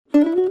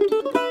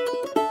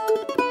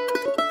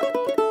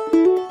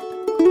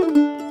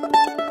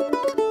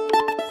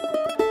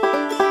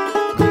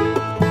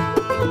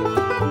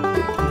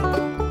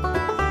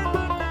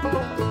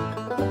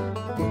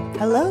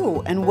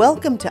and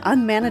welcome to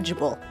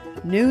Unmanageable,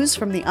 news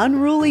from the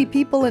unruly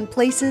people and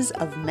places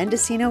of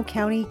Mendocino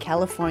County,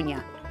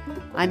 California.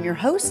 I'm your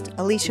host,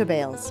 Alicia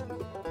Bales.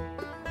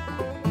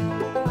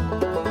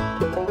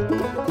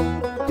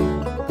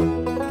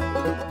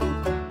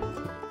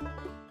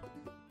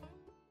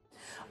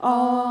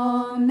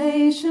 All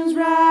nations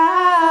rise,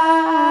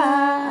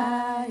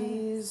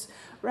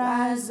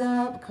 rise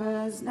up,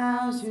 'cause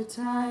now's your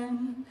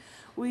time.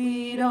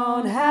 We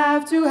don't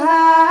have to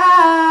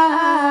hide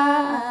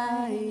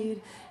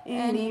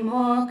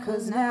anymore,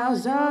 'cause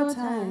now's our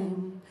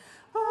time.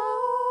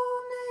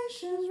 All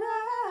nations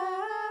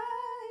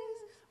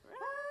rise,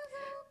 rise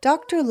up.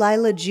 Dr.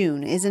 Lyla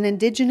June is an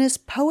Indigenous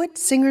poet,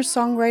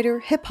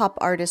 singer-songwriter, hip-hop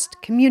artist,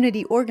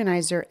 community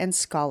organizer, and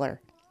scholar.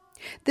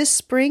 This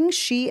spring,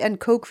 she and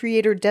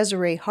co-creator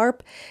Desirae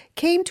Harp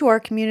came to our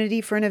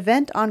community for an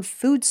event on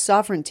food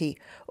sovereignty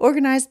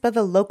organized by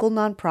the local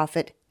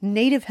nonprofit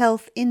Native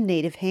Health in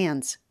Native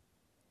Hands.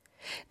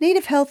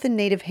 Native Health in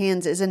Native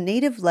Hands is a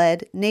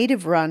Native-led,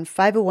 Native-run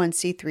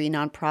 501c3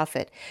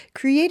 nonprofit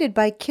created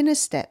by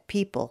Kinestet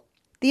people.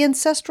 The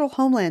ancestral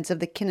homelands of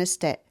the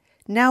Kinestet,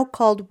 now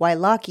called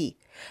Wailaki,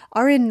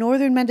 are in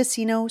northern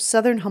Mendocino,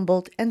 southern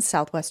Humboldt, and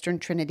southwestern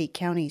Trinity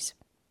counties.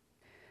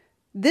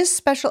 This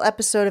special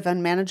episode of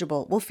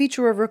Unmanageable will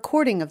feature a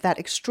recording of that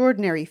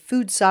extraordinary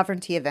food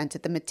sovereignty event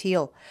at the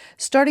Mateel,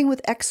 starting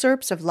with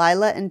excerpts of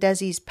Lyla and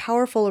Desi's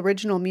powerful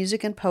original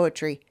music and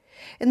poetry.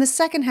 In the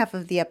second half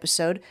of the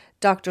episode,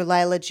 Dr.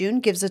 Lyla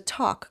June gives a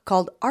talk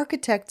called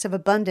Architects of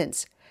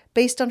Abundance,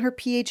 based on her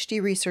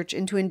PhD research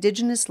into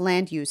Indigenous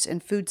land use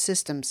and food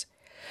systems.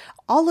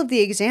 All of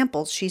the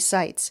examples she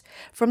cites,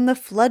 from the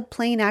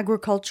floodplain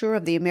agriculture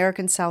of the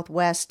American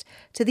Southwest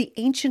to the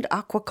ancient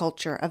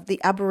aquaculture of the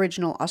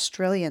Aboriginal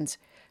Australians,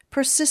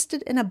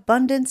 persisted in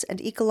abundance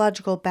and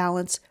ecological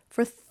balance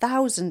for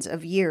thousands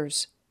of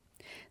years.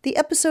 The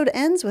episode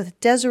ends with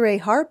Desirae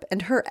Harp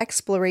and her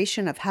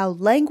exploration of how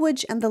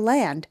language and the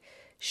land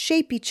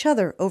shape each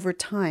other over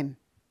time.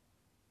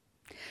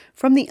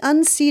 From the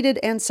unceded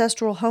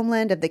ancestral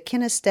homeland of the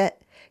Kinestet,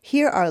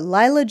 here are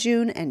Lyla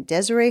June and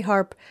Desirae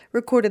Harp,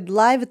 recorded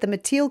live at the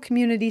Mateel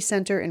Community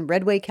Center in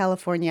Redway,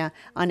 California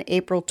on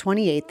April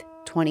 28,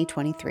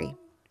 2023.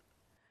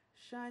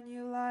 Shine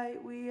your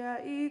light, we are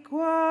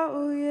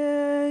equal,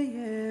 yeah,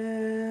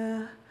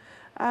 yeah.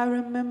 I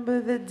remember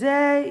the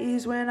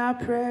days when our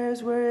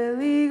prayers were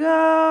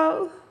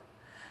illegal.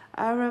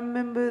 I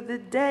remember the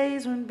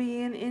days when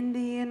being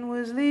Indian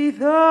was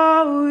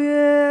lethal,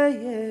 yeah,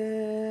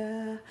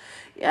 yeah.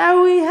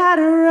 Yeah, we had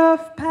a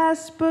rough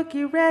past, but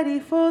get ready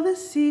for the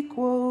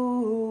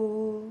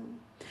sequel.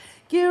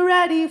 Get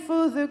ready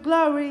for the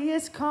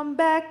glorious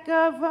comeback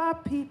of our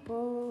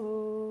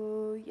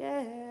people,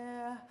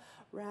 yeah.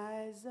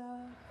 Rise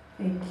up.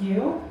 Thank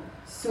you.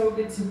 So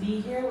good to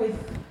be here with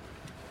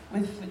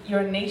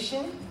your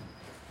nation.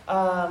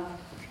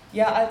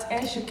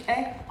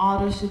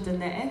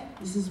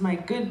 This is my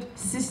good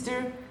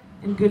sister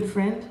and good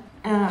friend,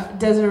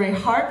 Desirae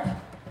Harp,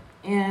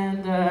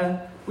 and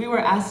we were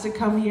asked to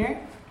come here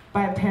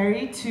by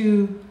Perry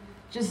to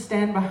just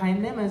stand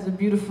behind them as a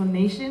beautiful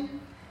nation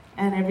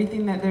and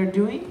everything that they're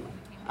doing.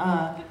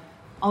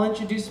 I'll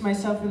introduce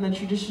myself in the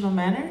traditional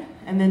manner,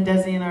 and then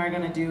Desi and I are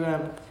going to do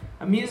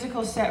a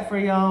musical set for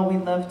y'all. We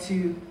love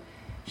to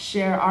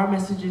share our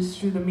messages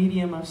through the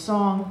medium of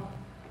song,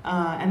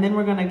 and then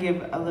we're going to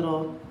give a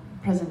little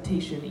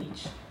presentation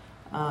each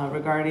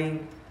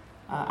regarding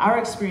our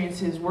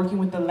experiences working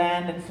with the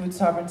land and food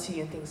sovereignty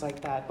and things like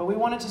that. But we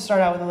wanted to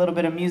start out with a little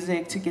bit of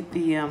music to get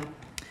the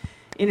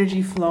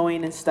energy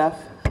flowing and stuff.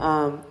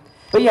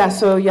 But yeah,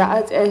 so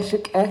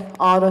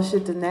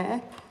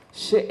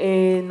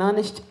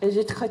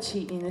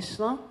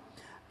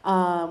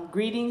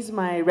greetings,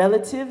 my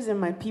relatives and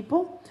my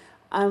people.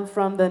 I'm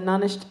from the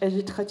Nanisht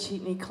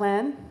Ejitkhachitni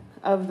clan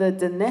of the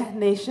Diné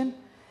Nation.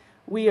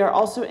 We are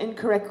also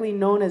incorrectly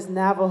known as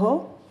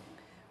Navajo.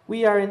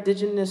 We are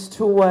indigenous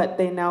to what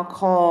they now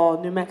call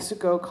New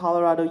Mexico,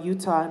 Colorado,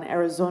 Utah, and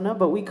Arizona,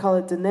 but we call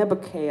it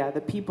Dinebakea, the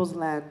people's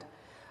land.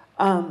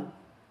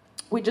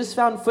 We just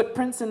found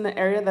footprints in the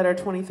area that are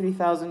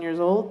 23,000 years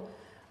old.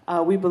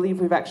 We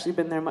believe we've actually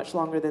been there much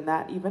longer than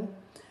that even.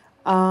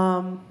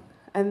 And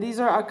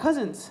these are our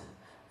cousins,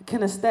 the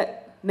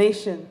Kinestet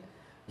Nation.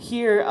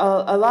 Here,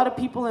 a lot of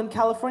people in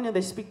California,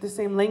 they speak the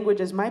same language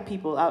as my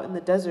people out in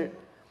the desert.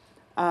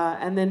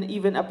 And then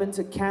even up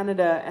into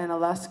Canada and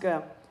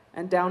Alaska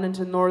and down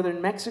into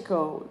northern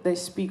Mexico, they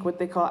speak what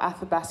they call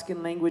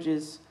Athabascan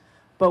languages.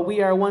 But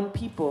we are one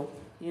people,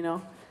 you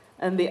know.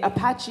 And the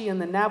Apache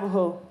and the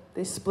Navajo,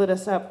 they split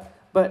us up.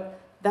 But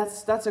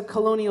that's a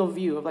colonial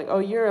view of like, oh,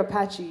 you're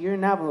Apache, you're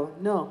Navajo.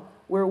 No,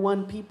 we're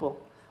one people.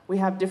 We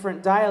have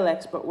different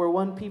dialects, but we're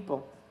one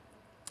people.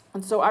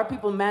 And so our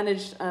people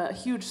managed a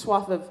huge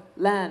swath of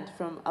land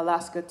from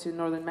Alaska to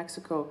northern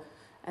Mexico.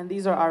 And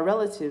these are our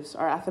relatives,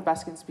 our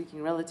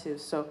Athabascan-speaking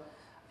relatives. So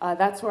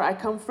that's where I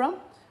come from.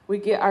 We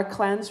get our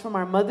clans from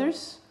our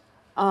mothers.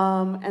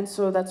 And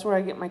so that's where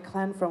I get my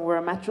clan from. We're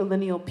a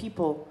matrilineal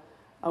people.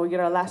 We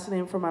get our last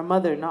name from our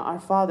mother, not our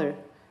father.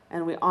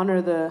 And we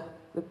honor the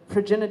the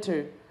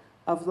progenitor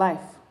of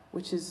life,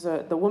 which is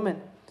the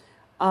woman.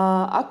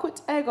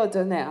 Akut ego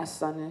dene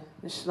asane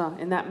nishla.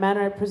 In that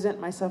manner, I present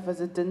myself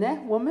as a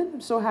dene woman.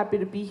 I'm so happy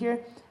to be here.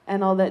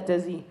 And I'll let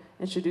Desi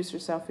introduce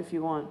herself if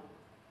you want.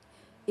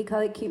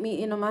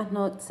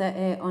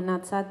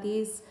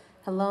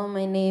 Hello,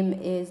 my name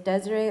is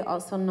Desirae,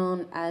 also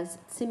known as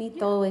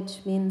Tsimito,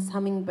 which means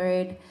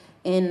hummingbird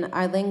in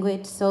our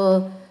language.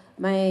 So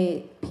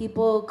my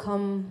people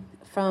come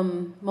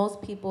from,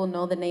 most people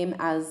know the name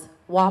as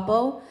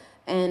Wapo,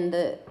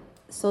 and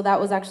so that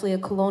was actually a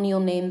colonial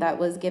name that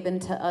was given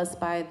to us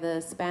by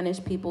the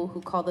Spanish people who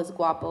called us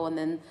Guapo, and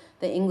then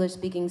the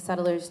English-speaking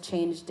settlers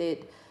changed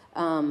it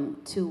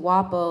to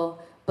Wapo.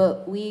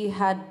 But we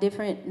had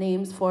different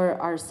names for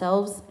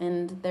ourselves,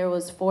 and there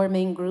was 4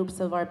 main groups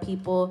of our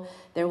people.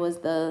 There was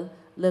the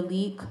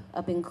Lalik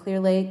up in Clear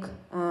Lake,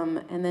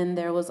 and then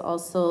there was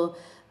also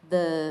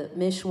the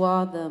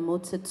Mishwa, the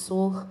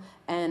Mutsutsuk,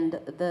 and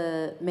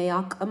the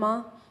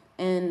Meyakama.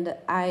 And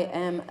I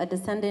am a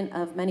descendant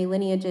of many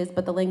lineages,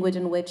 but the language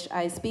in which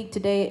I speak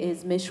today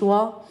is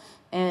Mishwa,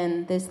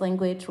 and this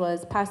language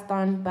was passed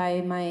on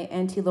by my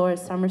Auntie Laura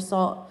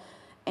Somersault.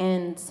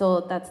 And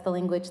so that's the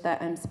language that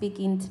I'm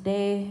speaking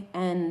today.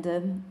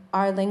 And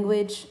our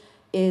language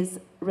is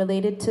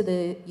related to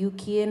the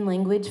Yukian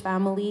language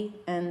family.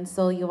 And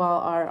so you all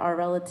are our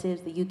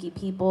relatives, the Yuki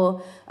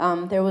people.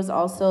 There was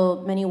also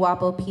many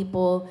Wapo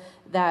people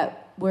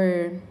that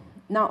were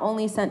not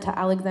only sent to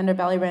Alexander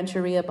Valley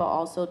Rancheria, but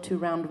also to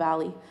Round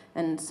Valley.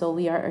 And so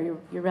we are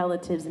your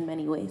relatives in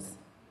many ways.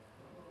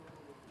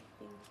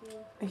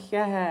 Thank you.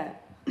 Yeah.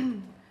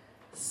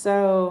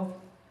 So...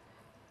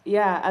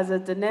 yeah, as a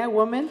Dene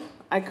woman,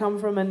 I come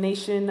from a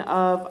nation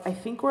of, I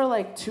think we're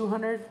like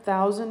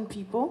 200,000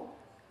 people,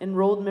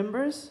 enrolled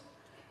members.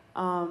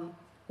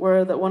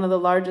 We're one of the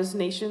largest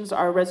nations.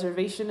 Our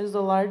reservation is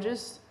the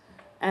largest.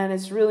 And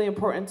it's really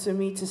important to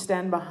me to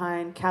stand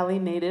behind Cali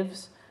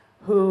natives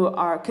who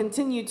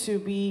continue to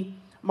be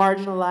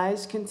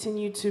marginalized,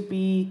 continue to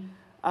be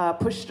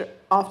pushed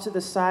off to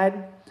the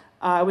side.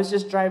 I was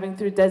just driving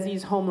through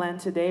Desi's homeland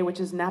today, which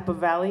is Napa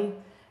Valley.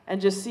 And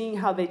just seeing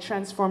how they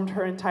transformed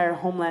her entire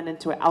homeland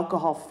into an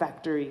alcohol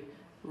factory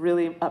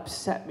really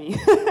upset me.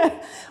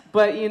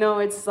 But, you know,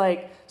 it's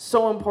like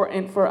so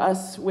important for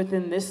us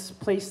within this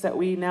place that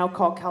we now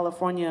call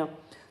California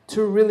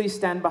to really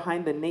stand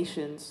behind the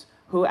nations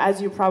who,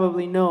 as you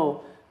probably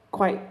know,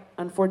 quite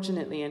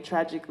unfortunately and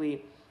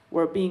tragically,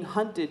 were being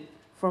hunted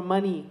for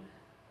money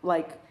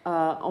like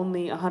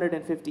only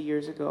 150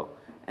 years ago.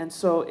 And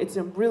so it's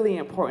really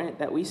important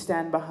that we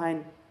stand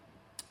behind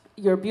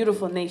your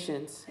beautiful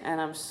nations,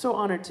 and I'm so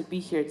honored to be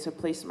here to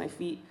place my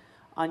feet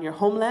on your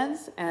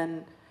homelands,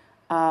 and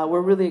we're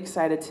really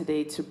excited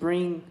today to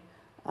bring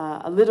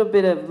a little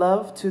bit of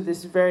love to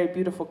this very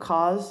beautiful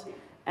cause,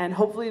 and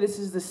hopefully this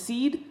is the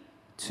seed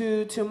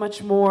to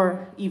much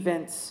more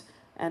events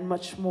and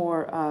much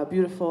more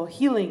beautiful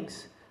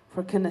healings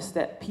for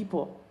Kinestet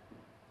people.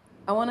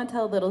 I want to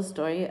tell a little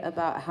story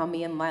about how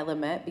me and Lyla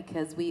met,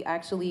 because we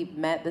actually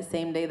met the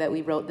same day that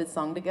we wrote this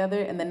song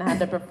together and then had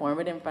to perform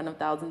it in front of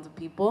thousands of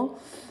people.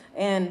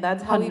 And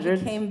that's how we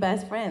became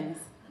best friends.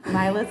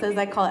 Lyla says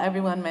I call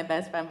everyone my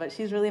best friend, but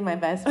she's really my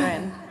best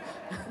friend.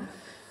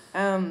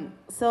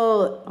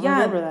 So yeah,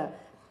 I remember that.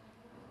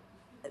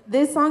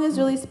 This song is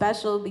really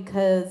special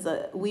because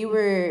we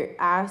were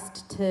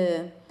asked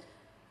to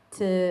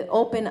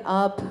open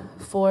up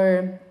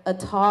for a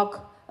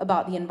talk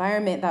about the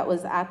environment that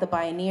was at the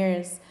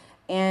Pioneers.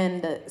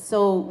 And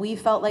so we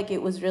felt like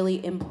it was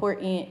really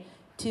important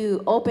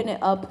to open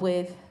it up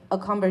with a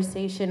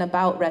conversation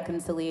about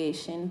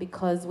reconciliation,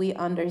 because we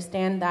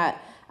understand that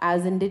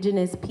as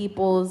Indigenous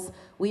peoples,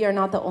 we are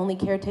not the only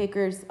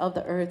caretakers of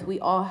the earth. We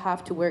all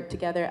have to work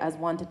together as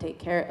one to take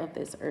care of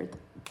this earth.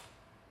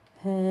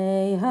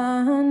 Hey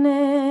hane,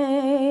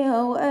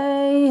 oh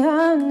hey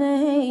hane,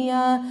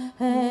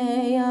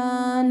 hey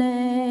hane,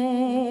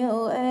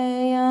 oh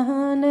hey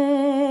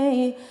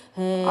hane.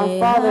 Our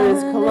father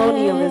is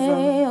colonialism.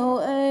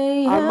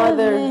 Our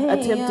mother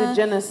attempted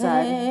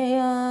genocide.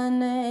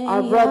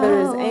 Our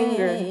brother is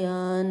anger.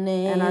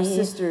 And our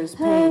sister is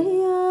pain.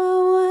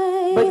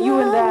 But you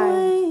and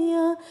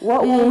I,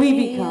 what will we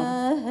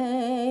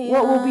become?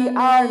 What will be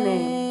our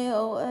name?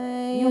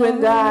 You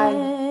and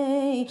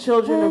I,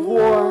 children of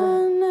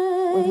war,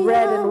 with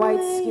red and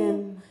white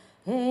skin.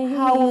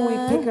 How will we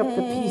pick up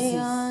the pieces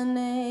and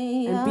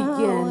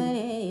begin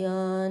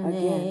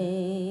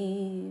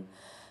again?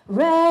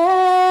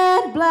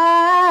 Red,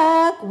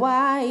 black,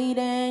 white,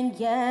 and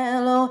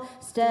yellow,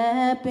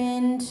 step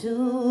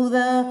into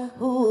the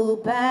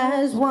hoop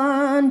as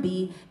one.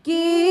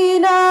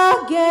 Begin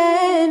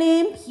again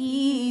in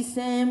peace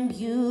and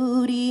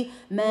beauty.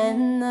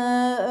 Mend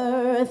the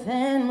earth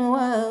and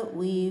what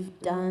we've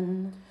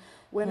done.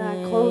 When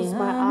I close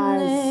my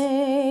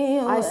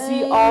eyes, I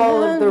see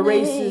all of the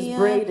races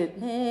braided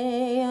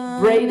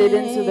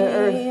into the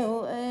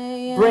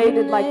earth,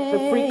 braided like the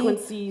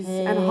frequencies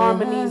and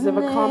harmonies of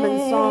a common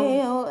song.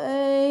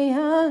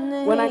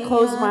 When I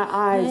close my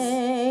eyes,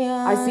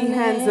 I see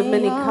hands of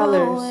many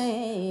colors,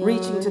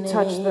 reaching to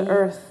touch the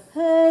earth.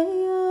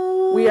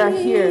 We are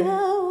here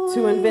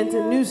to invent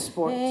a new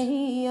sport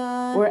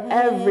where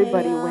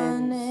everybody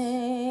wins,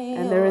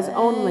 and there is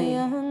only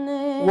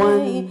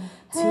one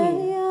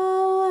team.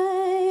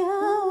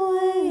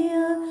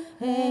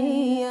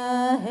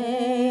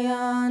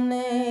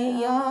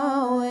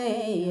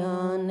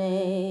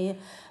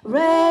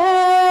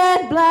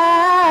 Red,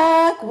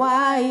 black,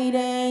 white,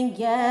 and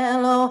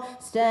yellow,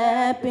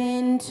 step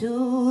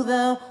into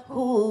the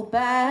hoop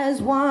as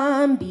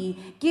one.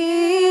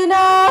 Begin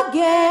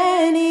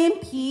again in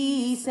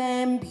peace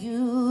and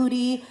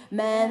beauty.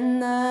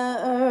 Mend the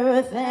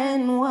earth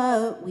and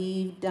what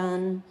we've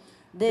done.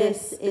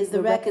 This is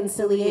the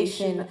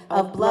reconciliation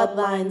of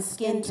bloodlines,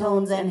 skin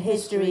tones, and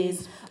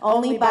histories.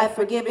 Only by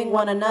forgiving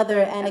one another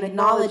and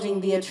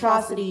acknowledging the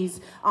atrocities,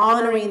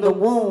 honoring the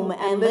womb,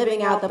 and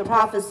living out the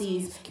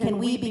prophecies can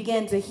we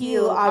begin to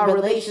heal our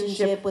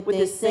relationship with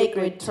this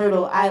sacred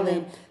turtle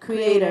island.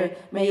 Creator,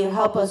 may you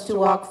help us to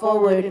walk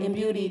forward in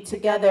beauty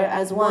together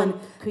as one.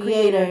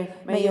 Creator,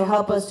 may you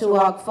help us to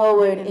walk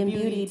forward in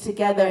beauty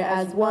together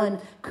as one.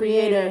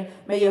 Creator,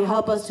 may you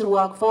help us to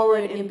walk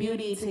forward in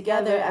beauty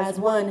together as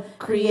one.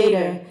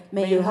 Creator,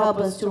 may you help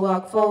us to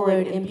walk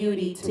forward in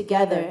beauty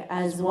together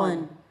as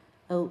one.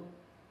 Oh.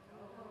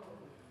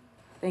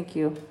 Thank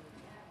you.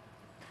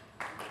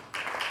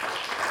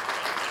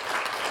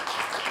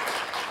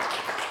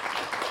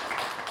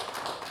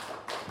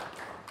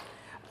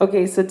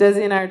 Okay, so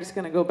Desi and I are just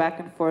going to go back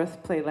and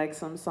forth, play like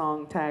some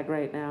song tag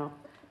right now,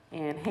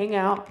 and hang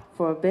out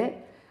for a bit.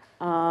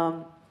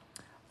 All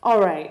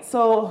right,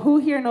 so who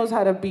here knows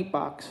how to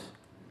beatbox?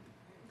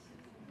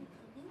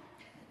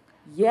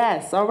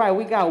 Yes, all right,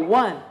 we got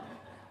one.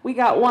 We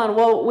got one.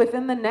 Well,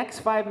 within the next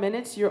 5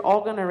 minutes, you're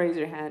all going to raise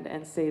your hand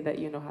and say that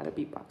you know how to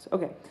beatbox.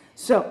 Okay,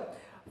 so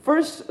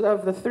first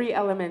of the three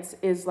elements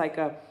is like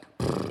a...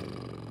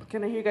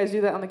 Can I hear you guys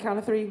do that on the count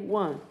of three?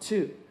 1,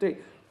 2, 3.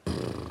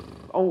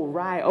 Oh,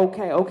 right,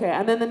 okay.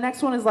 And then the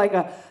next one is like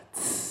a...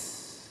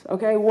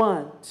 Okay,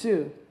 1,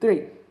 2,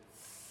 3.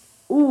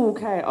 Ooh,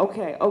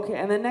 okay.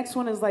 And the next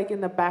one is like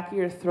in the back of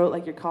your throat,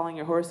 like you're calling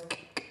your horse.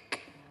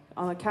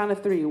 On the count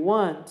of 3.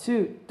 1,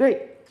 2, 3.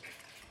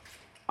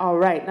 All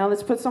right, now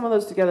let's put some of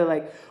those together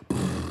like,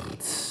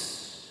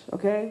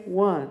 okay,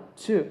 1,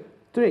 2,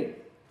 3.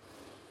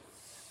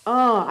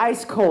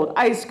 Ice cold.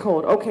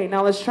 Okay,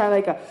 now let's try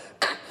like a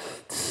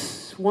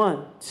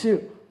 1,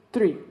 2,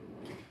 3.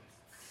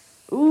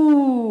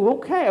 Ooh,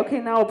 okay,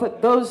 now we'll put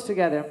those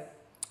together.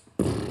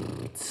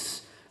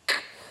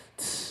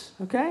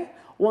 Okay,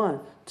 1,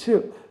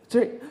 2,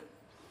 3.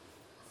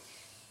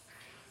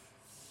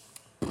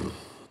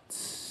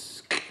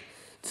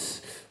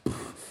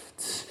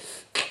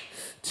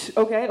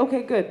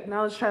 Okay, good.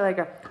 Now let's try like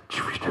a...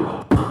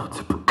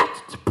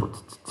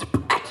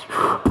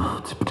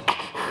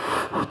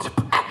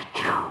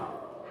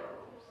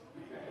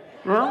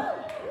 No?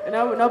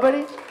 No?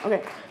 Nobody?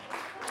 Okay.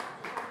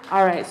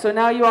 All right, so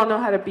now you all know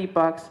how to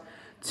beatbox.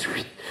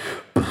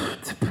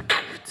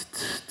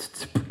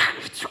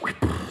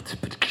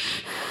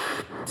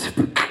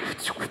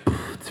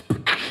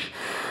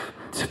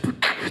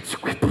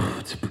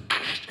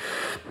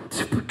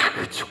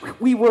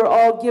 We were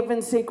all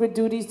given sacred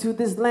duties to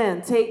this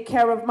land. Take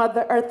care of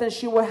Mother Earth and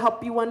she will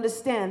help you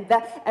understand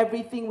that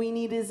everything we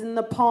need is in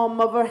the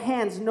palm of her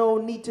hands. No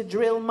need to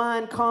drill,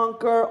 mine,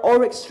 conquer,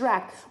 or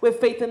extract.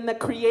 With faith in the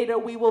Creator,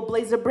 we will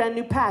blaze a brand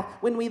new path.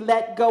 When we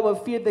let go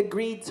of fear, the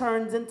greed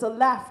turns into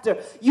laughter.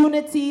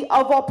 Unity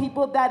of all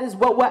people, that is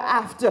what we're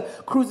after.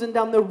 Cruising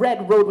down the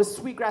red road with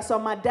sweetgrass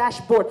on my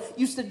dashboard.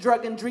 Used to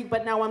drug and drink,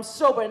 but now I'm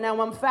sober, now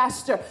I'm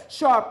faster.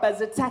 Sharp as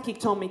a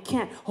tachytone,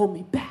 can't hold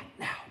me back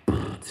now.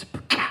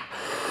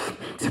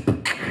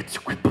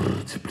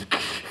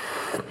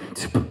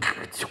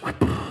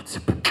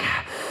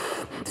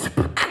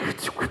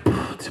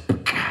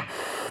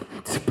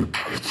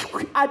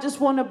 I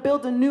just want to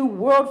build a new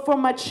world for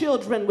my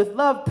children. With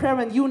love, prayer,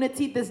 and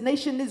unity, this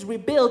nation is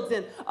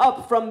rebuilding.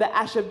 Up from the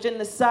ash of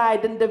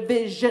genocide and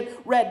division.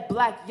 Red,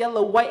 black,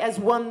 yellow, white as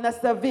one, that's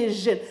the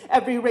vision.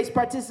 Every race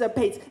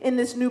participates in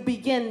this new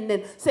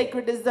beginning.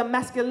 Sacred is the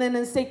masculine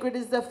and sacred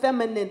is the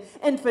feminine.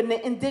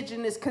 Infinite,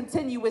 indigenous,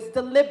 continuous,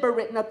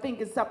 deliberate. Nothing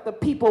can stop the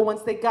people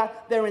once they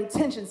got their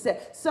intention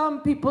set.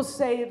 Some people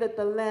say that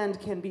the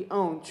land can be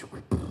owned.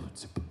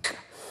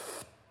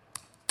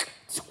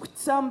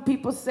 Some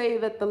people say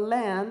that the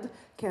land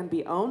can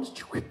be owned.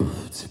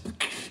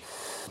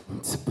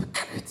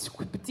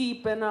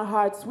 Deep in our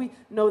hearts, we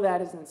know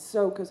that isn't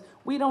so, because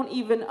we don't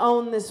even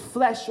own this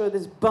flesh or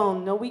this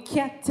bone. No, we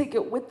can't take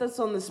it with us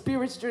on the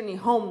spirit's journey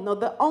home. No,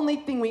 the only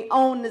thing we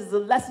own is the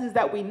lessons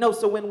that we know.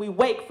 So when we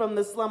wake from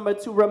the slumber,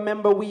 to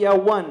remember we are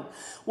one.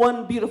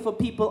 One beautiful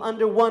people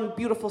under one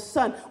beautiful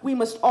sun. We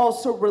must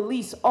also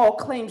release all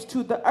claims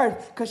to the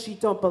earth, because she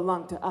don't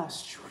belong to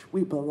us.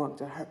 We belong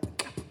to her.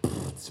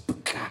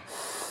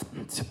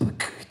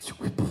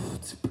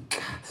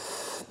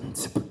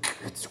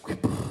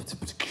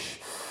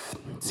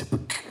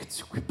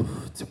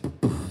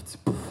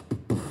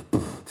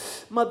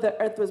 Mother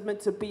Earth was meant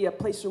to be a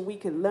place where we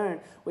could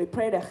learn. We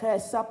pray to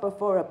Jes Sapa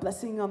for a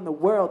blessing on the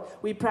world.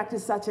 We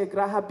practice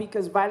Satyagraha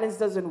because violence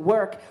doesn't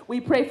work.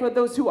 We pray for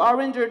those who are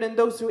injured and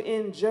those who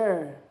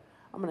injure.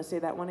 I'm going to say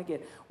that one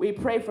again. We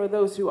pray for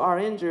those who are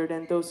injured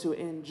and those who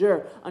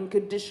endure.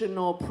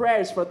 Unconditional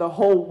prayers for the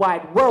whole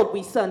wide world.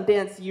 We sun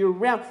dance year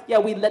round. Yeah,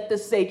 we let the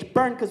sage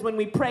burn, because when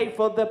we pray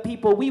for the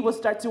people, we will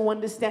start to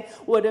understand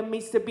what it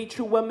means to be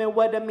true woman,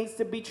 what it means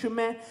to be true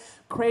man.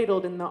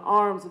 Cradled in the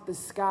arms of the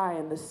sky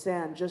and the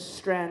sand, just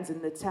strands in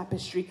the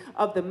tapestry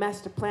of the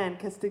master plan,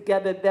 because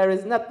together there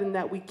is nothing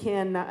that we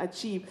cannot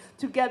achieve.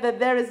 Together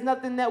there is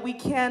nothing that we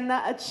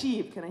cannot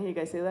achieve. Can I hear you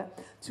guys say that?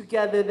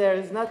 Together there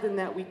is nothing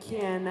that we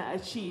cannot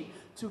achieve.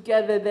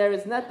 Together there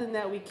is nothing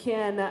that we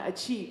cannot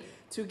achieve.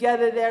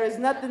 Together there is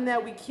nothing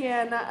that we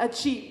cannot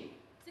achieve.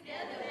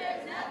 Together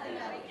there is nothing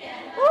that we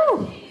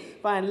cannot achieve.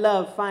 Find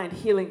love, find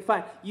healing,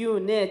 find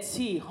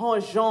unity.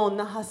 Honjon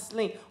na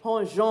hustling,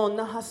 honjon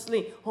na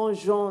hustling,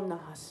 honjon na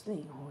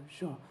hustling,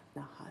 honjon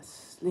na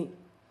hustling.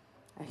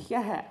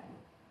 Yeah.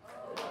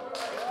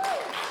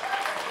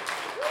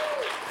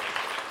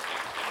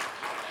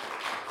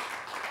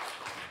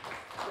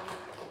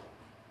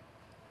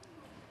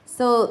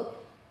 So,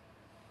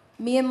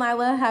 me and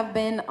Lyla have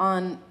been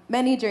on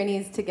many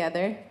journeys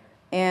together.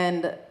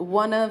 And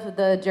one of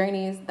the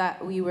journeys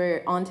that we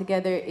were on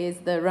together is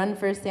the Run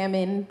for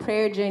Salmon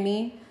prayer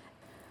journey.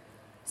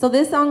 So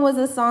this song was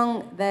a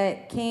song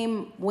that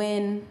came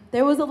when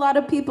there was a lot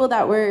of people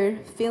that were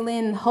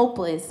feeling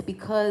hopeless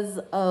because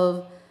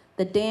of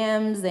the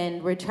dams,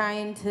 and we're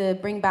trying to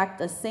bring back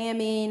the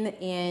salmon,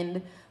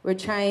 and we're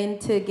trying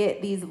to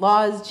get these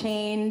laws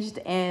changed,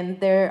 and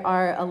there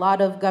are a lot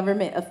of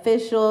government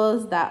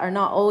officials that are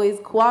not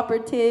always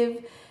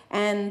cooperative.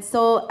 And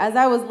so as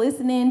I was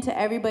listening to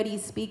everybody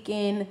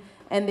speaking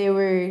and they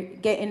were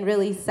getting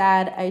really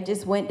sad, I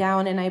just went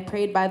down and I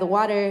prayed by the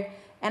water.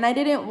 And I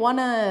didn't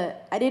wanna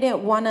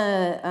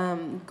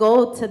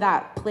go to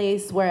that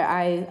place where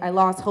I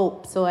lost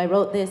hope. So I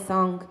wrote this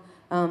song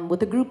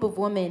with a group of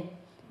women,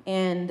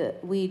 and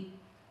we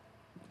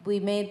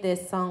made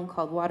this song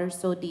called Water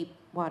So Deep,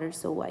 Water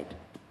So Wide.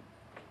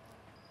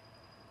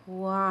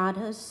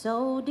 Water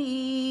so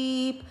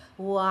deep,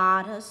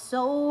 water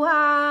so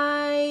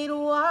wide,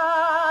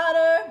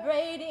 water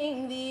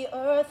braiding the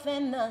earth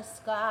and the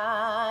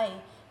sky.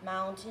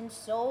 Mountains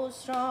so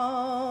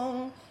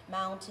strong,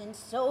 mountains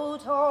so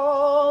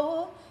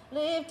tall,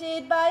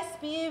 lifted by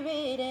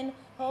spirit and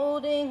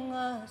holding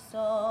us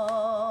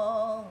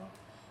all.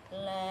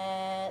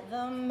 Let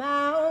the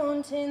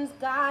mountains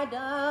guide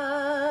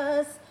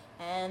us,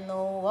 and the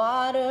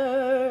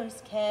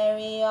waters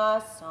carry our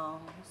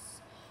songs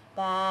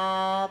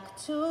back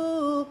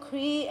to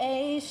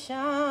creation,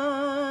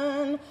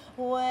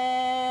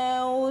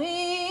 where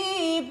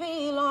we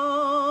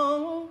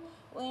belong.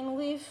 When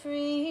we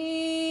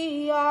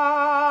free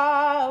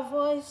our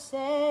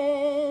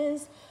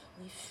voices,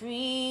 we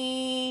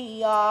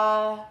free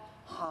our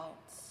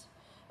hearts,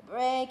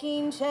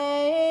 breaking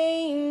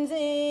chains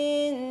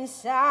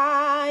inside,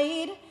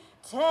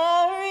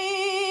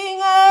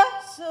 tearing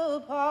us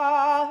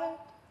apart.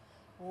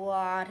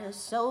 Water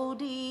so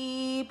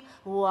deep,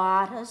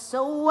 water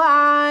so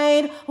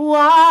wide,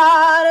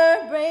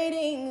 water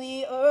braiding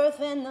the earth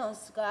and the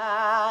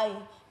sky.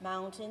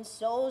 Mountains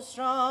so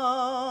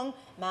strong,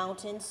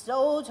 mountains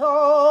so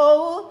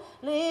tall,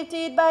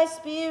 lifted by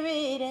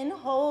spirit and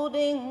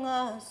holding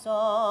us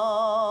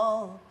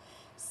all.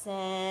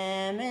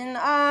 Salmon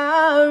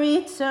are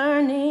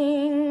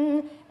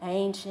returning,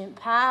 ancient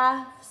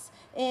paths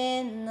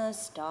in the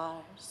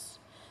stars.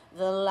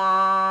 The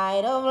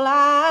light of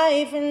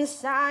life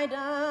inside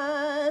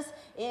us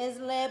is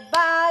lit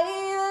by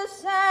the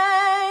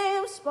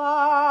same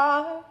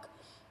spark.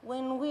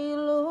 When we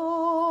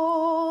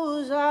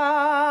lose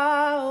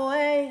our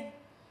way,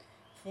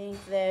 think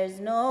there's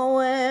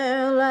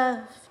nowhere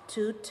left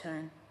to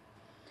turn.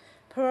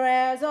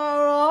 Prayers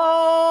are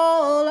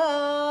all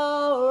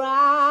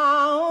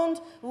around.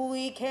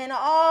 We can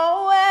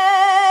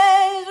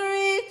always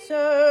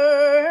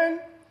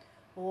return.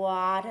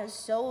 Water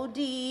so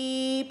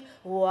deep,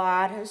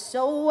 water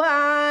so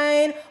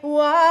wide,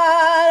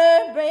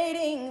 water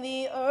braiding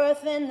the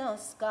earth and the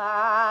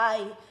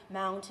sky.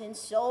 Mountains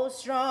so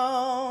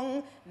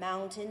strong,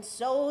 mountains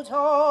so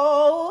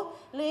tall,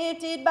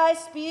 lifted by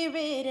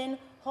spirit and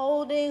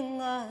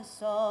holding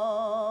us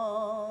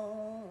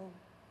all.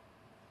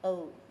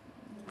 Oh.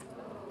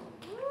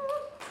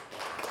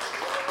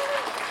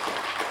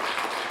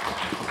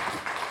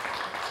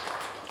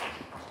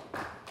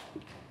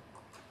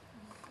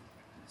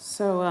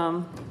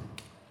 So,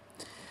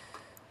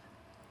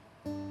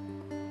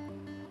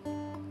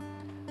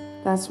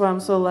 that's why I'm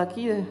so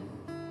lucky to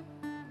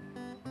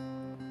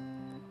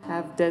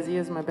have Desi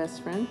as my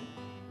best friend.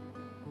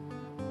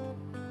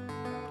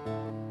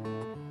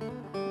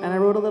 And I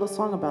wrote a little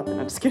song about that.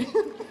 I'm just kidding.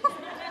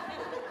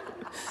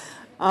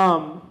 No,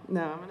 I'm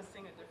going to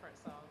sing a different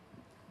song.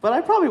 But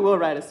I probably will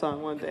write a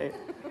song one day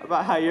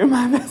about how you're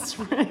my best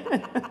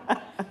friend.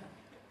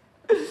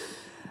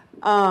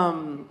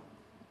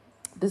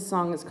 This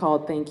song is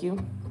called Thank You.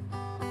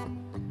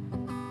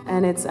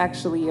 and it's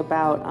actually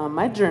about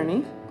my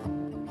journey,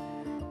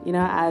 you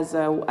know, as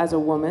a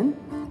woman.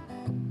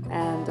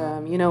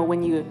 And you know,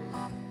 when you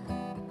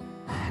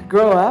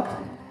grow up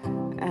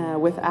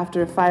with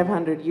after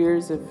 500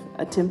 years of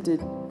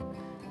attempted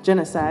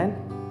genocide,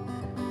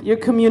 your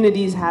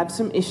communities have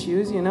some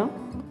issues, you know.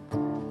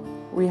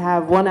 We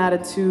have 1 out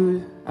of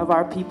 2 of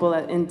our people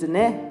in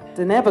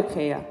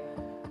Denebakea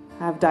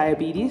have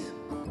diabetes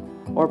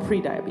or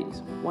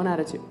pre-diabetes, 1 out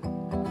of 2.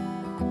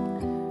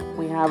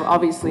 We have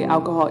obviously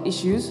alcohol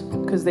issues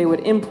because they would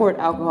import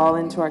alcohol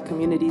into our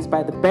communities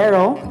by the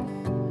barrel.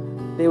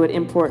 They would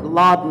import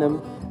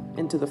laudanum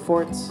into the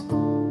forts.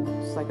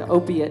 It's like an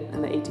opiate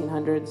in the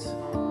 1800s.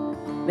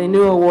 They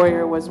knew a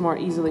warrior was more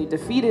easily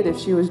defeated if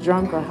she was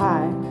drunk or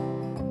high.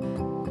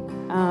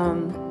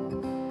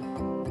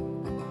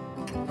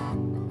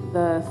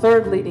 The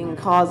third leading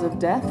cause of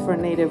death for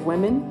Native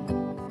women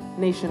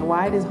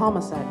nationwide is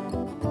homicide.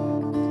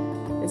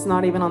 It's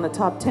not even on the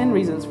top 10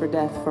 reasons for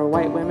death for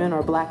white women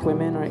or black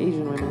women or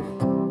Asian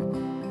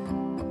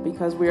women,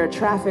 because we are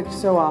trafficked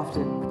so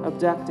often,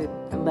 abducted,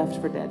 and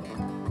left for dead.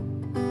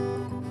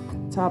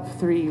 Top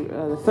 3,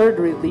 the third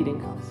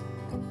leading cause.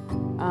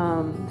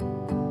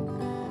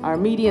 Our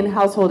median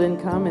household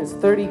income is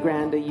 30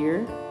 grand a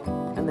year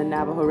in the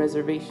Navajo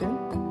reservation.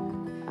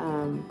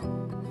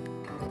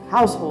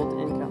 Household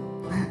income.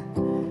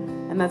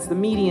 And that's the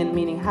median,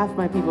 meaning half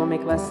my people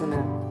make less than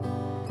that.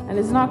 And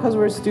it's not because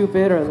we're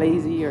stupid or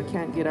lazy or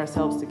can't get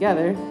ourselves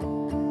together.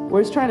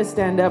 We're just trying to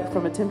stand up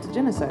from attempted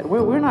genocide.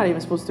 We're not even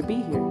supposed to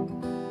be here.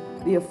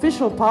 The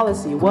official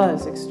policy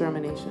was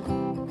extermination.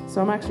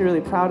 So I'm actually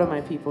really proud of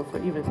my people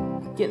for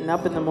even getting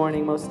up in the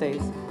morning most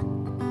days.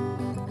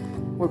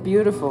 We're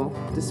beautiful,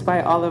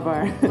 despite all of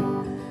our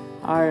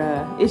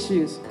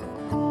issues.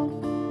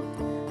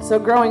 So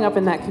growing up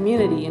in that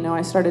community, you know,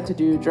 I started to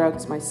do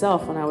drugs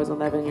myself when I was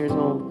 11 years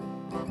old,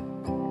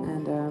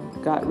 and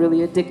got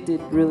really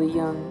addicted really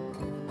young,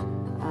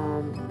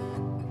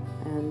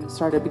 and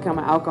started to become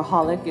an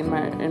alcoholic in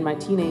my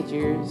teenage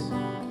years,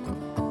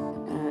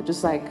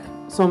 just like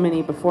so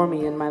many before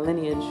me in my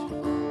lineage.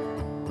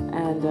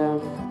 And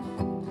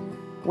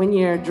when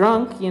you're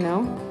drunk, you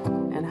know,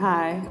 and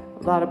high,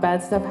 a lot of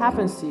bad stuff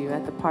happens to you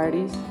at the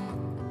parties,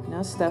 you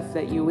know, stuff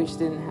that you wish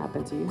didn't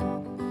happen to you.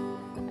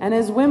 And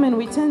as women,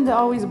 we tend to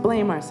always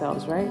blame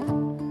ourselves, right?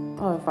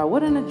 Oh, if I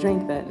wouldn't have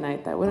drank that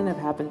night, that wouldn't have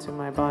happened to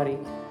my body.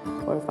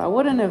 Or if I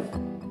would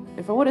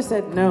have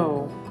said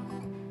no,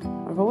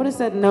 or if I would have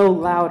said no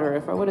louder,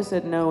 if I would have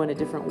said no in a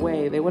different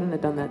way, they wouldn't have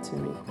done that to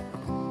me.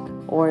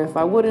 Or if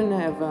I would have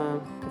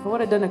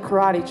done a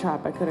karate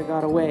chop, I could have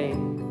got away.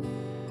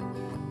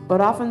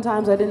 But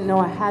oftentimes I didn't know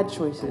I had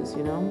choices,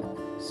 you know?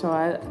 So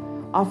I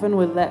often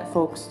would let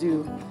folks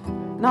do,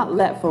 not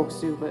let folks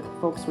do, but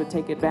folks would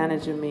take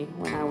advantage of me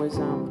when I was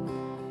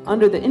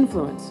under the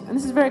influence. And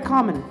this is very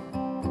common.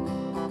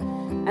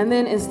 And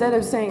then instead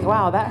of saying,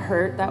 wow, that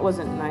hurt, that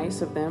wasn't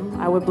nice of them,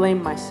 I would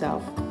blame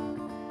myself.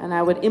 And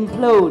I would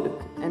implode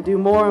and do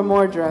more and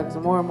more drugs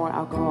and more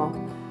alcohol.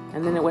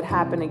 And then it would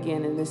happen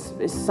again in this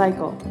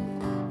cycle.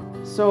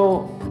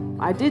 So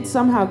I did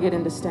somehow get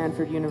into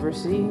Stanford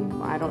University.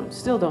 I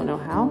still don't know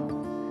how.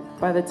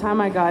 By the time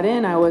I got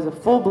in, I was a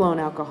full-blown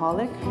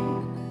alcoholic.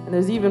 And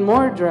there's even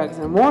more drugs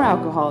and more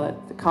alcohol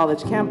at the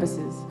college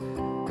campuses.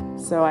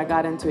 So I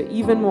got into it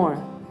even more.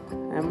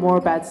 And more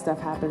bad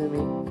stuff happened to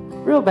me.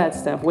 Real bad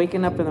stuff.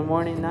 Waking up in the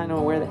morning, not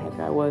knowing where the heck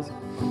I was.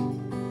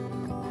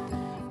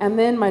 And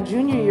then my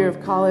junior year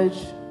of college,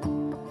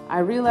 I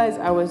realized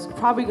I was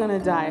probably going to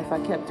die if I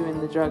kept doing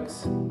the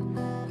drugs.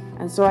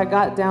 And so I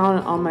got down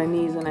on my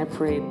knees and I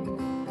prayed.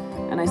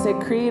 And I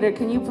said, Creator,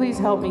 can you please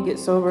help me get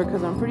sober?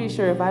 Because I'm pretty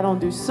sure if I don't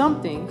do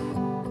something,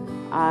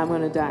 I'm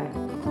going to die.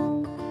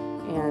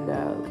 And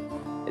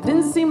it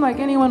didn't seem like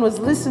anyone was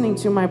listening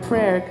to my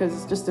prayer,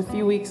 because just a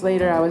few weeks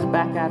later, I was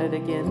back at it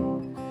again.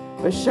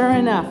 But sure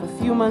enough, a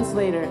few months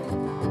later,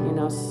 you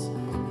know,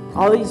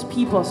 all these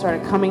people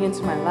started coming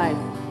into my life.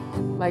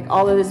 Like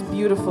all of this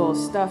beautiful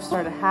stuff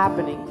started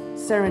happening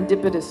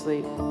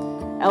serendipitously.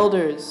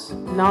 Elders,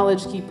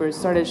 knowledge keepers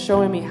started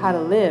showing me how to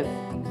live.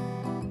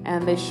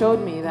 And they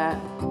showed me that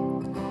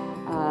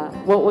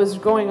what was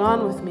going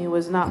on with me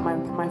was not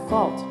my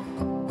fault.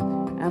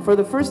 And for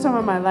the first time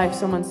in my life,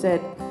 someone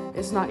said,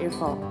 it's not your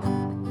fault.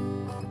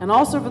 And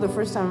also for the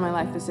first time in my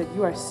life, they said,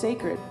 you are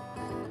sacred.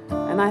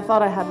 And I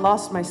thought I had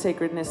lost my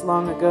sacredness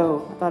long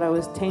ago. I thought I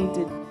was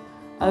tainted,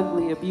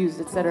 ugly,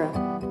 abused, etc.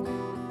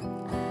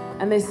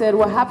 And they said,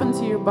 what happened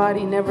to your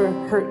body never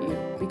hurt you,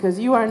 because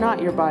you are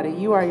not your body,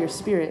 you are your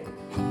spirit.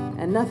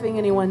 And nothing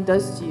anyone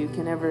does to you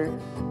can ever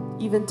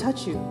even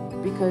touch you,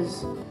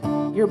 because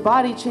your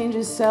body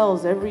changes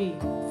cells every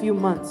few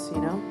months, you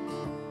know?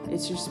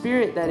 It's your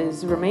spirit that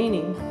is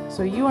remaining,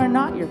 so you are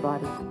not your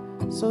body.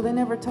 So they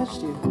never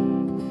touched you.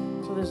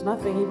 So there's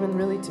nothing even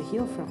really to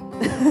heal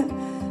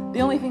from. The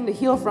only thing to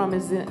heal from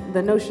is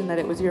the notion that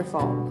it was your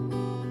fault.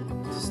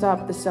 To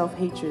stop the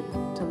self-hatred,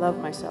 to love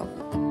myself.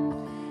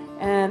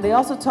 And they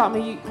also taught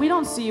me, we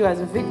don't see you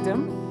as a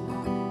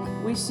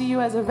victim. We see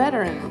you as a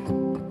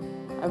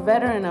veteran a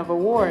veteran of a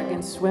war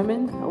against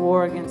women, a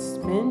war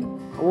against men,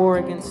 a war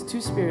against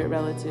two-spirit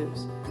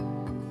relatives.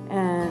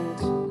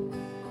 And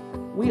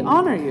we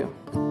honor you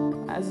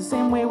as the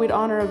same way we'd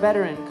honor a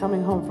veteran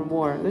coming home from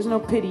war. There's no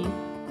pity.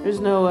 There's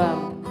no,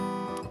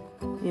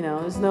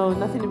 there's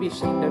nothing to be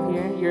ashamed of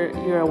here.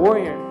 You're a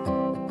warrior.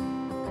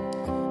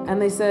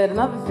 And they said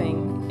another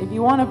thing, if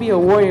you want to be a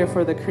warrior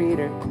for the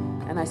Creator,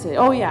 and I say,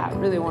 oh yeah, I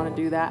really want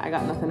to do that. I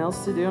got nothing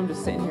else to do. I'm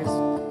just sitting here,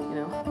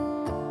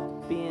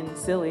 being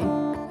silly,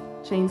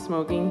 chain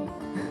smoking.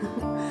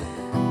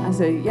 I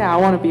say, yeah, I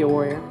want to be a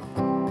warrior.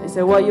 They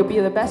said, well, you'll be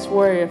the best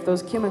warrior if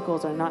those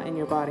chemicals are not in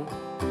your body.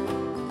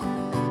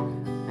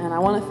 And I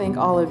want to thank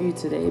all of you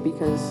today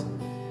because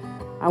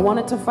I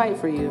wanted to fight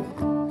for you.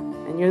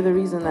 And you're the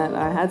reason that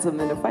I had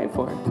something to fight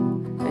for.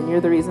 And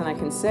you're the reason I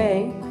can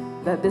say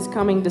that this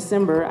coming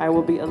December, I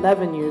will be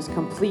 11 years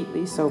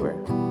completely sober.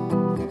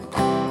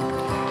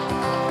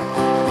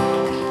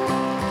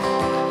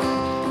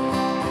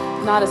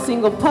 Not a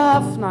single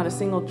puff, not a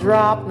single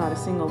drop, not a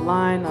single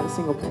line, not a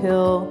single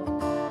pill.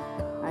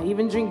 I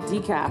even drink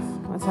decaf.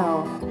 That's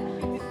how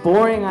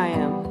boring I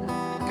am.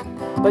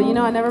 But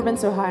I've never been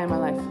so high in my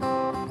life.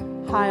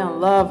 High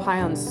on love,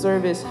 high on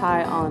service,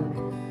 high on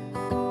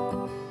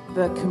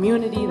the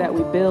community that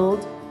we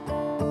build,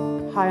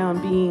 high on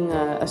being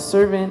a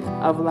servant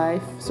of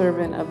life,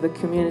 servant of the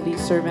community,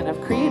 servant of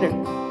Creator.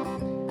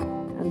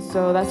 And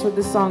so that's what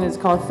this song is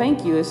called.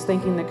 Thank You, is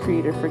thanking the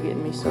Creator for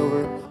getting me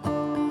sober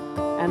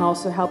and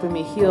also helping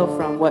me heal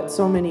from what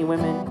so many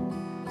women,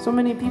 so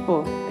many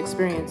people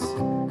experience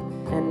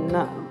and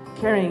not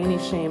carrying any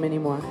shame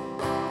anymore.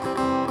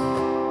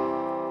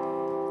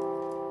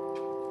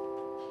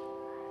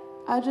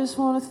 I just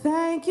want to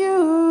thank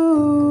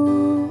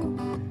you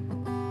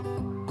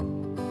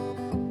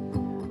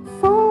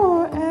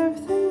for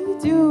everything you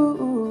do.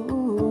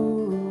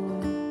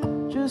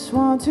 Just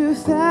want to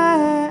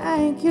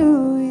thank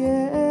you,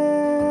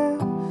 yeah,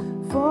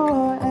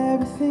 for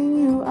everything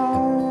you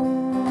are.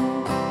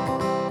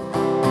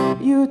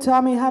 You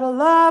taught me how to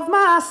love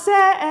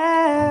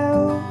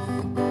myself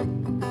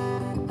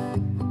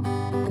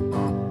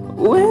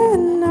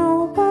when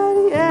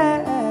nobody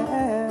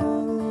else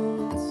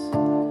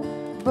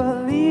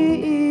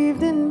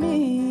believed in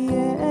me.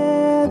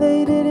 Yeah,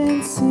 they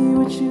didn't see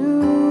what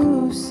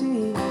you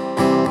see.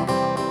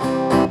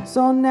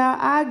 So now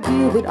I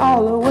give it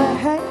all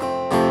away,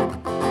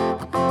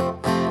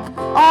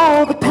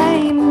 all the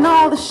pain and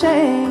all the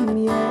shame,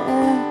 yeah.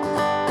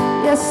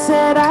 Yes,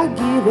 said I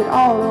give it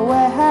all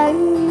away,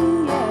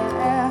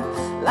 yeah,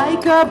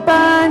 like a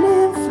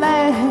burning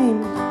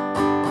flame.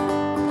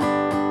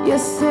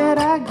 Yes, said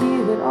I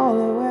give it all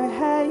away,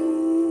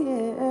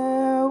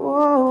 yeah,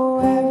 whoa,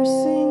 every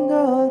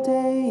single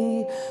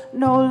day.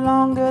 No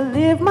longer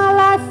live my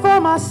life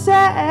for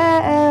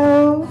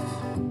myself.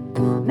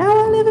 Now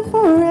I live it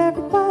for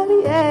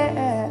everybody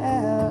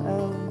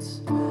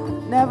else.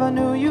 Never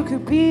knew you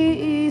could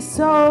be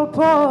so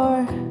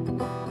poor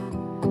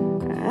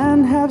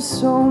and have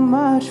so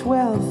much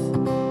wealth.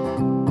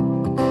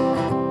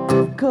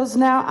 'Cause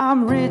now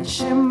I'm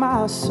rich in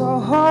my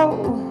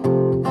soul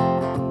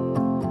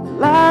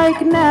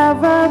like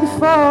never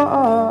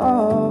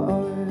before.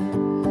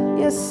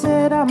 Yes,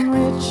 said I'm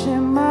rich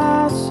in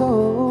my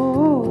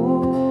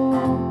soul,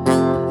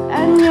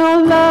 and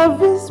your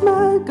love is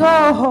my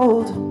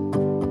gold.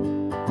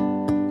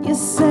 You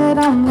said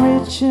I'm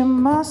rich in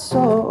my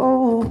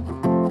soul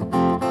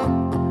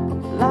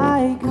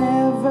like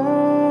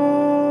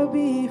never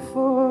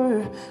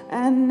before.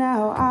 And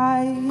now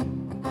I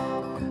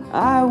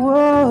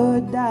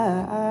would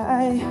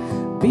die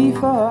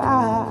before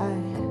I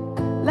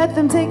let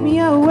them take me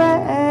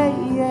away.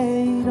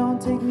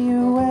 Don't take me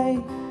away.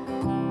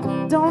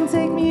 Don't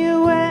take me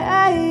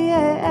away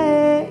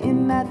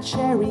in that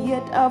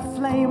chariot of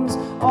flames.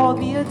 All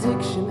the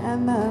addiction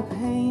and the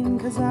pain,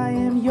 'cause I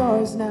am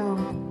yours now.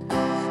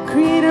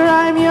 Creator,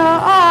 I'm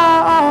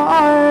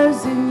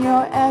yours in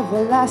your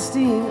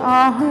everlasting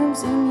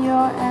arms, in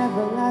your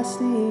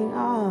everlasting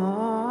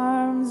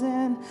arms.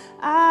 And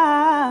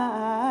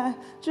I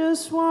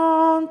just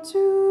want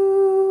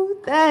to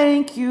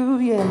thank you,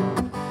 yeah,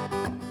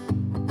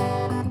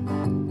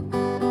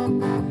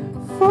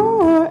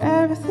 for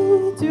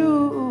everything you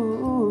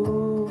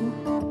do.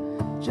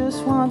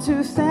 Just want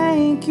to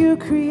thank you,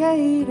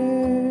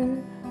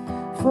 Creator,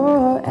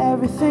 for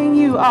everything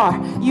you are.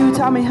 You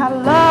taught me how to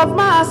love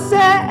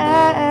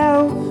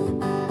myself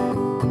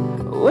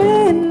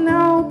when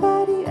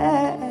nobody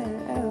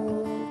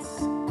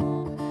else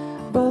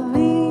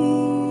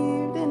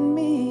believed in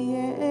me.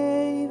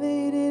 Yeah,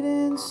 they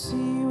didn't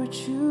see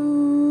what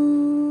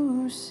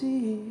you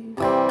see.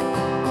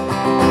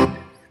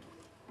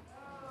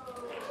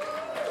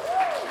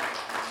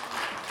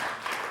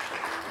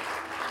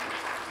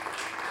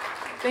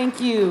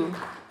 Thank you.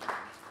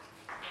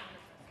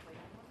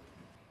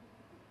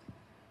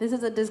 This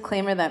is a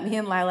disclaimer that me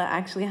and Lyla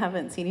actually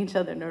haven't seen each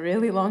other in a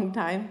really long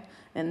time.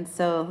 And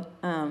so,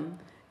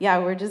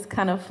 we're just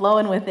kind of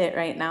flowing with it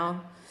right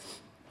now.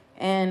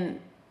 And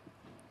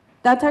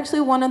that's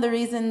actually one of the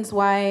reasons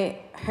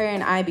why her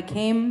and I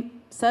became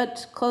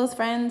such close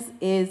friends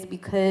is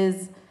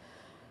because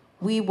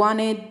we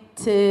wanted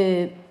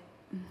to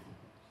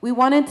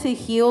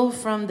heal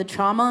from the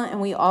trauma,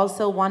 and we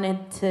also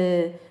wanted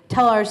to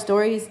tell our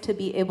stories to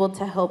be able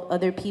to help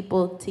other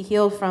people to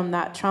heal from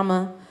that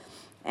trauma.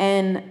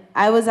 And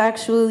I was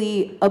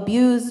actually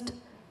abused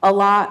a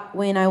lot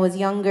when I was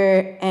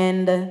younger,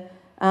 and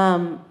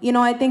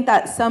I think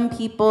that some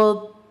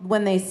people,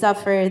 when they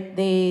suffer,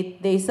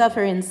 they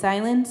suffer in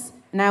silence,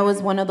 and I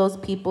was one of those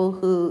people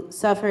who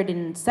suffered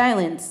in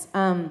silence.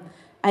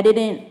 I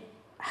didn't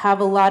have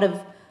a lot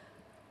of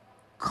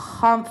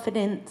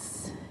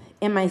confidence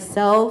in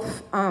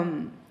myself,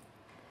 and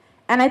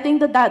I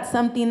think that that's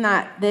something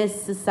that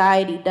this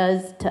society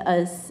does to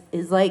us,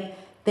 is like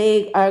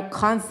they are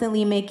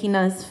constantly making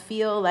us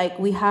feel like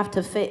we have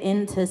to fit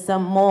into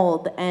some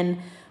mold, and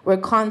we're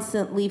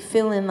constantly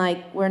feeling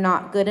like we're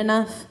not good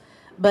enough.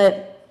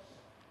 But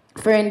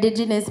for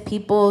Indigenous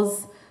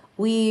peoples,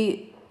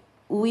 we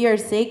are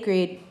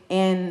sacred,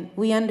 and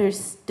we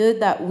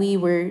understood that we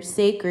were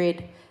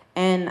sacred.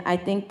 And I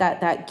think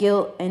that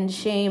guilt and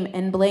shame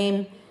and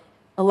blame,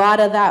 a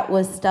lot of that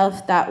was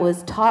stuff that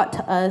was taught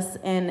to us,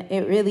 and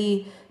it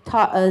really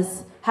taught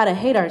us how to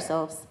hate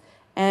ourselves.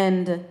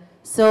 And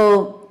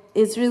so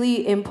it's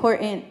really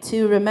important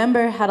to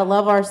remember how to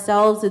love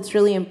ourselves. It's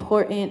really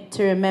important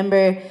to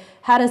remember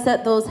how to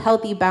set those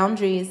healthy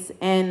boundaries.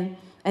 And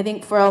I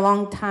think for a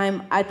long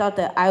time, I thought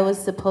that I was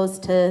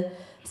supposed to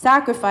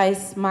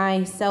sacrifice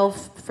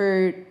myself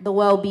for the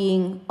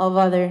well-being of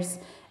others.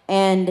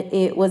 And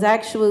it was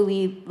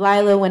actually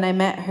Lyla, when I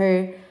met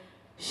her,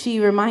 she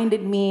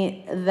reminded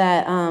me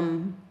that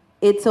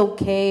it's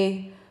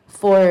okay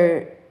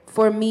for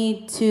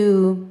me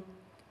to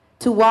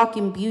walk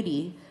in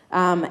beauty.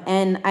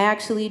 And I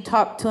actually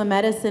talked to a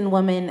medicine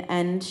woman,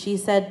 and she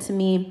said to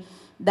me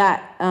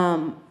that,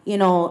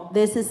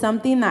 this is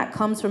something that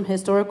comes from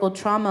historical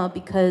trauma,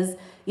 because,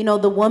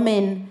 the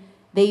woman,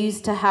 they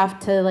used to have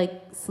to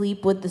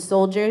sleep with the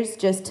soldiers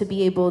just to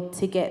be able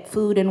to get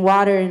food and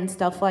water and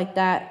stuff like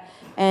that.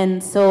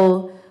 And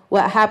so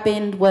what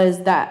happened was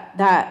that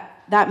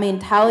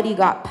mentality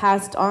got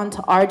passed on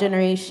to our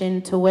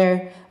generation, to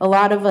where a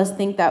lot of us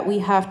think that we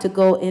have to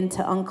go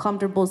into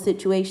uncomfortable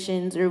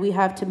situations, or we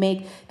have to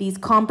make these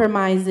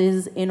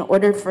compromises in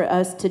order for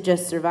us to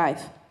just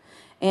survive.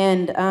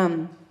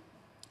 And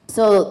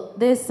so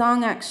this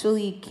song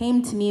actually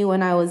came to me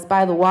when I was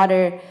by the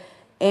water,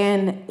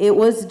 and it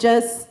was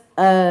just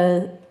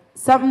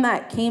something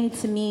that came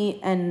to me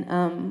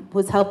and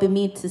was helping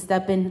me to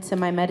step into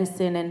my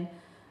medicine. And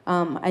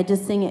I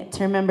just sing it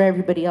to remember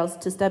everybody else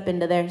to step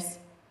into theirs.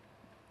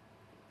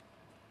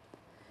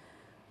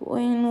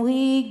 When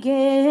we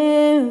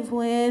give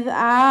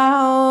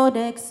without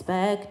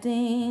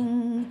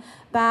expecting,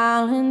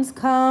 balance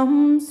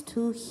comes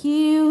to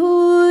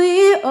heal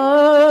the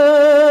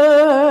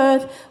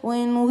earth.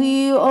 When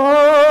we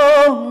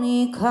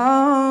only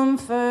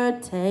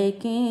comfort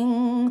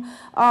taking,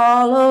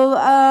 all of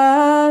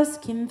us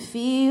can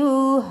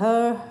feel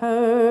her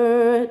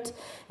hurt.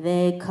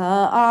 They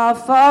cut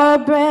off our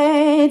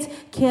braids,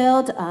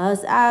 killed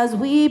us as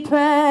we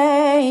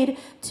prayed,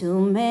 to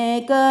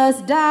make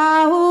us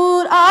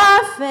doubt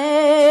our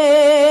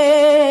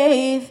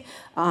faith.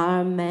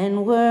 Our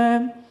men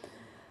were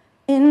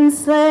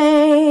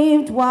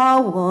enslaved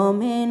while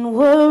women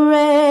were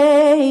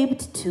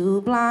raped,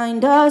 to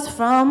blind us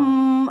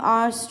from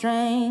our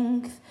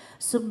strength.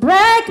 So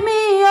break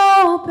me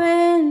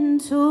open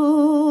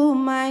to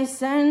my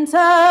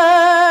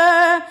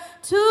center,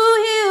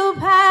 to heal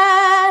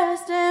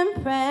past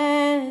and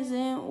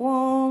present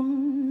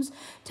wounds.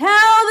 Tell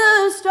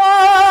the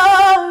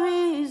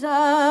stories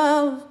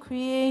of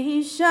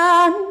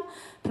creation,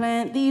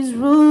 plant these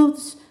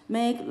roots,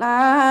 make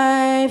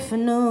life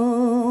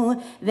anew.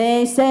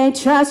 They say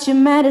trust your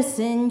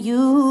medicine,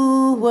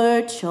 you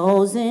were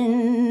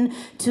chosen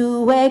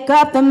to wake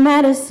up the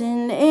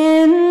medicine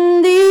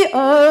in the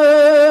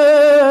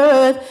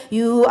earth.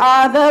 You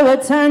are the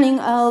returning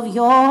of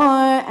your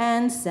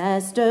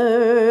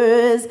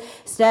ancestors.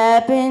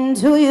 Step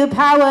into your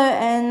power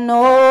and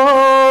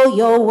know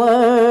your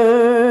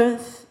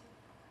worth.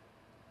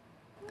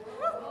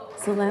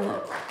 So Lyla.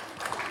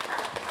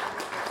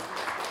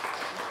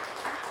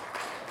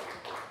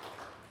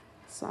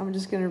 So I'm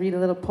just going to read a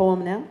little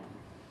poem now.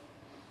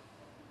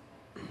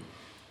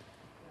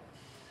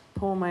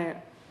 Poem I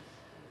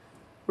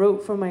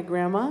wrote for my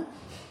grandma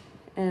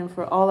and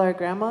for all our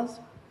grandmas.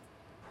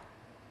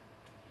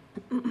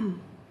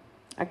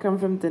 I come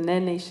from the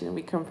Desirae Nation.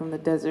 We come from the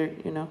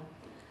desert, We're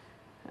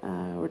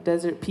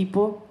desert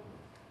people.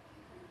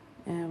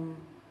 And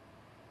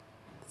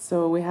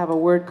so we have a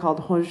word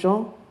called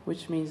honjon,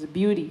 which means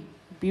beauty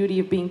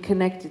of being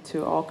connected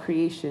to all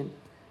creation.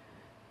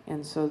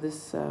 And so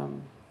this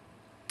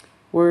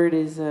word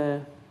is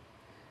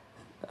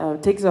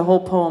takes a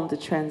whole poem to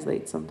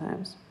translate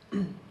sometimes.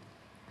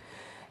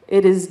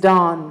 It is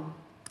dawn.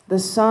 The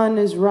sun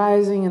is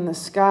rising in the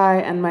sky,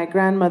 and my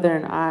grandmother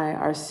and I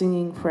are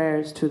singing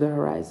prayers to the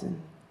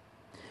horizon.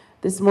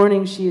 This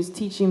morning she is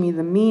teaching me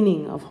the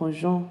meaning of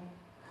honjon,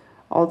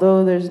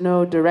 Although there's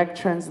no direct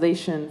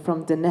translation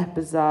from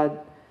Deneh-Bezad,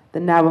 the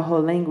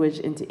Navajo language,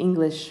 into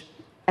English,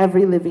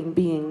 every living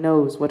being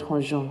knows what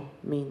Honjon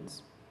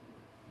means.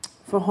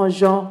 For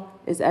Honjon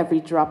is every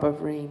drop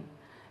of rain.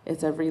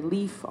 It's every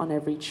leaf on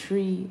every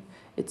tree.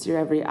 It's your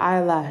every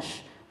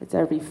eyelash. It's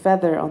every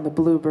feather on the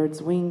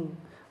bluebird's wing.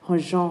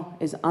 Honjon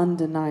is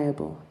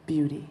undeniable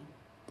beauty.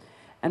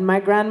 And my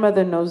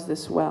grandmother knows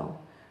this well,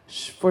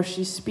 for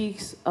she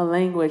speaks a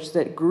language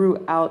that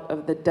grew out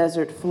of the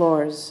desert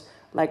floors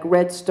like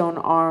red stone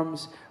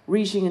arms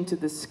reaching into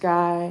the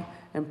sky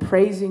and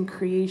praising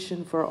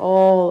creation for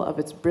all of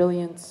its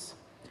brilliance.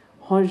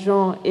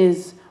 Honjon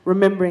is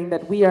remembering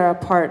that we are a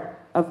part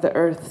of the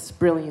earth's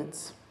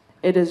brilliance.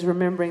 It is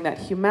remembering that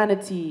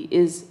humanity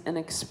is an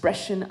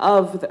expression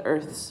of the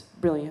earth's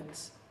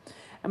brilliance.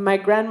 And my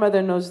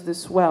grandmother knows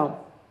this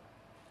well,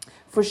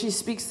 for she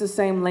speaks the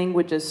same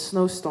language as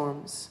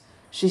snowstorms.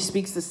 She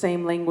speaks the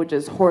same language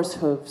as horse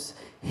hooves,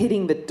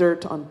 hitting the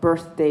dirt on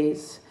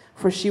birthdays,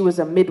 for she was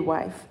a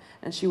midwife,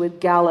 and she would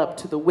gallop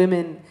to the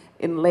women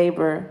in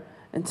labor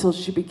until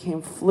she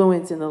became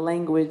fluent in the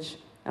language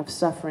of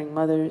suffering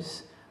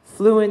mothers,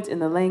 fluent in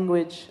the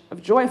language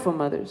of joyful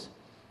mothers,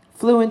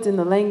 fluent in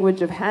the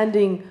language of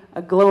handing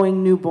a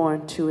glowing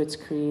newborn to its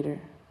creator.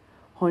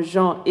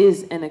 Honjon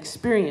is an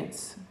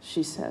experience,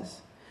 she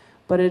says,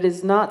 but it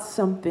is not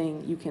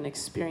something you can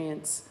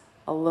experience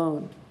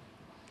alone.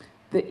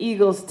 The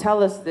eagles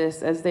tell us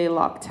this as they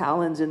lock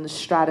talons in the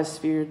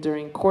stratosphere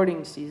during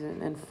courting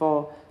season and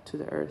fall to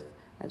the earth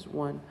as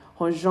one.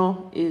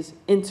 Honjon is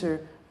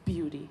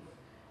inter-beauty.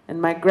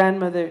 And my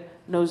grandmother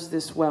knows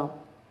this well,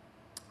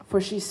 for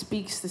she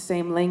speaks the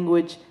same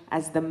language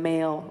as the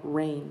male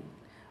rain,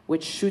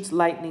 which shoots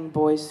lightning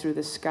boys through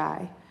the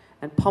sky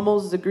and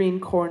pummels the green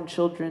corn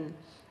children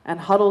and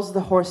huddles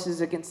the horses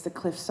against the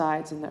cliff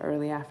sides in the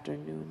early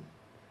afternoon.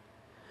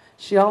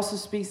 She also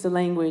speaks the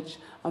language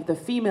of the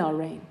female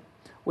rain,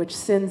 which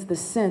sends the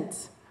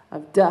scent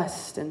of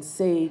dust and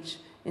sage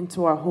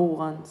into our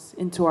houans,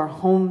 into our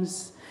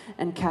homes,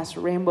 and casts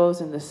rainbows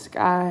in the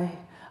sky.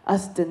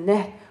 Us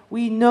Deneh,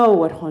 we know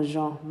what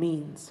Honjon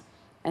means.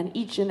 And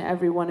each and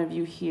every one of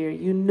you here,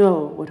 you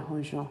know what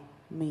Honjon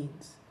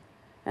means.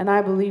 And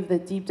I believe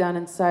that deep down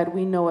inside,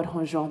 we know what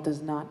Honjon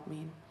does not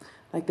mean.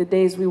 Like the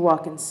days we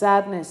walk in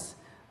sadness,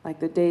 like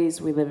the days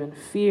we live in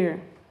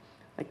fear,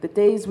 like the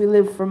days we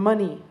live for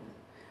money,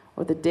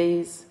 or the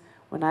days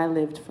when I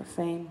lived for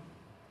fame.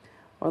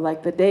 Or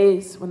like the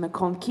days when the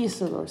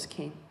conquistadors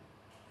came.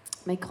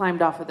 They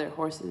climbed off of their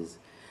horses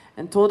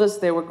and told us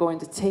they were going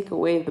to take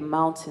away the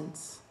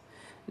mountains.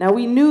 Now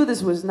we knew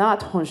this was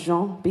not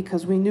Honjon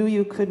because we knew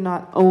you could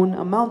not own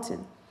a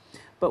mountain.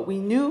 But we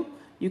knew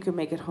you could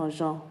make it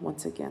Honjon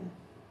once again.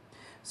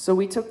 So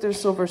we took their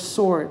silver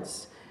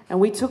swords and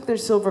we took their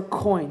silver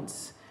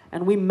coins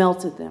and we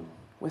melted them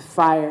with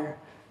fire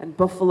and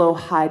buffalo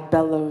hide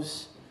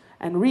bellows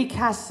and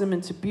recast them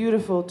into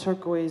beautiful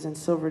turquoise and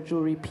silver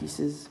jewelry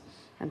pieces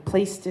and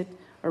placed it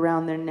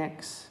around their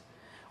necks.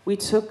 We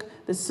took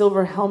the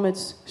silver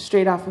helmets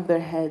straight off of their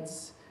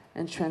heads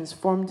and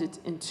transformed it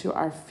into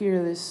our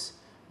fearless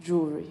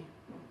jewelry.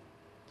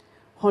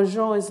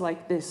 Honjon is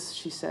like this,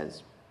 she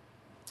says.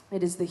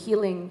 It is the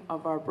healing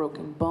of our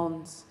broken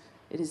bones.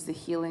 It is the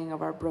healing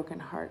of our broken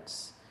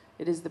hearts.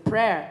 It is the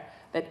prayer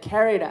that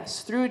carried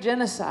us through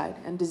genocide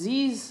and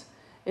disease.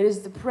 It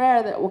is the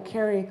prayer that will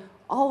carry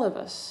all of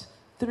us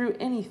through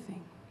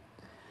anything.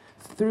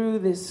 Through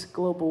this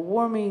global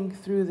warming,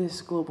 through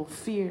this global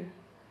fear,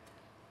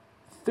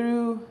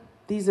 through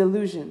these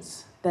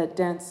illusions that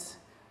dance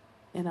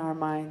in our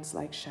minds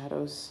like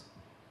shadows.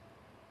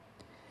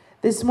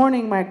 This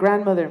morning, my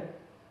grandmother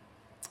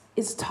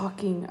is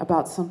talking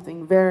about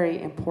something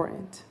very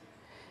important.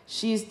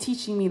 She is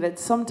teaching me that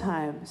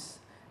sometimes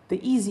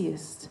the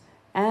easiest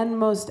and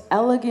most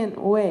elegant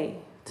way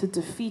to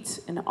defeat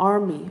an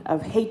army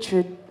of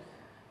hatred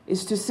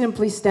is to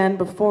simply stand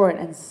before it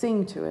and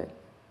sing to it.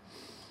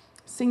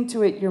 Sing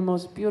to it your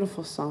most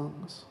beautiful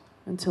songs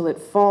until it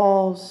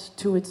falls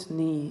to its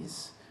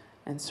knees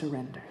and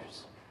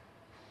surrenders.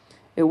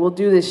 It will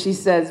do this, she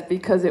says,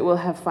 because it will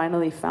have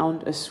finally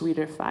found a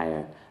sweeter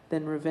fire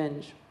than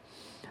revenge.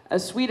 A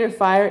sweeter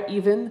fire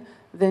even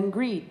than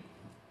greed.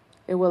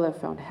 It will have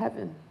found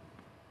heaven.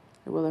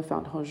 It will have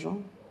found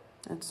Honjon.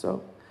 And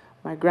so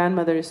my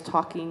grandmother is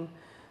talking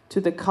to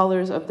the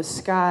colors of the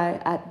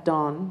sky at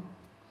dawn,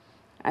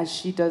 as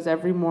she does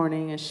every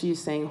morning, as she's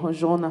saying,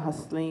 Honjona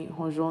Hasli,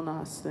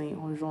 Honjona Hasli,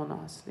 Honjona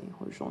Hasli,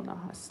 Honjona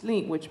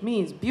Hasli, which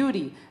means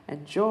beauty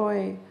and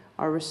joy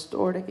are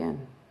restored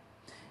again.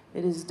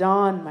 It is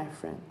dawn, my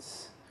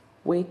friends.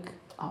 Wake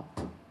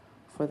up,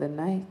 for the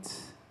night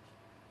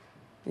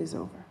is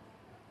over.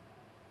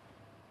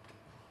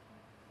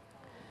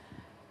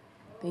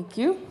 Thank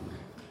you.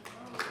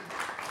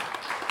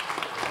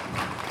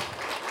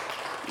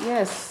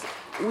 Yes,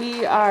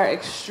 we are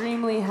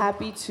extremely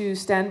happy to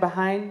stand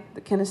behind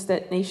the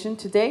Kinestet Nation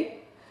today.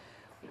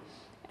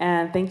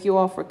 And thank you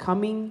all for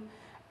coming.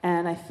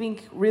 And I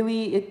think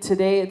really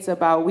today it's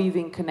about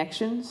weaving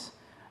connections.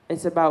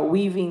 It's about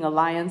weaving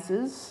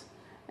alliances.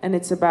 and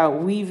it's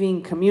about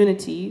weaving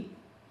community,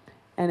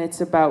 and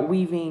it's about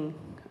weaving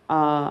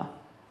the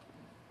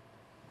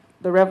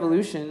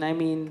revolution. I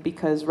mean,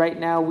 because right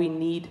now we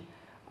need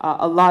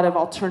a lot of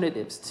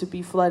alternatives to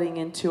be flooding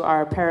into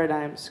our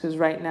paradigms, because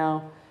right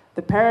now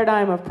the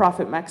paradigm of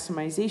profit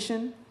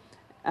maximization,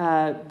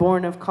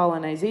 born of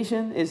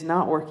colonization, is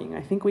not working.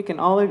 I think we can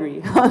all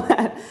agree on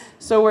that.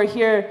 So we're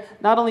here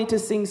not only to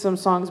sing some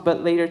songs,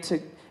 but later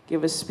to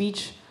give a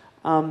speech.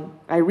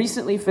 I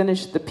recently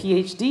finished the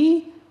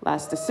PhD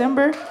last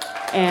December,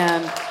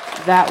 and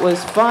that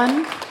was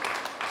fun,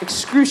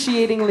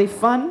 excruciatingly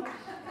fun.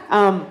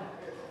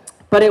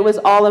 But it was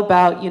all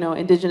about,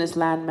 indigenous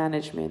land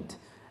management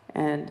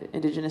and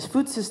indigenous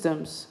food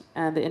systems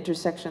and the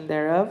intersection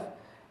thereof.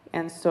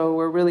 And so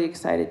we're really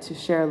excited to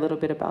share a little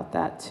bit about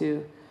that,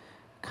 to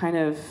kind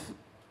of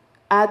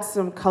add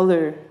some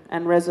color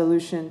and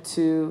resolution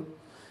to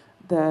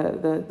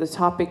the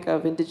topic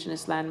of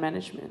indigenous land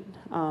management.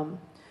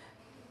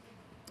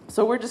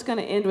 So we're just going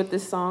to end with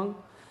this song.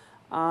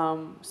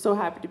 So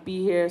happy to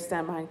be here,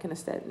 stand behind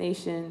Knesset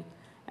Nation.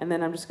 And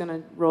then I'm just going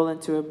to roll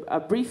into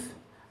a brief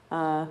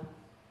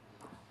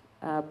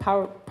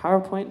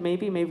PowerPoint,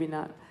 maybe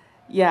not.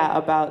 Yeah,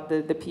 about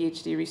the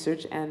PhD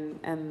research,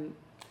 and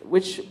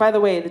which, by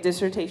the way, the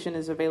dissertation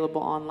is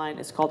available online.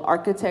 It's called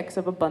Architects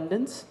of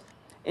Abundance,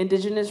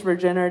 Indigenous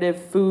Regenerative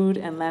Food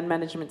and Land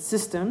Management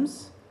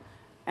Systems,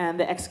 and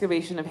the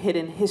Excavation of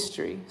Hidden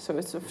History. So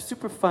it's a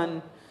super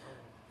fun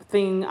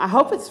thing. I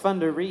hope it's fun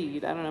to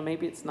read. I don't know,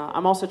 maybe it's not.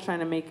 I'm also trying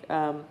to make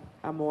a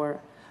more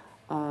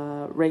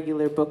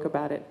regular book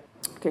about it.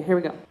 Okay, here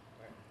we go.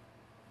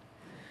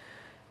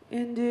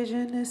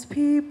 Indigenous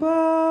people,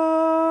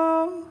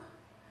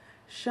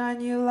 shine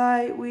your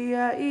light, we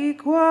are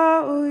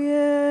equal,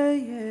 yeah,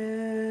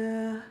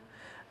 yeah.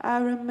 I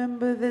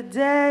remember the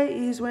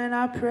days when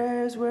our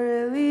prayers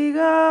were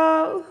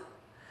illegal.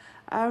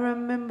 I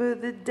remember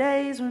the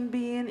days when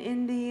being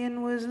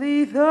Indian was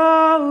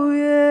lethal,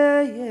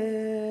 yeah,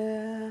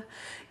 yeah.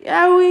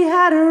 Yeah, we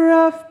had a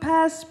rough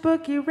past,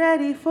 but get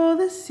ready for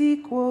the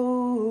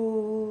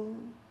sequel.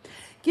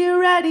 Get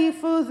ready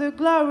for the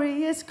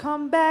glorious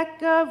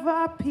comeback of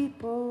our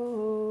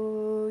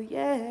people,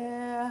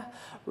 yeah.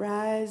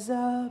 Rise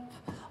up,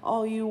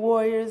 all you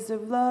warriors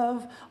of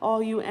love,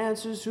 all you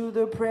answers to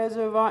the prayers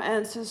of our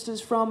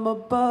ancestors from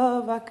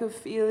above. I could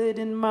feel it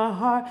in my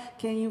heart,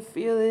 can you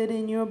feel it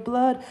in your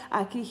blood?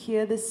 I could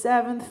hear the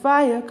seventh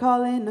fire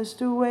calling us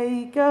to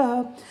wake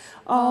up.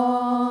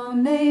 All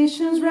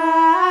nations rise,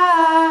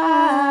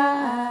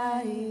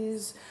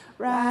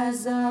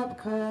 rise up,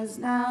 'cause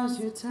now's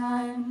your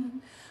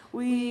time.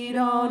 We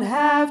don't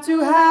have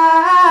to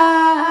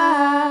hide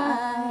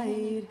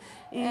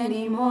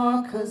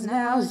anymore, 'cause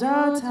now's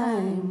our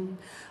time.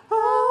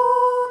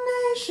 All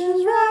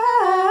nations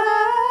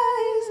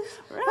rise,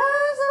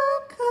 rise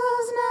up,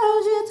 'cause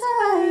now's your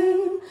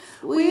time.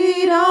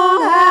 We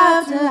don't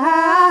have to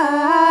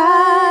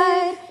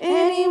hide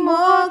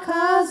anymore,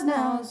 'cause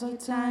now's our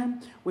time.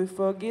 With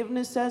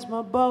forgiveness as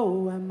my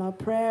bow and my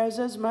prayers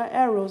as my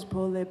arrows,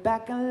 pull it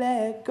back and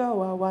let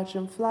go. I watch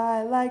them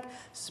fly like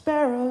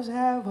sparrows.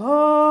 Have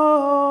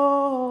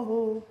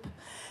hope,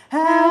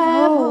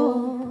 have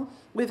hope.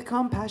 With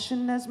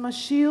compassion as my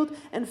shield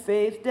and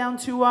faith down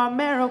to our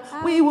marrow,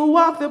 we will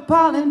walk the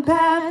pollen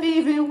path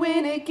even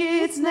when it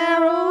gets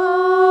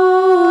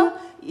narrow.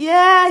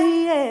 Yeah,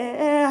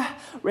 yeah.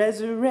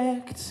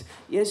 Resurrect,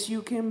 yes,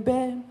 you can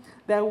bet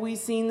that we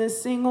seen the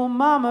single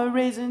mama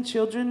raising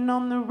children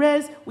on the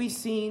res. We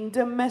seen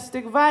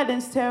domestic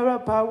violence tear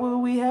apart what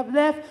we have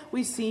left.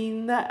 We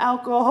seen the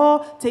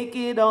alcohol take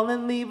it all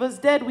and leave us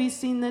dead. We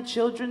seen the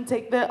children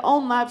take their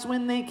own lives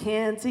when they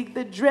can't take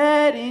the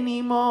dread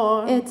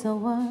anymore. It's a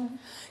what?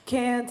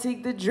 Can't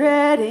take the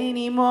dread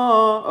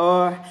anymore.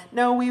 Or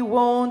no, we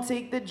won't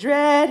take the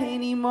dread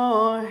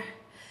anymore.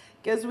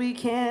 'Cause we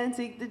can't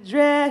take the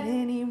dread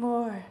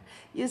anymore.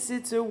 Yes,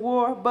 it's a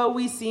war, but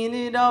we seen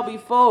it all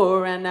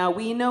before. And now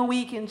we know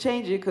we can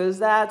change it, 'cause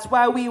that's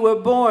why we were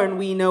born.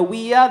 We know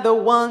we are the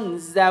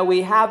ones that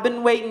we have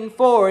been waiting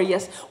for.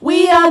 Yes,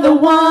 we are the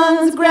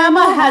ones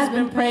Grandma has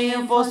been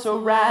praying for, so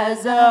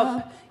rise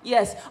up.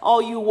 Yes,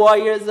 all you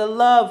warriors of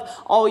love,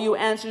 all you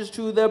answers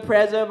to the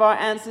prayers of our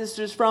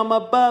ancestors from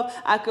above.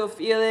 I could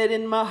feel it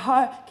in my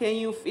heart, can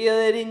you feel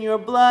it in your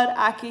blood?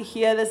 I could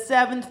hear the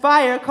seventh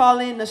fire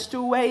calling us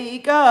to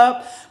wake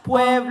up.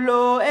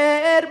 Pueblo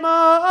hermoso,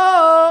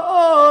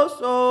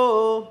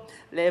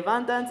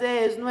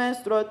 levántate, es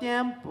nuestro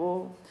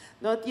tiempo.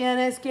 No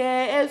tienes que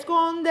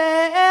esconderte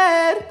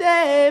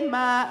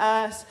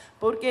más,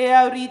 porque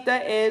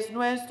ahorita es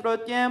nuestro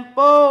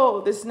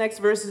tiempo. This next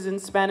verse is in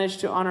Spanish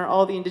to honor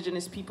all the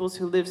indigenous peoples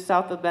who live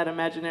south of that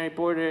imaginary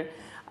border,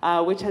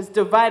 which has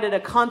divided a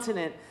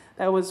continent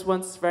that was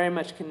once very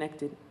much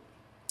connected.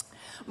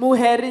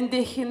 Mujer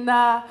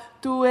indígena,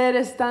 tú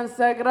eres tan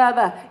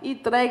sagrada y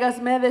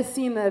traigas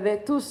medicina de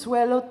tu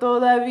suelo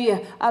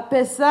todavía. A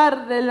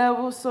pesar del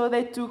abuso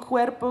de tu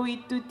cuerpo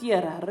y tu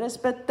tierra,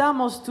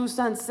 respetamos tus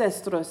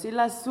ancestros y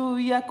la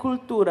suya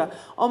cultura.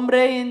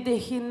 Hombre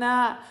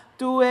indígena,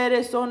 Tú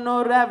eres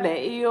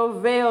honorable y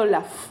yo veo la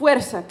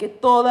fuerza que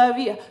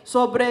todavía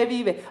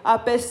sobrevive.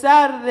 A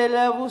pesar del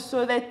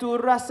abuso de tu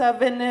raza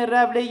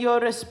venerable, yo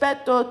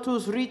respeto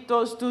tus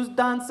ritos, tus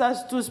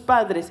danzas, tus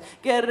padres,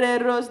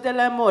 guerreros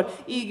del amor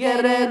y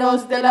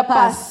guerreros de la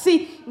paz.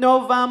 Sí,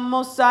 no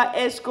vamos a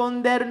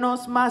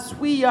escondernos más.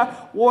 We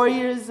are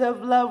warriors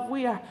of love.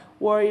 We are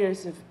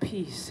warriors of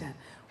peace. And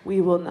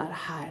we will not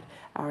hide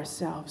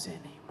ourselves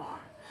anymore.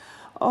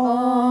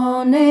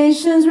 All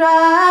nations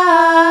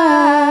rise,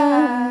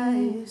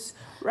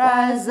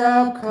 rise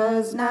up,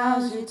 'cause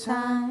now's your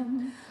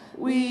time.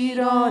 We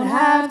don't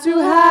have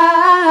to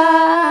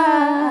hide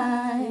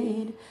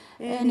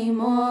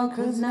anymore,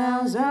 'cause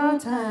now's our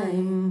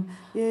time.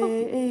 Yeah.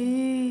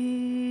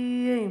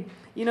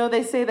 You know,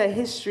 they say that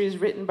history is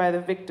written by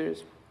the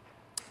victors.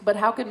 But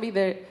how can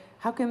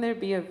there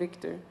be a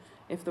victor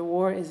if the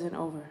war isn't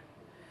over?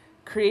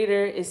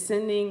 Creator is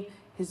sending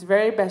his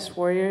very best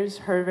warriors,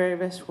 her very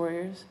best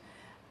warriors,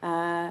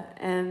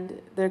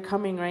 and they're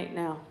coming right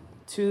now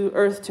to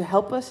Earth to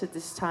help us at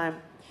this time.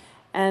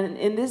 And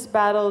in this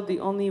battle, the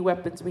only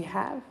weapons we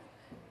have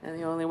and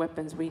the only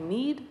weapons we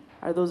need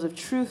are those of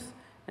truth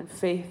and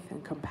faith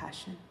and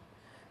compassion.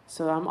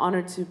 So I'm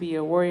honored to be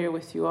a warrior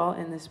with you all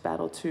in this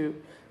battle to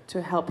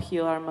help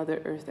heal our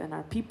Mother Earth and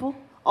our people,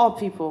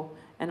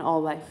 and all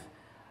life.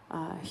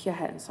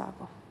 Hiahe and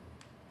Sago.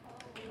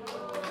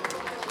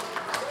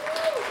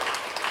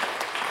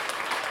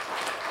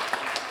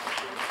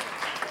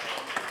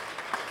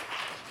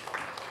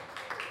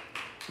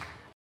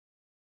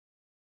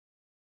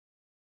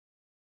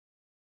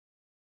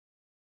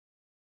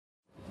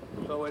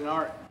 So in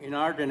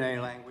our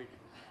Dene language,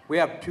 we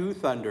have two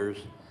thunders.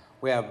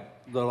 We have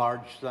the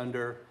large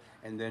thunder,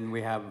 and then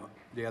we have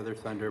the other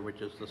thunder,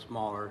 which is the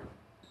smaller.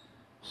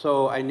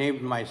 So I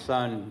named my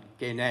son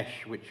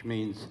Ganesh, which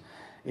means,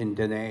 in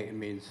Dene, it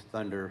means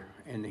thunder.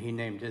 And he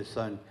named his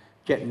son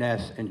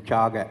Jetnes and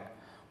Jagat,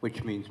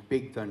 which means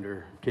big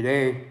thunder.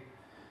 Today,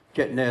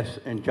 Jetnes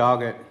and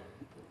Jagat,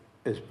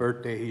 his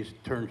birthday, he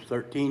turns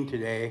 13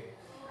 today.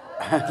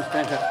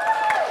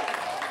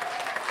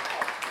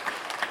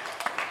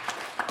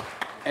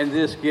 And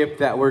this gift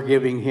that we're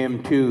giving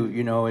him too,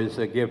 you know, is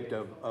a gift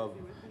of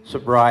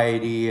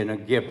sobriety and a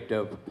gift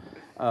of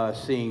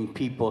seeing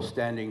people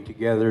standing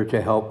together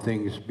to help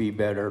things be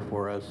better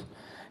for us.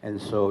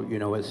 And so, you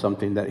know, it's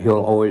something that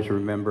he'll always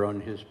remember on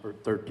his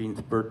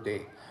 13th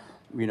birthday.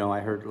 You know,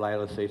 I heard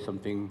Lyla say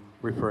something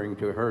referring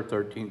to her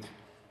 13th.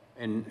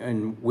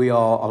 And we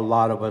all, a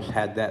lot of us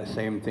had that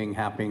same thing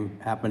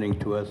happening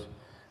to us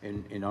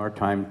in our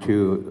time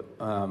too.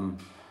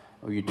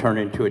 You turn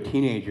into a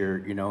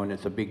teenager, you know, and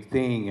it's a big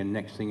thing, and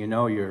next thing you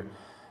know, you're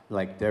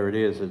like, there it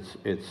is.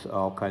 It's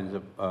all kinds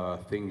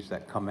of things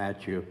that come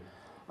at you.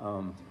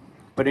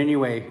 But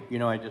anyway, you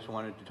know, I just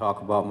wanted to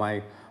talk about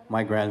my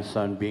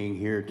grandson being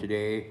here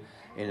today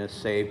in a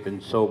safe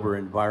and sober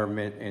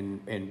environment,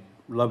 and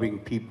loving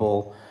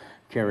people,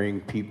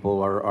 caring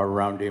people are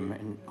around him,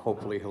 and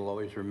hopefully he'll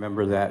always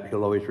remember that.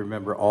 He'll always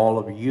remember all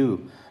of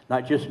you,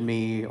 not just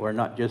me or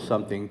not just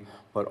something,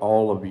 but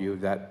all of you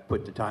that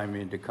put the time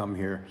in to come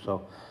here.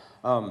 So,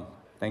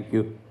 thank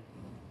you.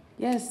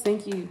 Yes,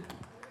 thank you.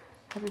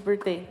 Happy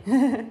birthday.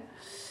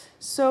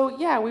 So,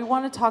 yeah, we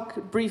want to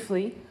talk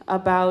briefly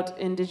about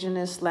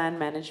Indigenous land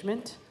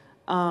management.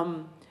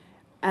 And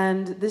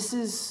this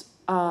is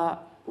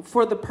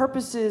for the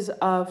purposes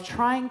of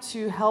trying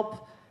to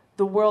help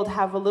the world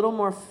have a little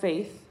more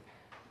faith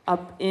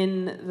up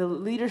in the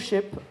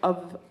leadership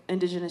of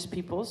Indigenous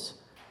peoples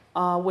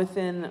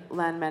within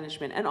land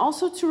management. And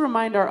also to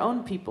remind our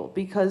own people,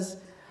 because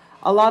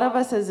a lot of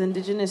us as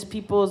Indigenous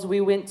peoples, we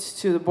went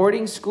to the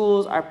boarding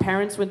schools, our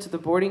parents went to the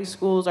boarding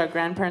schools, our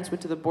grandparents went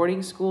to the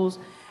boarding schools,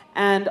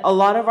 and a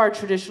lot of our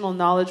traditional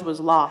knowledge was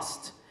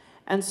lost.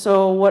 And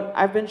so what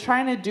I've been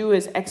trying to do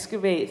is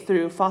excavate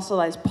through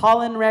fossilized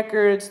pollen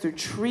records, through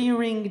tree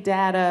ring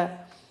data,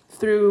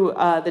 through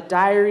the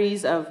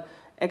diaries of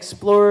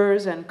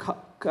explorers and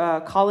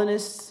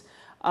colonists.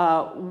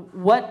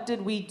 What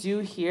did we do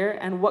here,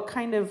 and what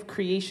kind of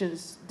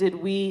creations did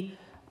we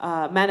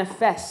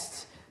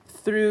manifest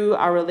through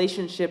our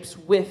relationships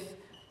with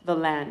the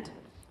land?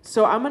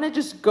 So I'm going to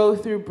just go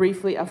through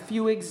briefly a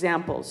few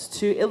examples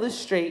to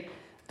illustrate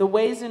the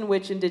ways in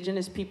which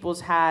Indigenous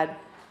peoples had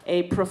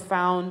a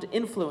profound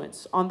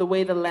influence on the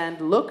way the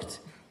land looked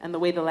and the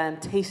way the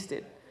land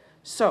tasted.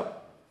 So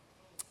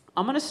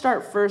I'm going to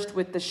start first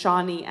with the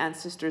Shawnee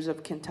ancestors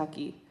of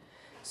Kentucky.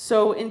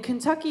 So in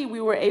Kentucky, we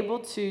were able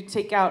to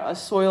take out a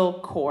soil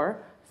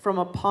core from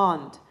a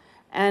pond.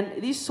 And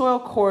these soil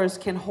cores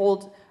can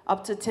hold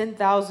up to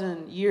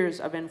 10,000 years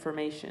of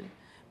information,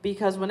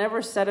 because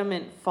whenever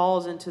sediment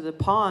falls into the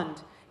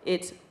pond,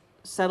 it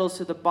settles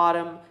to the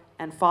bottom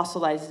and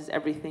fossilizes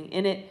everything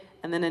in it.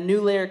 And then a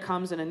new layer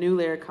comes, and a new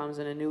layer comes,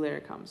 and a new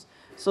layer comes.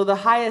 So the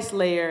highest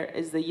layer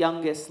is the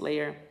youngest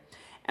layer.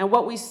 And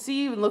what we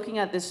see when looking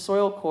at this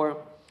soil core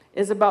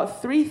is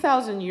about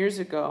 3,000 years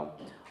ago,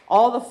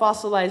 all the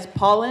fossilized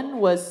pollen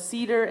was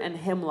cedar and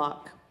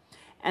hemlock.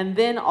 And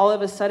then all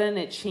of a sudden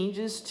it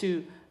changes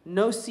to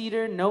no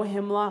cedar, no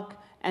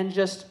hemlock, and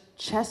just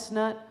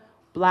chestnut,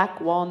 black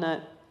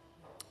walnut,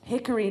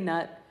 hickory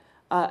nut,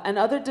 and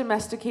other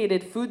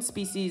domesticated food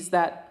species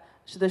that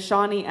the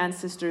Shawnee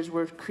ancestors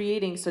were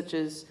creating, such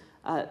as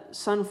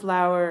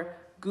sunflower,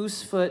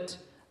 goosefoot,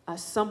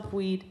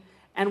 sumpweed,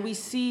 and we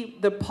see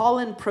the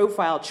pollen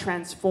profile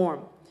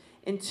transform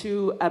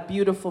into a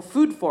beautiful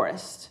food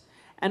forest.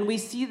 And we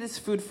see this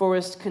food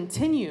forest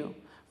continue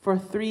for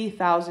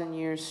 3,000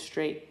 years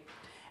straight.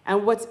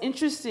 And what's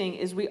interesting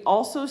is we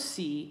also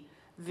see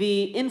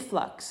the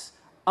influx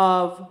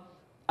of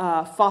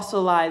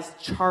fossilized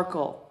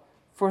charcoal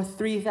for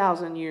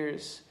 3,000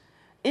 years,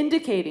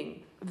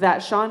 indicating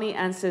that Shawnee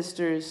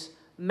ancestors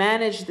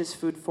managed this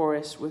food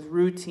forest with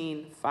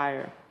routine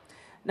fire.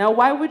 Now,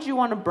 why would you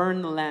want to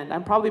burn the land?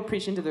 I'm probably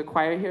preaching to the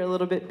choir here a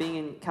little bit, being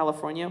in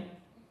California.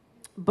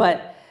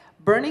 But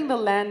burning the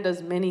land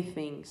does many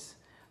things.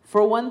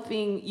 For one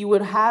thing, you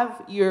would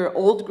have your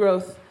old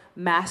growth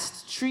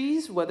mast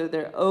trees, whether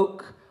they're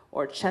oak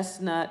or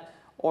chestnut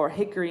or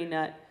hickory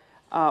nut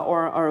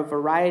or a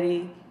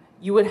variety.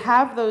 You would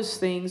have those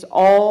things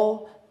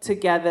all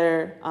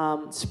together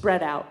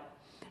spread out.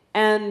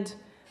 And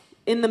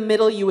in the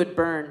middle, you would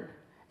burn.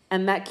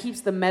 And that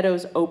keeps the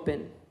meadows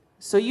open.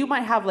 So you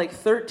might have like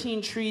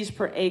 13 trees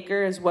per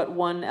acre, is what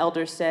one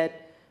elder said,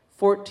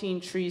 14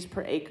 trees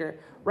per acre.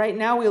 Right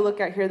now, we look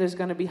at here, there's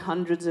going to be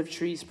hundreds of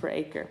trees per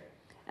acre.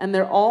 And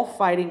they're all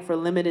fighting for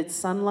limited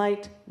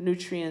sunlight,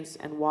 nutrients,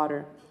 and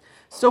water.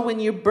 So when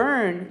you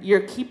burn,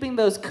 you're keeping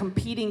those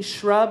competing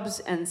shrubs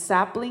and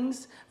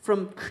saplings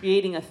from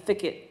creating a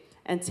thicket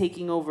and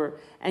taking over.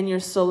 And you're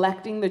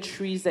selecting the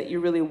trees that you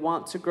really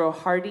want to grow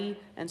hardy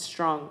and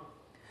strong.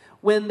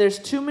 When there's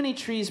too many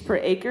trees per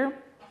acre,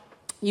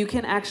 you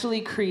can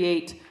actually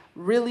create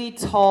really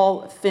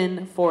tall,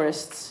 thin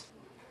forests.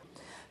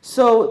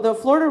 So the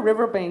Florida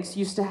riverbanks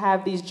used to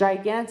have these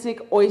gigantic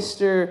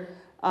oyster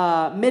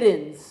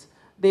middens.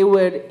 They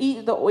would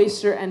eat the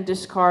oyster and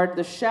discard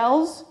the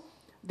shells.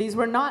 These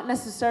were not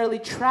necessarily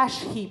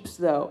trash heaps,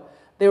 though.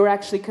 They were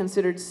actually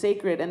considered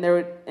sacred, and there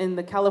would, in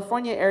the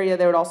California area,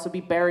 there would also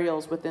be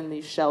burials within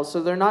these shells.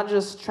 So they're not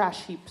just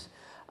trash heaps.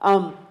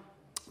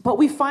 But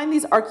we find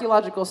these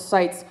archaeological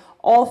sites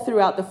all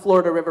throughout the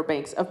Florida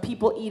riverbanks of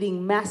people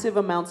eating massive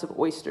amounts of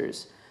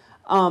oysters.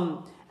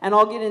 And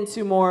I'll get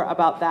into more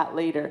about that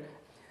later.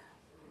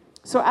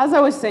 So as I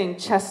was saying,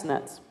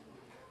 chestnuts.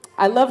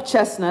 I love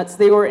chestnuts.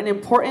 They were an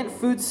important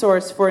food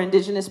source for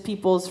indigenous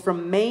peoples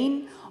from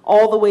Maine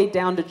all the way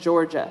down to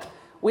Georgia.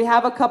 We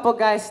have a couple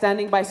guys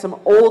standing by some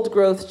old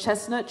growth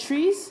chestnut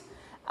trees.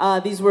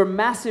 These were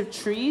massive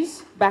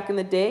trees back in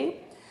the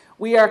day.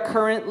 We are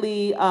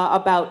currently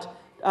about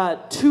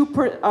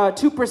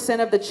 2%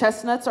 of the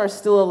chestnuts are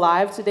still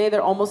alive today.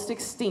 They're almost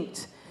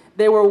extinct.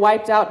 They were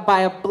wiped out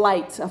by a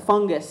blight, a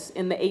fungus,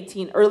 in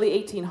the early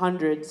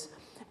 1800s.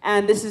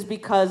 And this is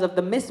because of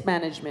the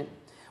mismanagement.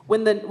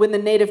 When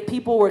the native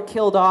people were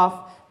killed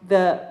off,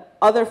 the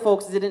other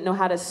folks didn't know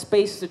how to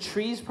space the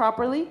trees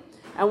properly.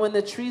 And when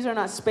the trees are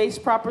not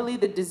spaced properly,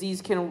 the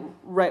disease can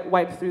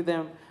wipe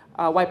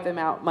them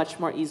out much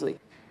more easily.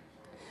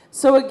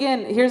 So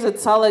again, here's a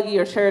Tsalagi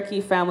or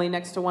Cherokee family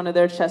next to one of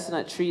their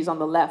chestnut trees on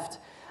the left.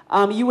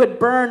 You would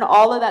burn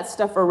all of that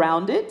stuff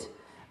around it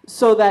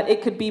so that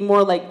it could be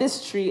more like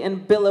this tree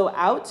and billow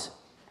out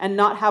and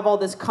not have all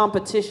this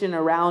competition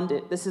around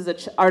it. This is an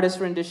artist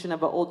rendition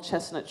of an old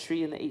chestnut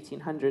tree in the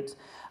 1800s.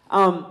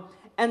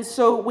 And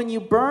so when you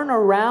burn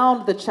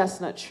around the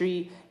chestnut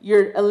tree,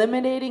 you're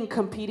eliminating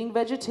competing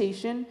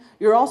vegetation.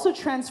 You're also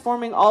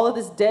transforming all of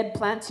this dead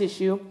plant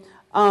tissue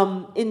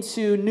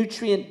into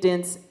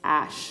nutrient-dense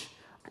ash.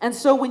 And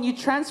so when you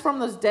transform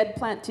those dead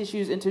plant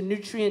tissues into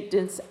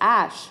nutrient-dense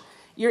ash,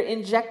 you're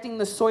injecting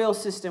the soil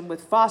system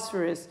with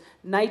phosphorus,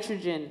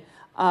 nitrogen,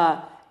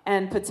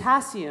 and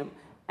potassium,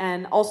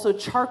 and also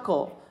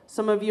charcoal.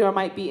 Some of you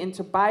might be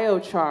into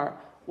biochar.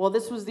 Well,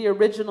 this was the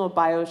original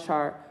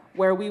biochar,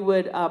 where we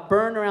would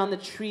burn around the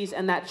trees,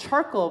 and that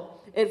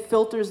charcoal, it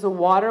filters the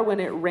water when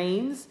it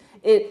rains.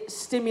 It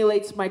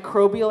stimulates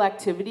microbial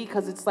activity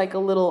because it's like a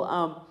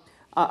little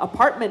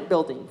apartment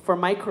building for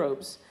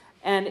microbes,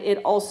 and it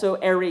also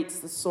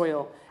aerates the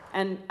soil.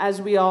 And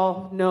as we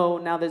all know,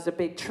 now there's a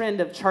big trend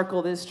of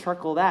charcoal this,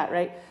 charcoal that,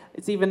 right?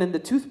 It's even in the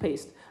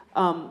toothpaste.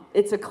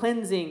 It's a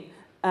cleansing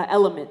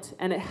element,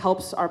 and it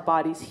helps our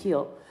bodies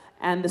heal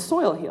and the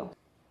soil heal.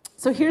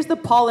 So here's the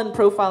pollen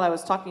profile I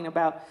was talking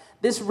about.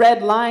 This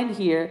red line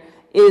here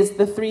is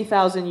the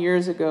 3,000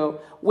 years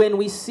ago when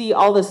we see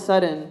all of a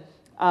sudden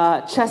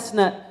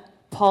chestnut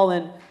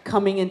pollen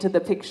coming into the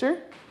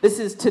picture. This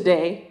is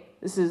today.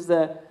 This is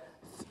the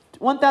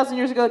 1,000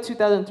 years ago,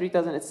 2,000,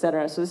 3,000,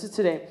 etc. So this is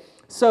today.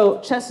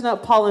 So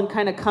chestnut pollen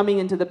kind of coming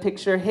into the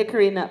picture,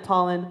 hickory nut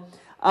pollen,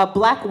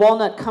 black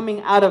walnut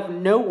coming out of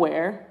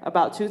nowhere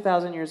about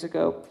 2,000 years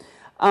ago.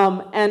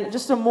 And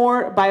just a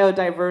more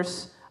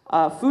biodiverse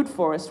food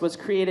forest was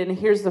created, and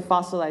here's the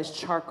fossilized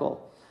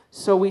charcoal.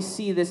 So we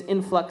see this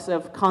influx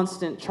of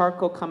constant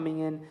charcoal coming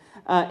in,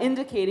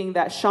 indicating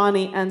that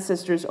Shawnee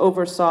ancestors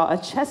oversaw a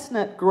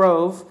chestnut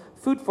grove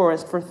food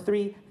forest for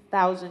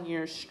 3,000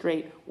 years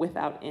straight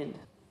without end.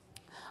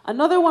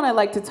 Another one I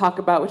like to talk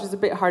about, which is a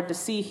bit hard to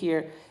see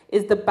here,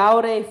 is the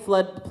Baure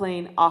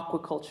floodplain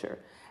aquaculture.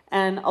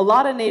 And a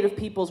lot of native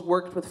peoples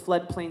worked with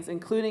floodplains,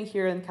 including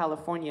here in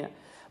California.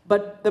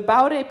 But the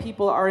Baure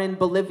people are in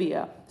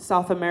Bolivia,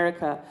 South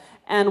America.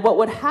 And what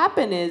would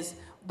happen is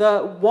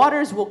the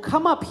waters will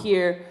come up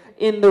here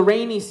in the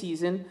rainy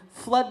season,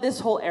 flood this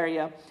whole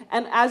area.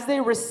 And as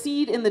they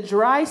recede in the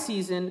dry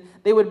season,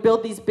 they would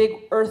build these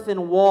big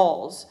earthen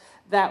walls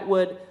that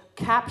would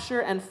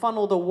capture and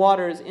funnel the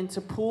waters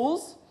into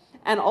pools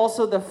and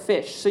also the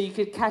fish. So you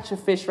could catch a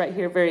fish right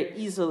here very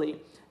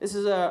easily. This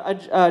is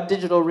a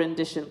digital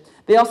rendition.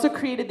 They also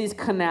created these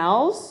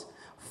canals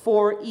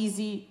for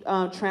easy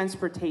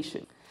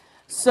transportation.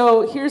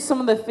 So here's some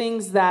of the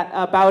things that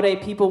Baure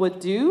people would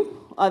do.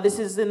 This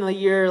is in the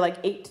year like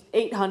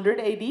 800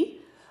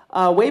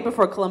 AD, way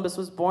before Columbus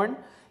was born.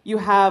 You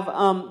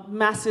have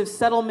massive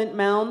settlement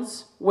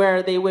mounds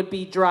where they would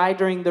be dry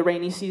during the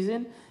rainy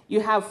season. You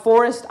have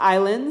forest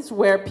islands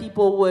where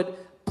people would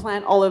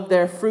plant all of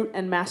their fruit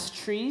and mast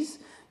trees.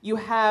 You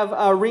have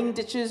ring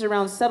ditches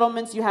around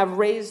settlements. You have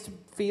raised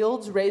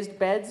fields, raised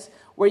beds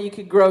where you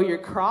could grow your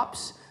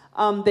crops.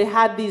 They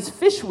had these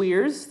fish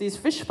weirs, these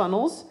fish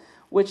funnels,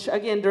 which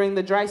again during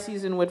the dry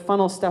season would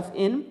funnel stuff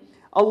in.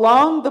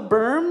 Along the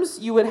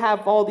berms, you would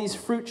have all these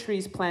fruit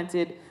trees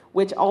planted,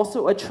 which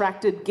also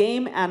attracted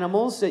game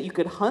animals that you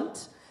could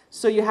hunt.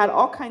 So you had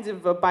all kinds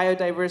of a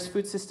biodiverse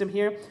food system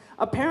here.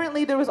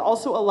 Apparently there was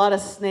also a lot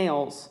of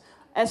snails,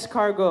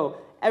 escargot,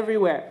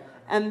 everywhere.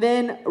 And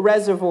then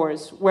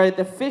reservoirs where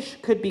the fish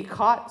could be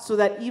caught so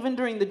that even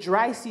during the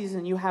dry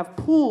season, you have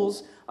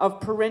pools of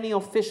perennial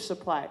fish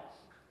supply. It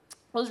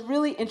was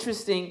really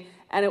interesting,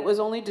 and it was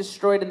only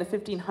destroyed in the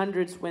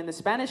 1500s when the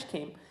Spanish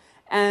came.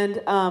 And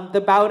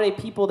the Baure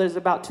people, there's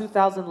about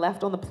 2,000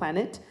 left on the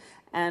planet,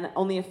 and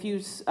only a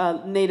few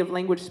native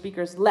language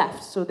speakers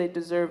left, so they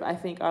deserve, I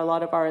think, a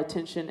lot of our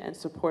attention and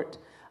support.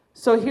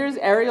 So here's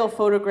aerial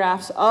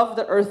photographs of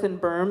the earthen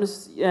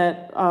berms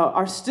that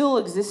are still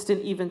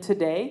existent even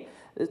today,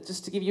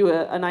 just to give you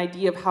an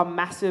idea of how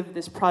massive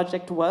this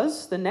project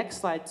was. The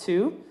next slide,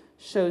 too,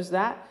 shows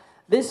that.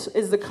 This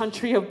is the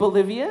country of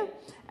Bolivia,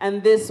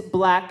 and this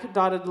black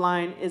dotted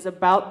line is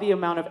about the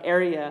amount of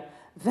area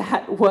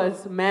that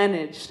was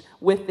managed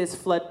with this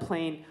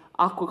floodplain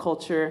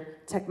aquaculture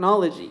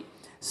technology.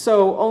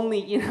 So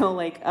only,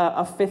 like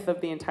a fifth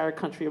of the entire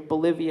country of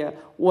Bolivia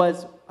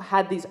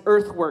had these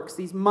earthworks,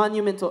 these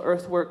monumental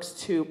earthworks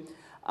to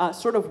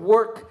sort of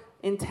work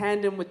in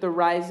tandem with the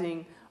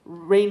rising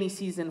rainy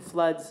season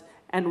floods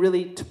and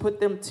really to put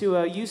them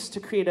to use to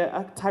create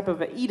a type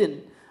of an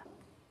Eden.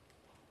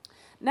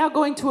 Now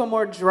going to a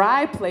more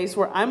dry place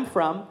where I'm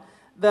from,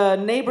 the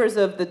neighbors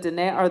of the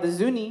Dene are the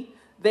Zuni.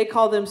 They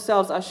call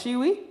themselves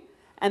Ashiwi,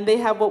 and they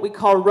have what we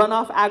call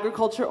runoff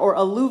agriculture or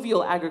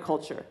alluvial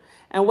agriculture.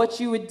 And what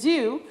you would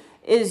do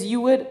is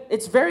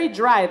it's very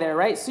dry there,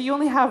 right? So you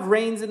only have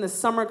rains in the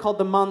summer called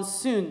the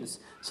monsoons.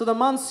 So the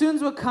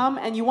monsoons would come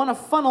and you want to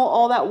funnel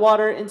all that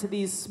water into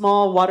these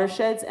small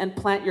watersheds and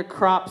plant your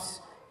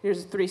crops.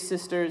 Here's Three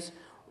Sisters,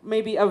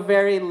 maybe a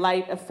very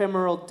light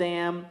ephemeral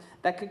dam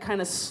that could kind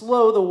of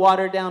slow the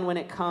water down when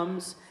it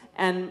comes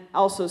and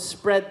also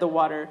spread the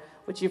water,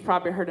 which you've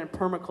probably heard in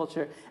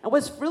permaculture. And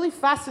what's really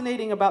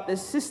fascinating about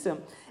this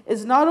system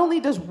is not only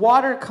does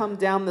water come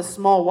down the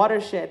small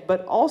watershed,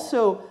 but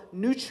also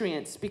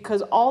nutrients,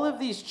 because all of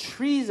these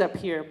trees up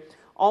here,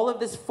 all of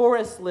this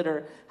forest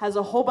litter has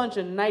a whole bunch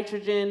of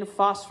nitrogen,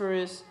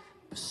 phosphorus,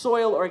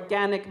 soil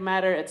organic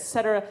matter,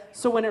 etc.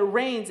 So when it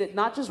rains, it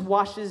not just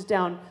washes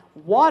down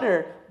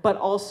water, but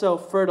also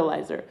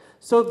fertilizer.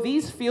 So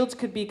these fields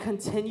could be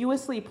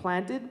continuously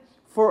planted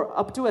for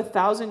up to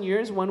 1,000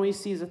 years, one we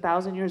see is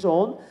 1,000 years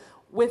old,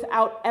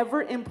 without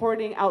ever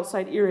importing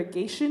outside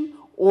irrigation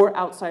or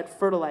outside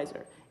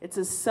fertilizer. It's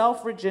a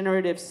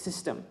self-regenerative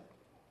system.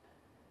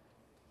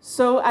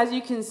 So as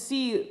you can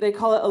see, they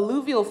call it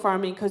alluvial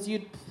farming because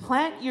you'd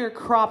plant your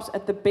crops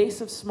at the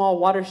base of small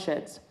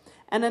watersheds.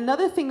 And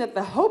another thing that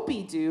the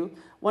Hopi do,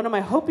 one of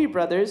my Hopi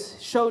brothers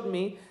showed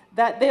me,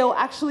 that they'll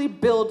actually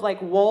build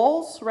like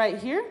walls right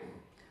here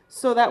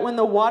so that when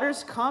the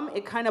waters come,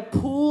 it kind of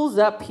pools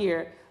up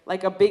here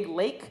like a big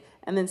lake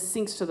and then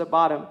sinks to the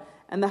bottom.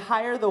 And the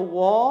higher the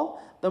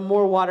wall, the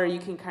more water you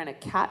can kind of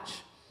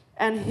catch.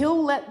 And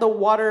he'll let the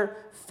water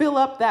fill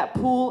up that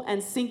pool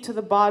and sink to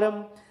the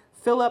bottom,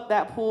 fill up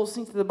that pool,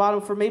 sink to the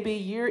bottom for maybe a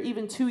year,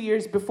 even 2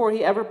 years before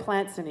he ever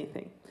plants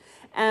anything.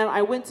 And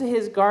I went to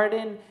his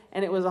garden,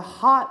 and it was a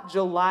hot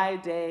July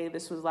day.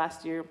 This was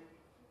last year.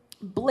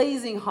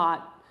 Blazing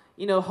hot.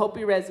 You know,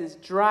 Hopi Res is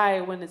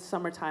dry when it's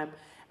summertime.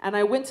 And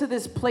I went to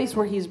this place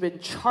where he's been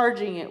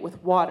charging it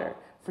with water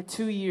for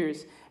 2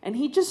 years. And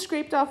he just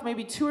scraped off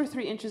maybe 2 or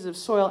 3 inches of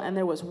soil, and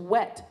there was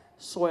wet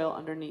soil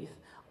underneath.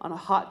 On a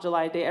hot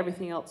July day,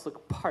 everything else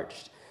looked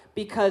parched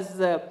because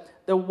the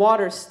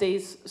water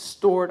stays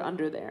stored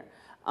under there.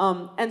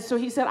 And so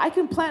he said, I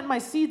can plant my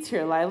seeds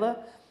here,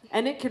 Lyla,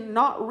 and it can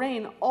not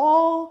rain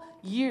all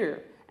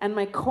year, and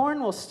my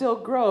corn will still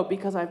grow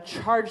because I've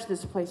charged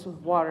this place with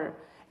water.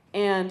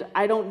 and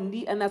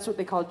and that's what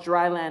they call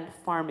dryland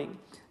farming.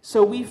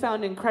 So we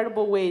found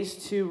incredible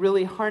ways to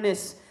really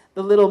harness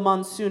the little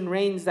monsoon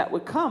rains that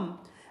would come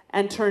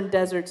and turn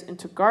deserts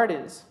into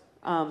gardens.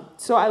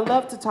 So I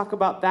love to talk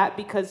about that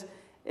because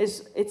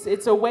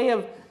it's a way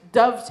of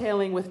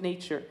dovetailing with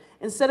nature.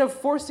 Instead of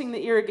forcing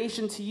the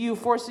irrigation to you,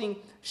 forcing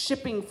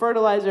shipping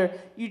fertilizer,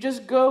 you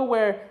just go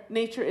where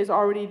nature is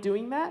already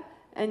doing that,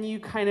 and you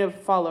kind of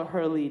follow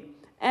her lead.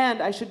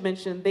 And I should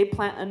mention, they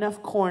plant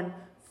enough corn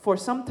for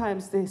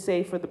sometimes they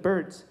say for the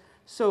birds.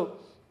 So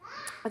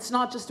it's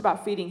not just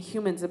about feeding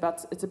humans,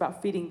 it's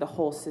about feeding the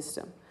whole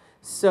system.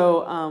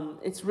 So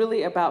it's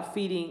really about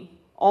feeding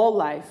all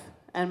life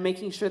and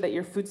making sure that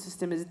your food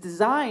system is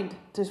designed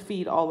to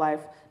feed all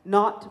life,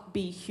 not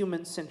be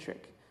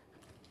human-centric.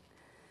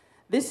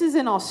 This is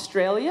in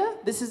Australia.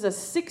 This is a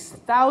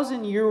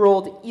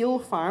 6,000-year-old eel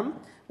farm,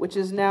 which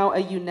is now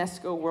a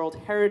UNESCO World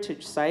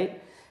Heritage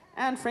Site.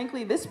 And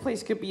frankly, this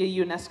place could be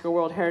a UNESCO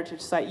World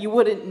Heritage Site. You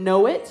wouldn't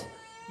know it,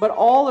 but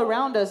all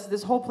around us,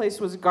 this whole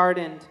place was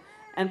gardened.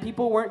 And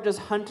people weren't just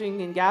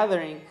hunting and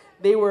gathering.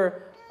 They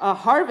were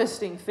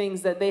harvesting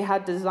things that they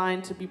had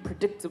designed to be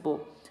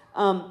predictable.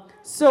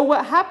 So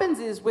what happens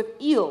is with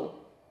eel,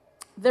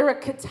 they're a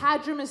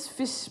catadromous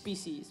fish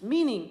species,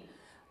 meaning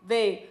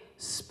they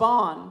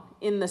spawn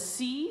in the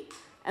sea,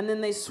 and then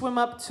they swim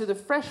up to the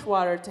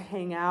freshwater to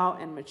hang out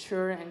and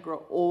mature and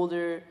grow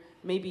older,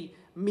 maybe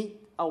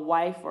meet a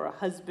wife or a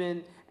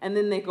husband, and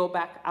then they go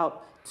back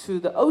out to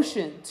the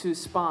ocean to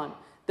spawn.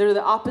 They're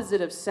the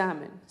opposite of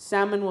salmon.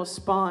 Salmon will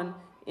spawn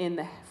in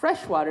the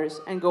freshwaters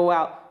and go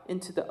out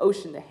into the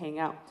ocean to hang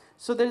out.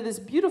 So they're this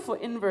beautiful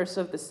inverse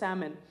of the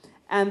salmon.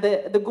 And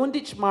the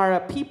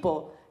Gunditjmara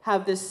people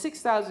have this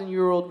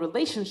 6,000-year-old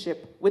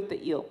relationship with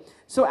the eel.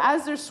 So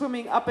as they're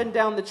swimming up and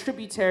down the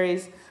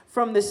tributaries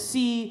from the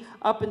sea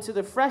up into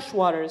the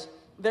freshwaters,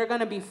 they're going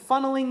to be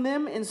funneling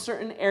them in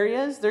certain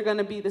areas. They're going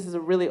to be, this is a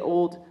really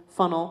old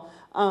funnel,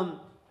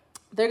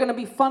 they're going to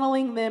be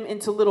funneling them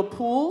into little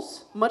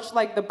pools, much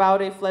like the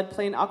Baude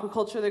floodplain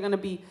aquaculture. They're going to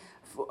be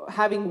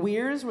having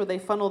weirs where they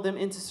funnel them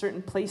into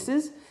certain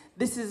places.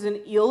 This is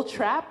an eel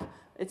trap.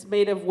 It's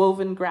made of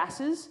woven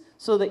grasses,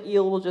 so the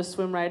eel will just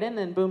swim right in,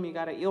 and boom, you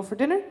got an eel for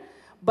dinner.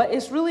 But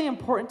it's really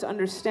important to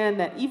understand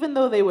that even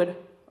though they would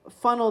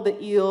funnel the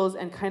eels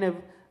and kind of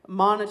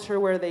monitor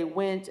where they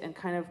went and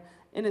kind of,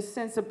 in a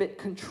sense, a bit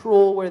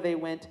control where they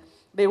went,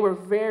 they were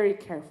very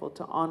careful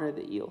to honor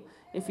the eel.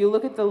 If you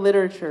look at the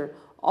literature,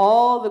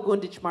 all the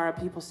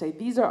Gunditjmara people say,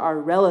 these are our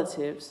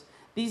relatives.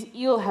 These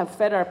eel have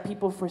fed our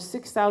people for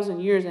 6,000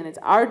 years, and it's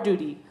our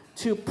duty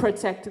to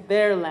protect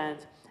their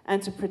land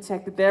and to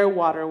protect their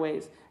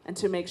waterways and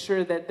to make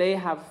sure that they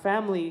have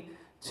family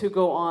to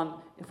go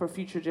on for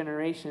future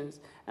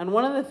generations. And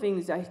one of the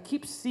things I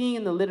keep seeing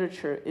in the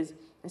literature is,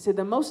 I say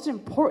the most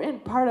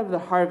important part of the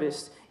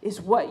harvest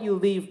is what you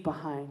leave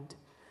behind.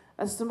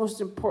 That's the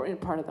most important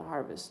part of the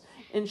harvest.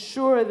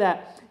 Ensure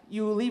that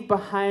you leave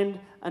behind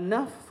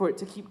enough for it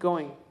to keep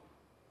going.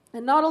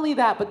 And not only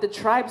that, but the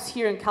tribes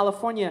here in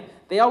California,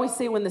 they always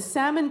say when the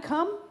salmon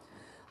come,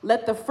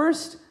 let the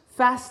first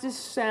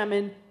fastest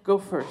salmon go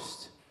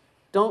first.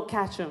 Don't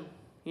catch them,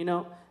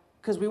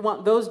 because we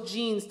want those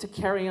genes to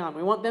carry on.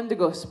 We want them to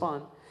go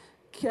spawn.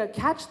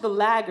 Catch the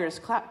laggers,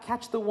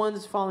 catch the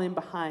ones falling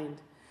behind.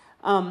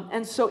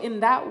 And so in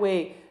that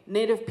way,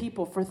 Native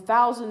people for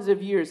thousands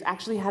of years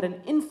actually had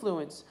an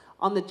influence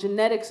on the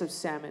genetics of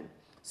salmon.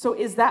 So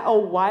is that a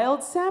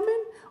wild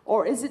salmon,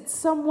 or is it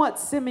somewhat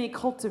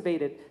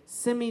semi-cultivated,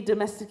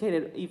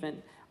 semi-domesticated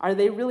even? Are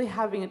they really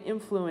having an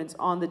influence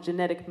on the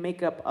genetic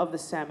makeup of the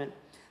salmon?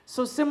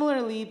 So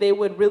similarly, they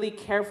would really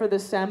care for the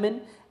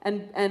salmon,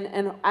 and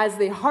as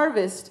they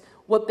harvest,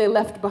 what they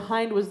left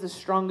behind was the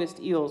strongest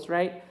eels,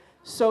 right?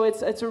 So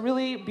it's a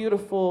really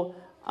beautiful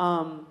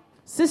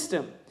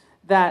system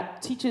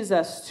that teaches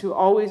us to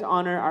always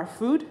honor our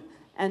food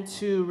and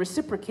to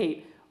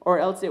reciprocate, or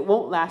else it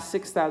won't last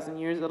 6,000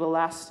 years. It'll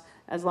last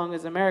as long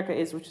as America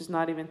is, which is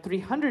not even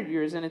 300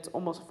 years, and it's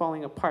almost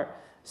falling apart.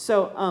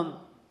 So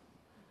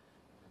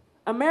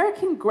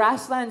American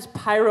grasslands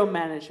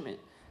pyromanagement.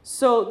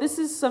 So this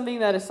is something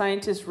that a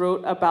scientist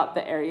wrote about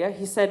the area.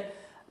 He said,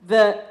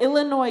 the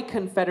Illinois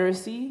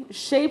Confederacy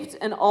shaped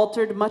and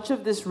altered much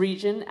of this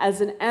region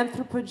as an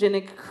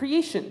anthropogenic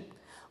creation.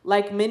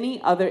 Like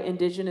many other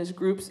indigenous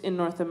groups in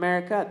North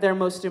America, their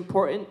most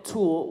important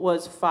tool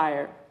was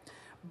fire.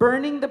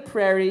 Burning the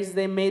prairies,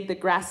 they made the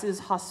grasses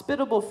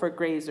hospitable for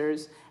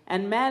grazers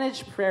and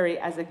managed prairie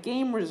as a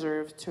game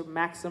reserve to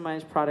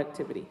maximize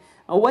productivity.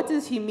 Now, what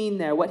does he mean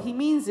there? What he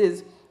means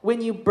is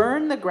when you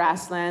burn the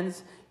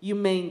grasslands, you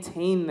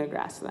maintain the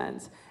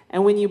grasslands.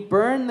 And when you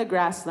burn the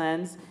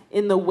grasslands,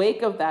 in the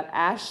wake of that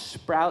ash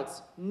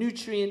sprouts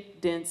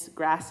nutrient-dense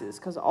grasses,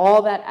 because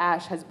all that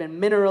ash has been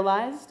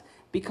mineralized,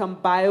 become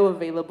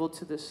bioavailable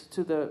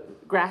to the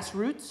grass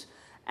roots,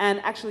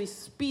 and actually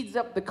speeds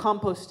up the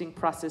composting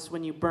process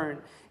when you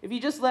burn. If you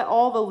just let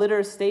all the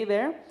litter stay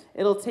there,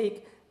 it'll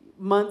take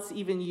months,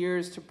 even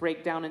years, to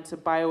break down into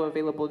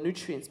bioavailable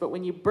nutrients. But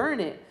when you burn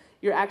it,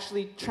 you're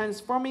actually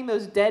transforming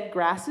those dead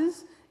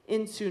grasses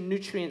into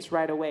nutrients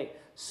right away.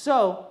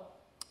 So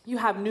you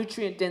have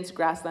nutrient-dense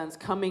grasslands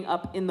coming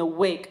up in the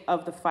wake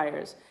of the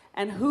fires.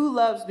 And who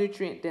loves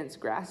nutrient-dense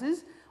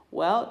grasses?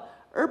 Well,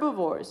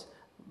 herbivores,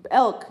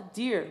 elk,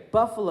 deer,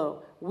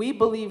 buffalo. We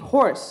believe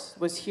horse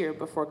was here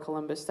before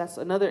Columbus. That's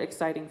another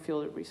exciting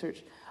field of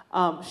research.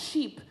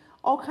 Sheep,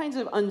 all kinds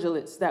of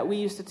ungulates that we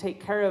used to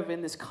take care of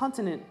in this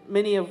continent,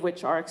 many of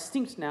which are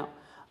extinct now.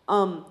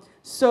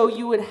 So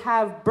you would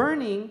have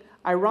burning,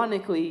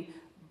 ironically,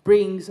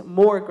 brings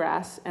more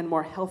grass and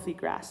more healthy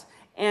grass.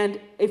 And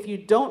if you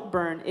don't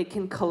burn, it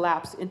can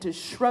collapse into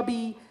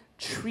shrubby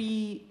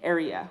tree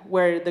area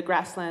where the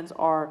grasslands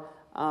are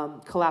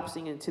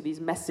collapsing into these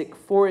mesic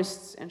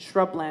forests and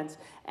shrublands.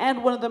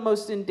 And one of the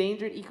most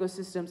endangered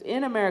ecosystems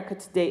in America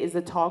today is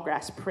the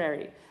tallgrass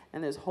prairie.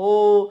 And there's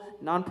whole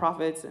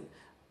nonprofits and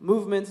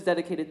movements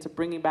dedicated to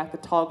bringing back the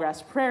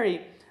tallgrass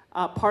prairie.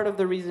 Part of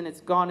the reason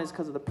it's gone is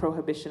because of the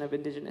prohibition of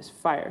indigenous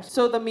fires.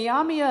 So the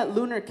Miamia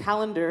lunar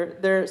calendar,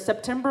 their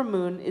September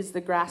moon is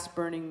the grass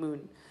burning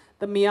moon.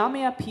 The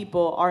Miamia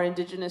people are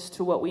indigenous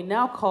to what we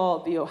now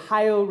call the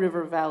Ohio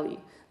River Valley.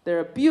 They're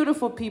a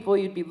beautiful people.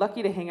 You'd be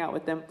lucky to hang out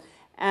with them.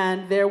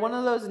 And they're one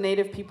of those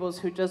native peoples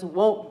who just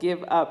won't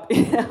give up.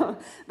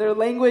 Their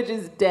language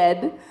is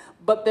dead,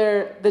 but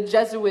the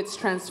Jesuits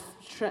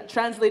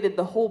translated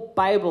the whole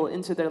Bible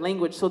into their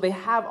language, so they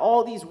have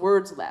all these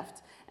words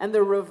left. And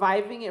they're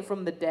reviving it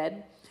from the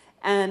dead.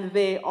 And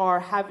they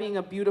are having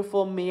a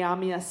beautiful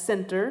Miamia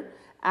Center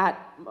at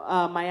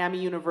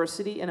Miami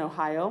University in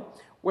Ohio,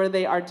 where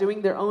they are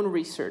doing their own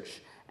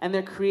research and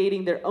they're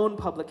creating their own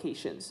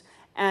publications.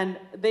 And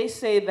they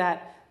say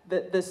that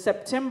the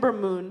September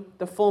moon,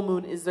 the full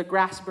moon, is the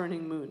grass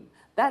burning moon.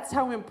 That's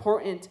how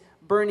important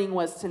burning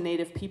was to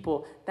Native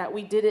people, that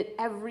we did it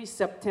every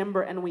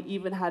September and we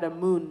even had a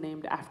moon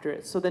named after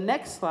it. So the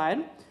next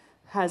slide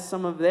has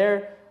some of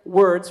their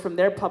words from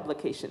their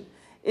publication.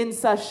 In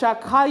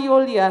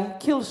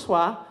Sashakayolia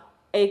Kilswa,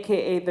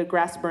 aka the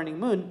grass burning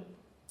moon,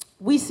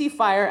 we see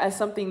fire as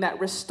something that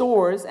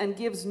restores and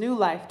gives new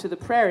life to the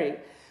prairie.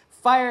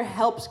 Fire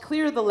helps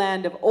clear the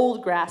land of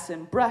old grass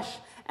and brush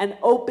and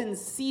opens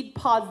seed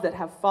pods that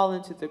have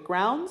fallen to the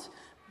ground.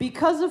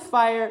 Because of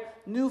fire,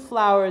 new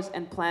flowers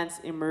and plants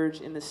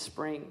emerge in the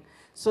spring.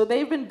 So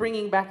they've been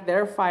bringing back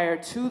their fire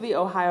to the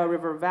Ohio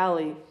River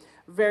Valley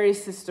very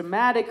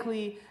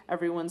systematically.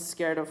 Everyone's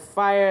scared of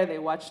fire. They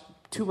watched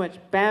too much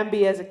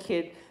Bambi as a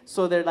kid.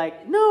 So they're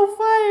like, no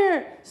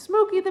fire!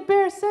 Smokey the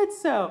Bear said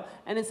so.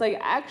 And it's like,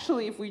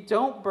 actually, if we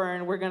don't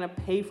burn, we're going to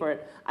pay for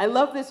it. I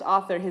love this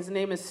author. His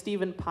name is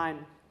Stephen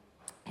Pine.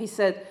 He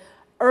said,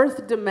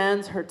 Earth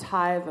demands her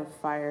tithe of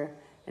fire,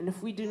 and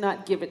if we do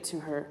not give it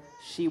to her,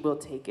 she will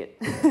take it.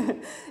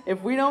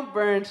 If we don't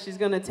burn, she's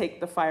going to take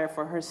the fire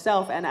for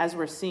herself, and as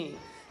we're seeing.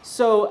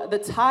 So the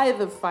tithe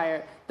of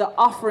fire, the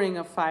offering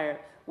of fire,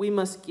 we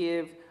must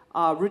give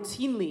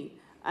routinely.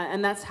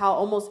 And that's how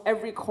almost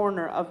every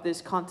corner of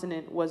this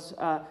continent was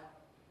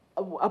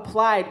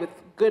applied with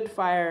good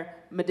fire,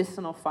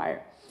 medicinal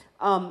fire.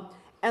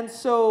 And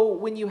so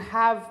when you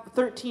have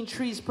 13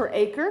 trees per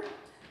acre,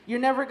 you're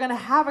never going to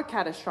have a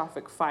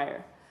catastrophic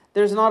fire.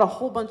 There's not a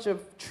whole bunch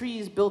of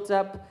trees built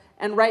up.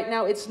 And right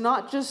now, it's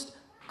not just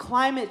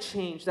climate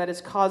change that is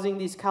causing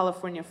these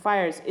California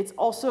fires. It's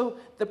also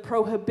the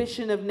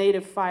prohibition of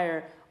native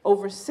fire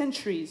over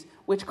centuries,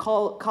 which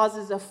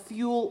causes a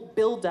fuel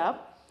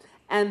buildup.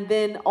 And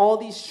then all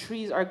these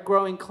trees are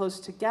growing close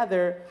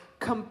together,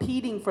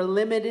 competing for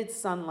limited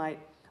sunlight,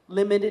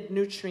 limited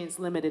nutrients,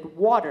 limited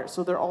water.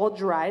 So they're all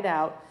dried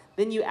out.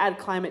 Then you add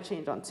climate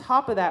change on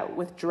top of that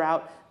with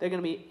drought. They're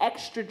going to be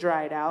extra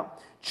dried out.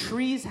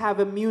 Trees have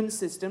immune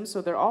systems, so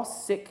they're all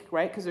sick,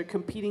 right? Because they're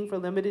competing for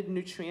limited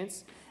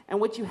nutrients. And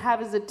what you have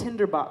is a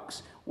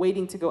tinderbox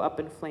waiting to go up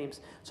in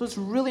flames. So it's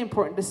really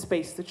important to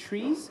space the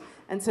trees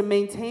and to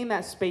maintain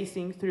that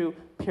spacing through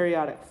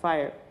periodic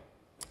fire.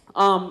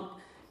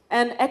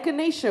 And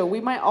echinacea,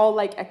 we might all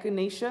like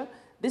echinacea.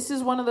 This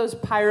is one of those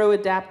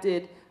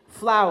pyro-adapted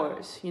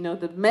flowers, you know,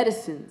 the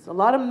medicines. A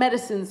lot of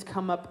medicines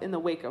come up in the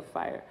wake of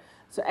fire.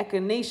 So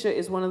echinacea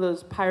is one of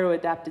those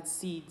pyro-adapted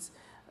seeds.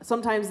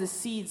 Sometimes the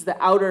seeds,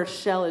 the outer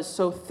shell is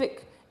so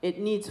thick, it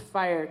needs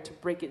fire to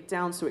break it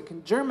down so it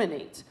can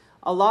germinate.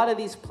 A lot of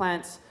these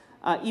plants,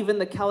 even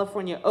the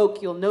California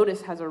oak, you'll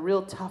notice has a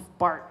real tough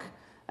bark.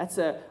 That's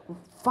a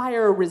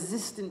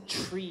fire-resistant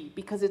tree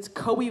because it's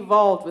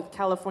co-evolved with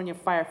California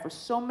fire for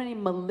so many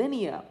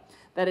millennia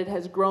that it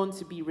has grown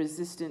to be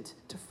resistant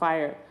to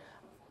fire.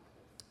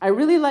 I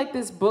really like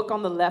this book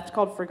on the left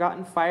called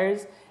Forgotten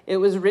Fires. It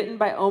was written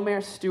by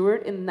Omer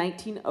Stewart in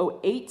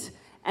 1908,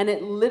 and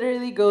it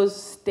literally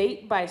goes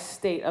state by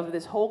state of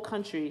this whole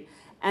country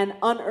and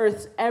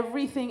unearths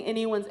everything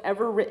anyone's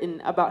ever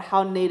written about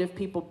how Native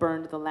people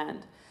burned the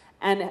land.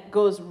 And it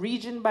goes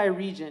region by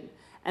region.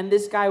 And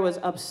this guy was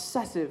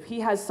obsessive.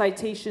 He has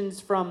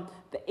citations from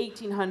the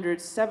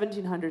 1800s,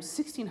 1700s,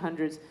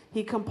 1600s.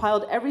 He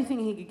compiled everything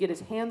he could get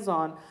his hands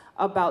on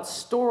about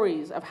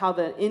stories of how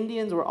the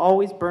Indians were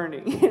always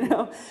burning,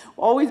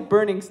 always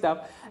burning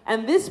stuff.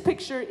 And this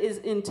picture is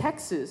in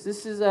Texas.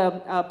 This is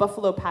a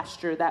buffalo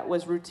pasture that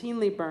was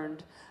routinely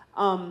burned.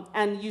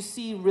 And you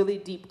see really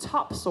deep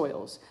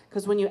topsoils.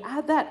 Because when you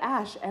add that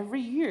ash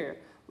every year,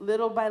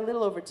 little by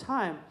little over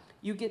time,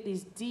 you get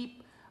these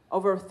deep,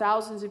 over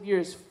thousands of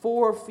years,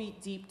 4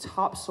 feet deep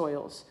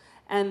topsoils.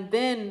 And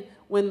then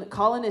when the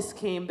colonists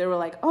came, they were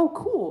like, oh,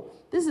 cool,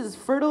 this is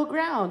fertile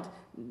ground,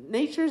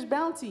 nature's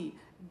bounty,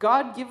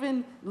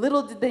 God-given.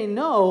 Little did they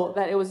know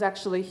that it was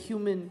actually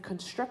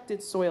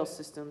human-constructed soil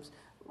systems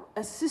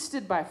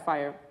assisted by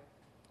fire.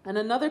 And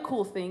another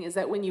cool thing is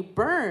that when you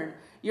burn,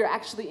 you're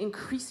actually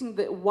increasing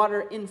the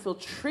water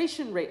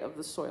infiltration rate of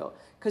the soil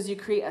because you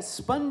create a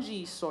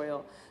spongy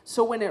soil.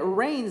 So when it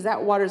rains,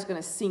 that water is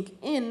going to sink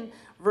in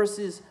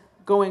versus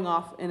going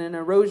off in an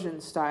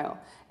erosion style.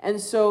 And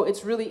so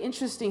it's really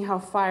interesting how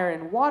fire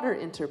and water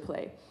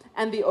interplay.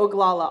 And the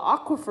Oglala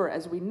Aquifer,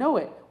 as we know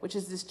it, which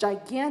is this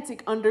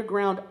gigantic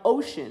underground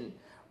ocean,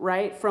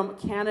 right, from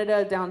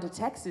Canada down to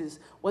Texas,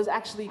 was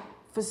actually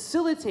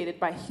facilitated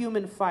by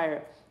human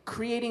fire.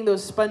 Creating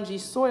those spongy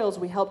soils,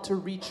 we helped to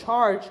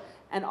recharge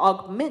and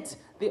augment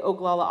the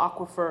Oglala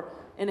Aquifer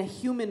in a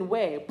human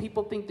way.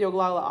 People think the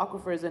Oglala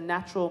Aquifer is a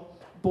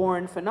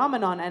natural-born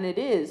phenomenon, and it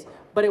is,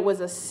 but it was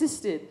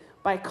assisted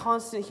by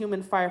constant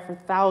human fire for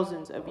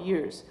thousands of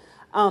years.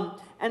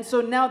 And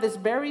so now this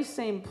very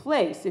same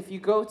place, if you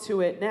go to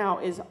it now,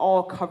 is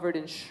all covered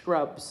in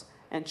shrubs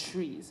and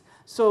trees.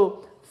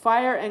 So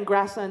fire and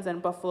grasslands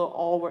and buffalo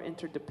all were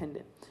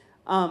interdependent.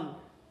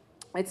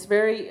 It's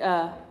very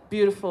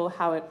beautiful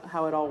how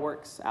it all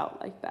works out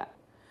like that.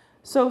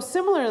 So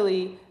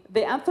similarly,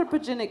 the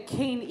anthropogenic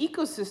cane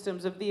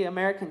ecosystems of the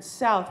American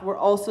South were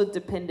also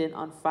dependent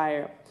on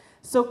fire.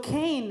 So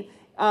cane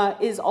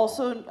is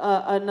also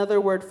another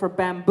word for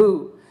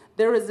bamboo.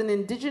 There is an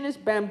indigenous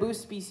bamboo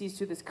species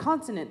to this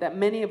continent that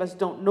many of us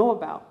don't know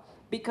about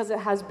because it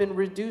has been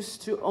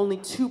reduced to only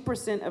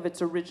 2% of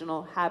its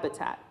original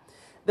habitat.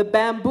 The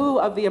bamboo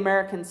of the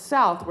American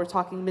South, we're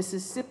talking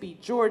Mississippi,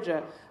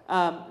 Georgia,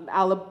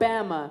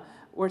 Alabama,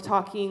 we're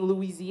talking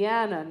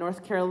Louisiana,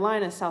 North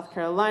Carolina, South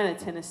Carolina,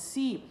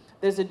 Tennessee.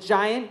 There's a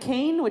giant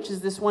cane, which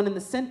is this one in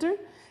the center,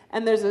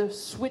 and there's a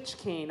switch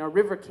cane or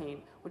river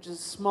cane, which is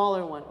a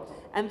smaller one.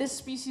 And this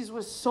species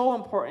was so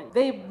important.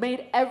 They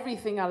made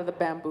everything out of the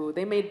bamboo.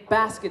 They made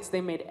baskets,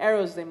 they made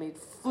arrows, they made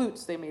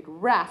flutes, they made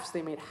rafts,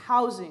 they made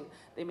housing,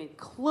 they made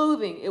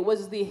clothing. It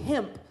was the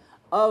hemp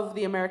of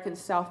the American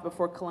South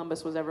before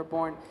Columbus was ever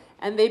born.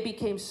 And they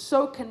became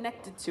so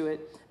connected to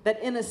it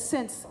that in a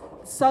sense,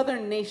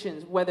 southern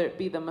nations, whether it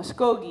be the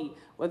Muskogee,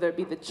 whether it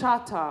be the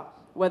Choctaw,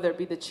 whether it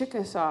be the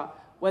Chickasaw,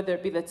 whether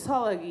it be the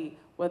Tuolumne,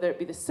 whether it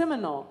be the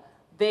Seminole,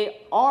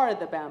 they are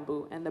the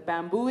bamboo, and the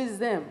bamboo is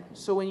them.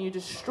 So when you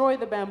destroy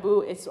the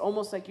bamboo, it's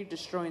almost like you're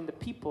destroying the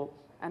people,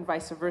 and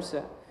vice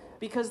versa.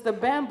 Because the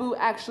bamboo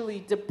actually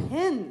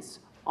depends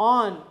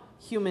on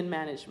human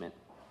management.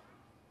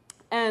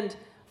 And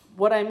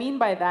what I mean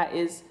by that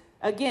is,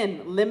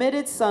 again,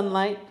 limited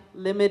sunlight,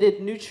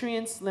 limited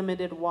nutrients,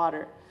 limited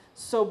water.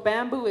 So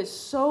bamboo is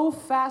so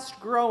fast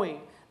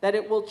growing that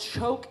it will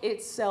choke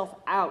itself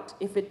out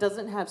if it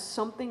doesn't have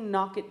something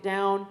knock it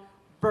down,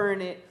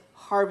 burn it,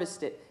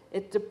 harvest it.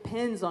 It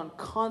depends on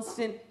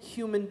constant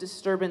human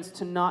disturbance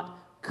to not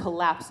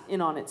collapse in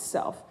on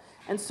itself.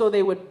 And so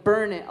they would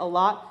burn it a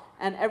lot,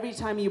 and every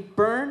time you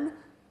burn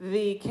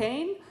the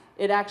cane,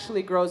 it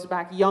actually grows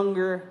back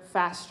younger,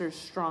 faster,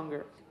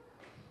 stronger.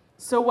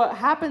 So what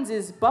happens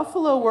is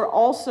buffalo were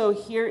also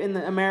here in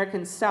the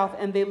American South,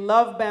 and they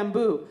love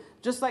bamboo,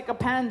 just like a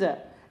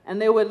panda,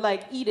 and they would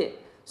like eat it.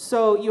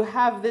 So you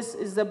have, this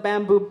is the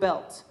bamboo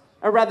belt,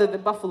 or rather the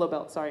buffalo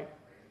belt, sorry.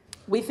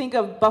 We think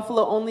of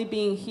buffalo only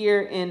being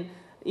here in,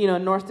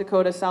 North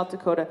Dakota, South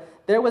Dakota.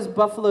 There was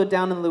buffalo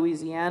down in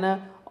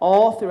Louisiana,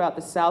 all throughout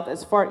the South,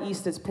 as far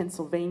east as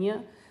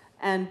Pennsylvania.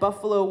 And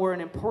buffalo were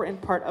an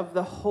important part of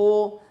the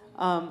whole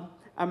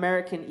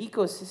American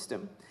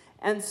ecosystem.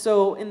 And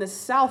so in the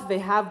South, they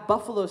have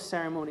buffalo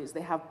ceremonies.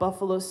 They have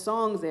buffalo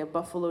songs. They have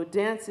buffalo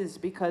dances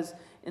because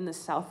in the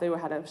South, they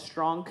had a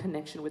strong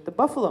connection with the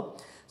buffalo.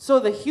 So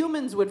the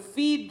humans would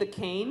feed the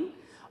cane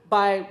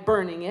by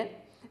burning it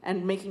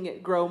and making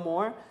it grow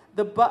more.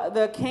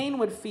 The cane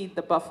would feed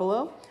the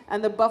buffalo,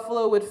 and the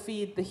buffalo would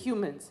feed the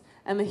humans.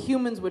 And the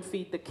humans would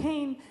feed the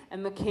cane,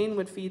 and the cane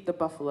would feed the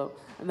buffalo.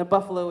 And the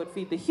buffalo would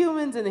feed the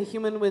humans, and the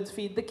human would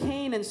feed the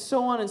cane, and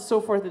so on and so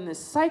forth in this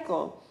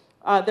cycle.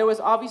 There was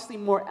obviously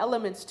more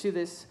elements to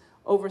this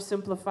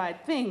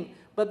oversimplified thing,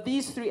 but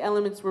these 3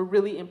 elements were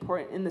really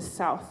important in the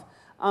South.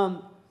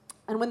 And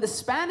when the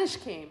Spanish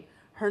came,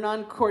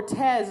 Hernan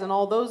Cortez and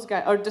all those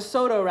guys, or De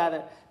Soto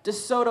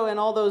and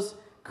all those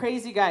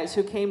crazy guys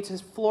who came to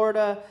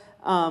Florida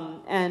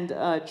and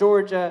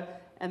Georgia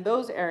and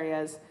those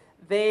areas,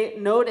 they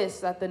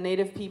noticed that the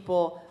native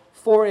people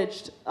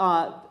foraged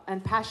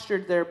and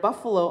pastured their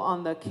buffalo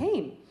on the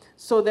cane.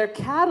 So their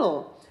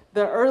cattle,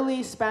 the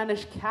early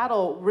Spanish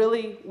cattle,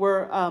 really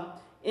were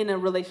in a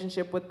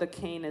relationship with the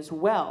cane as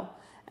well.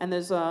 And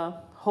there's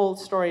a whole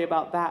story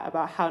about that,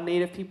 about how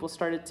native people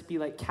started to be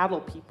like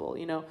cattle people,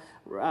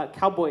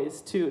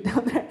 cowboys too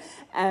down there,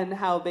 and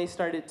how they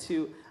started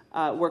to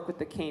work with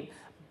the cane.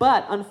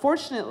 But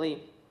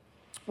unfortunately,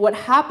 what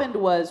happened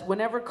was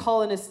whenever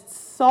colonists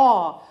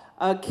saw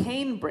a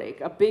cane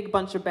break, a big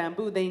bunch of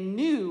bamboo, they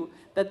knew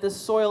that the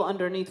soil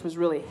underneath was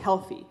really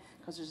healthy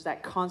because there's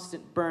that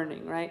constant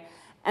burning, right?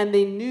 And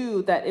they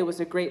knew that it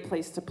was a great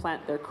place to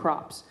plant their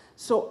crops.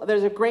 So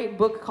there's a great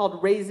book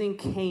called Raising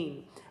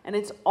Cane, and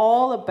it's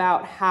all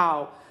about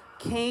how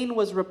cane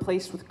was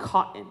replaced with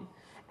cotton,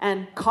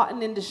 and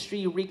cotton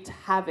industry wreaked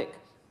havoc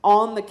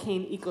on the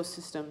cane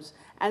ecosystems,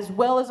 as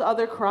well as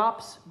other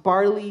crops,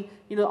 barley,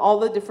 all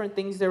the different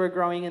things they were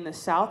growing in the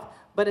South,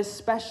 but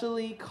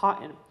especially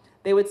cotton.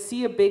 They would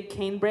see a big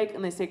cane break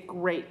and they say,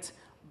 great,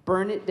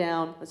 burn it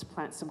down, let's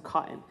plant some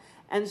cotton.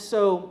 And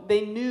so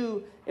they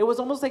knew it was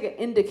almost like an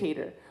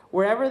indicator.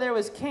 Wherever there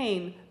was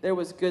cane, there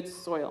was good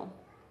soil.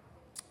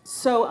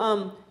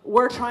 So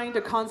we're trying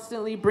to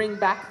constantly bring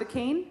back the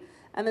cane,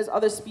 and there's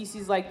other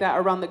species like that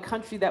around the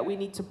country that we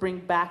need to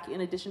bring back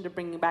in addition to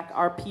bringing back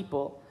our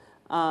people.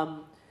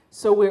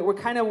 So we're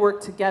kind of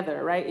work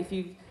together, right? If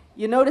you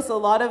notice a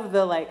lot of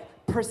the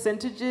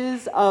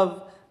percentages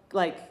of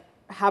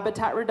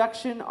habitat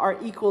reduction are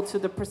equal to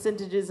the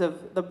percentages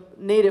of the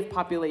native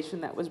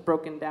population that was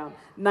broken down.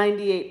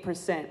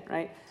 98%,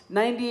 right?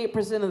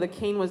 98% of the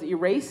cane was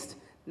erased.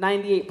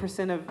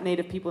 98% of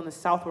native people in the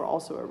South were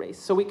also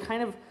erased. So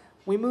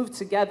we moved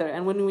together,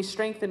 and when we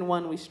strengthen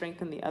one, we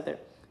strengthen the other.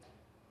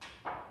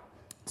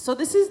 So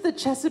this is the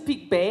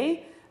Chesapeake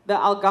Bay, the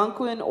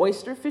Algonquin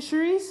oyster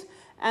fisheries,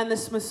 and the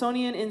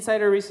Smithsonian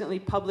Insider recently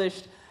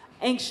published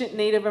Ancient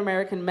Native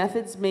American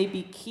Methods May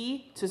Be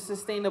Key to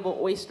Sustainable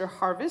Oyster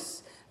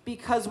Harvests,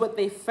 because what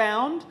they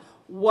found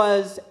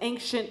was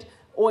ancient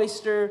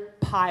oyster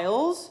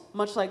piles,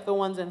 much like the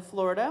ones in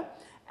Florida,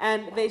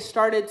 and they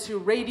started to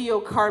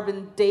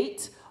radiocarbon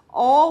date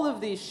all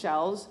of these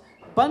shells.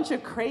 Bunch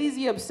of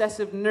crazy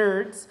obsessive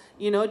nerds,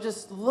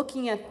 just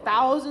looking at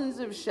thousands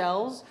of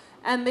shells,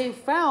 and they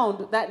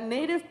found that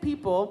native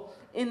people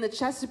in the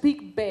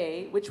Chesapeake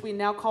Bay, which we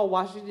now call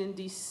Washington,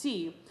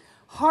 D.C.,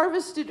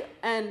 harvested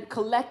and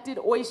collected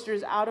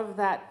oysters out of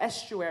that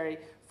estuary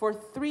for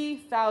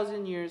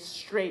 3,000 years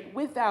straight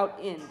without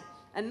end.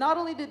 And not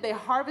only did they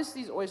harvest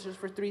these oysters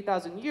for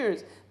 3,000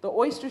 years, the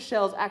oyster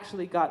shells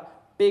actually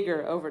got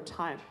bigger over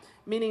time.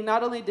 Meaning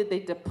not only did they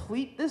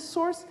deplete this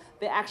source,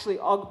 they actually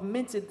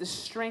augmented the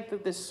strength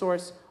of this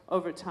source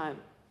over time.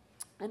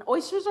 And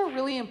oysters are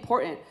really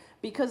important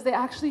because they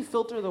actually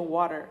filter the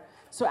water.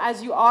 So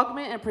as you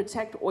augment and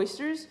protect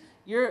oysters,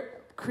 you're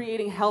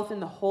creating health in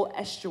the whole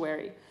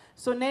estuary.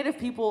 So native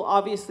people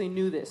obviously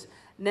knew this.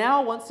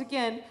 Now, once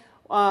again,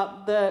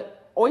 the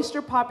oyster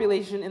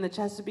population in the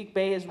Chesapeake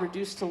Bay is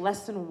reduced to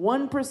less than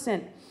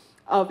 1%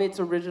 of its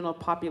original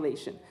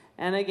population.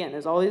 And again,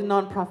 there's all these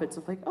nonprofits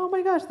of oh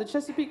my gosh, the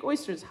Chesapeake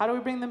oysters, how do we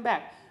bring them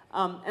back?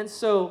 And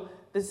so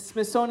the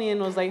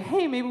Smithsonian was like,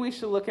 hey, maybe we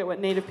should look at what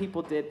native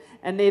people did.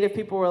 And native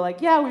people were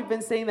like, yeah, we've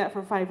been saying that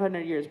for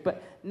 500 years.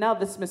 But now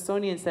the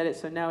Smithsonian said it,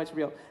 so now it's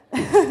real.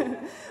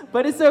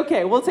 But it's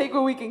okay, we'll take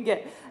what we can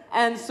get.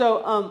 And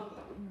so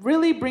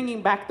really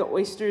bringing back the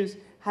oysters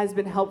has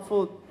been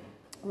helpful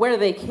where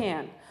they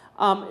can.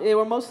 They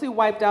were mostly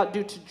wiped out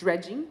due to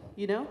dredging,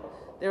 They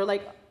were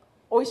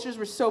oysters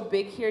were so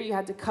big here, you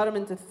had to cut them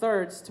into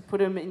thirds to put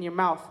them in your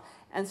mouth.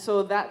 And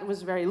so that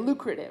was very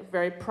lucrative,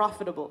 very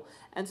profitable.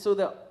 And so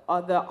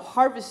the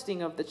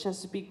harvesting of the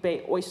Chesapeake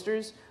Bay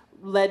oysters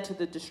led to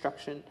the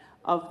destruction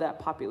of that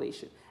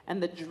population.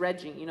 And the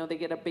dredging, they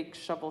get a big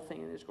shovel thing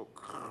and they just go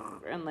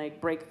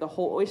and break the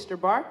whole oyster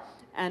bar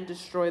and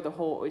destroy the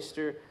whole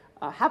oyster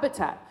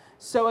habitat.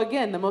 So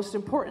again, the most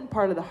important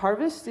part of the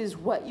harvest is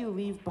what you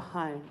leave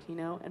behind,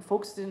 and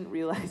folks didn't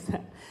realize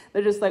that.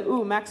 They're just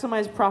ooh,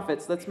 maximize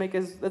profits. Let's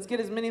get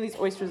as many of these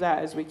oysters out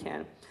as we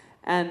can.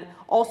 And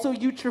also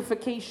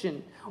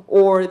eutrophication,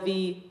 or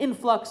the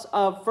influx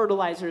of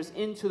fertilizers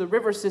into the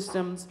river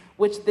systems,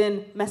 which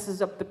then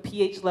messes up the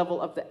pH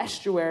level of the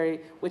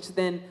estuary, which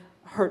then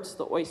hurts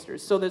the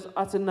oysters. So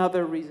that's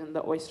another reason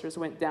the oysters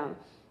went down.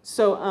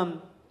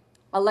 So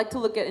I like to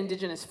look at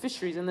indigenous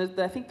fisheries, and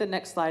I think the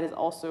next slide is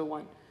also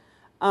one.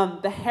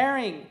 The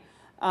herring,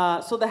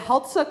 so the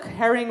Healthsuck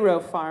herring roe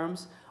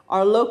farms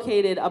are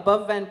located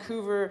above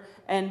Vancouver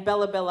and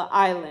Bella Bella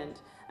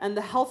Island. And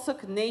the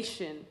Healthsuck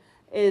Nation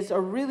is a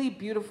really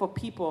beautiful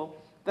people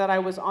that I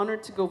was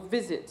honored to go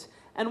visit.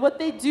 And what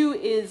they do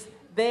is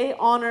they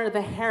honor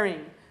the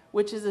herring,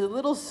 which is a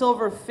little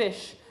silver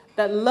fish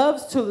that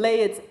loves to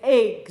lay its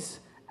eggs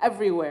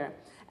everywhere.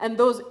 And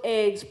those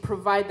eggs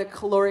provide the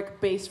caloric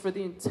base for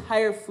the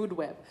entire food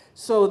web.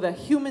 So the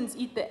humans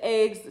eat the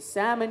eggs, the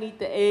salmon eat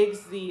the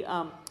eggs, the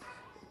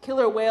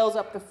killer whales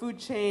up the food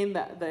chain,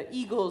 the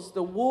eagles,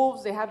 the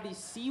wolves, they have these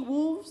sea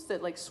wolves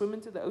that swim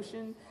into the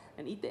ocean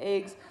and eat the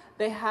eggs.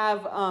 They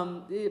have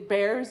the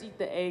bears eat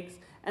the eggs,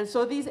 And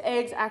so these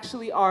eggs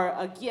actually are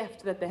a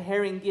gift that the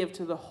herring give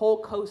to the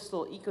whole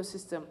coastal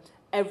ecosystem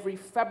every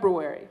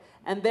February.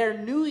 And their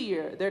new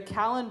year, their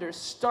calendar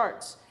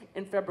starts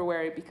in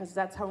February because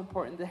that's how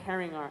important the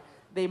herring are.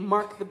 They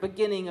mark the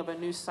beginning of a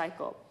new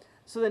cycle.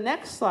 So the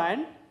next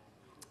slide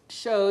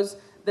shows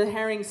the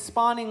herring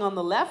spawning on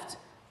the left,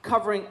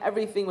 covering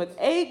everything with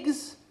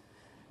eggs.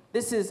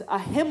 This is a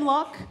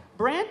hemlock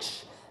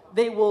branch.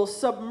 They will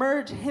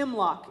submerge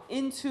hemlock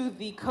into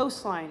the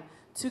coastline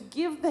to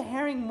give the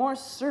herring more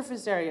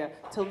surface area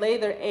to lay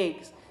their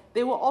eggs.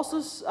 They will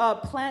also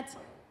plant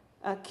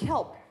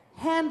kelp,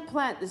 hand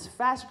plant this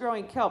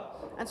fast-growing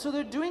kelp. And so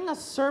they're doing a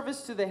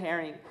service to the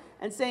herring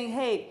and saying,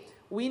 hey,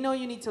 we know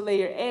you need to lay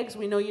your eggs.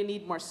 We know you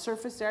need more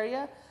surface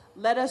area.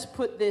 Let us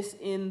put this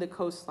in the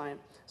coastline.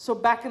 So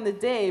back in the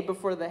day,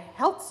 before the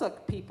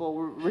Heiltsuk people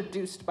were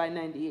reduced by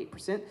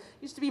 98%,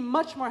 used to be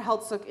much more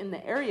Heiltsuk in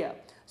the area.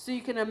 So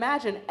you can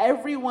imagine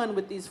everyone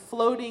with these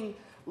floating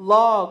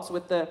logs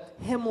with the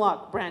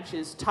hemlock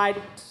branches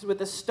tied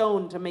with a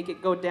stone to make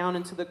it go down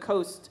into the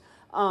coast,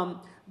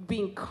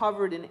 being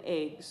covered in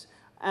eggs,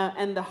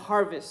 and the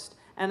harvest.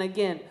 And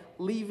again,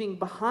 leaving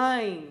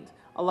behind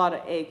a lot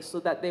of eggs so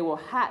that they will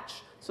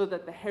hatch, so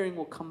that the herring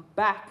will come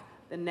back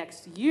the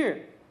next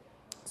year.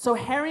 So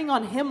herring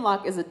on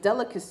hemlock is a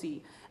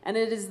delicacy, and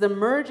it is the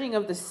merging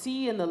of the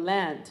sea and the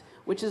land,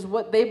 which is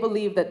what they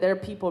believe that their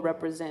people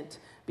represent,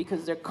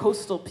 because they're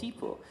coastal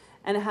people.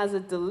 And it has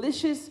a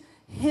delicious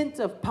hint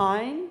of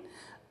pine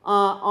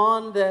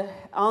on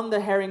the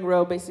herring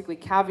roe, basically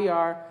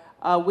caviar,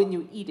 when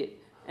you eat it.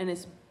 And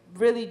it's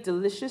really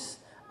delicious.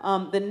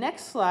 The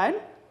next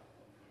slide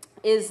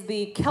is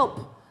the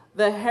kelp,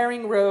 the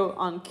herring roe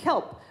on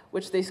kelp,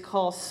 which they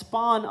call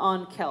spawn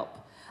on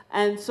kelp.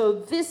 And so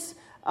this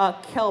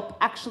kelp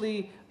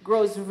actually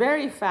grows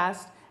very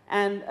fast,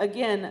 and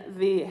again,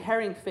 the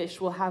herring fish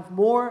will have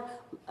more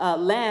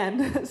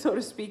land, so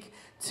to speak,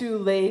 to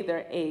lay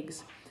their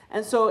eggs.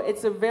 And so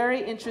it's a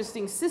very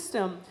interesting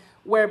system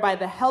whereby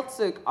the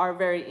Heiltsuk are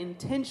very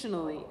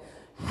intentionally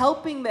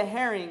helping the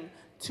herring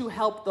to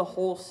help the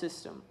whole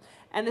system.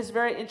 And it's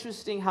very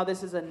interesting how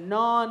this is a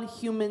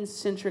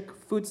non-human-centric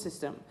food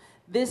system.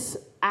 This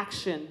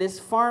action, this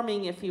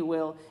farming, if you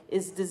will,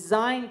 is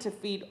designed to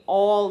feed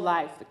all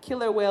life. The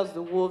killer whales,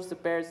 the wolves, the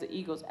bears, the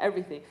eagles,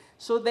 everything.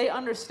 So they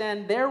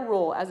understand their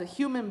role as a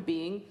human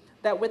being,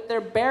 that with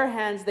their bare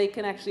hands, they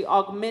can actually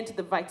augment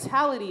the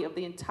vitality of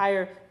the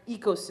entire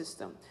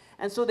ecosystem.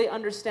 And so they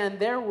understand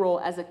their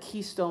role as a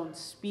keystone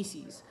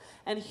species.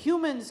 And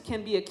humans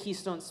can be a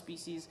keystone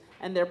species,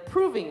 and they're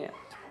proving it.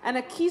 And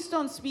a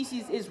keystone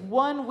species is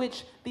one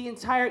which the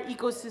entire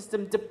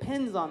ecosystem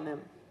depends on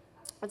them.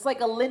 It's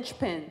like a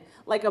linchpin,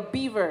 like a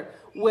beaver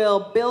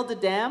will build a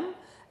dam,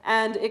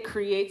 and it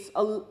creates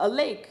a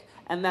lake.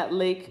 And that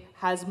lake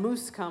has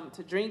moose come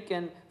to drink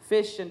and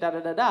fish and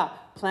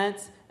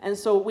plants. And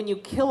so when you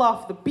kill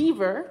off the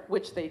beaver,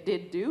 which they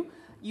did do,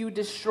 you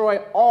destroy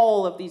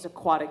all of these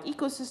aquatic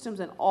ecosystems,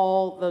 and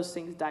all those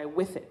things die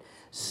with it.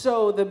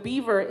 So the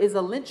beaver is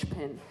a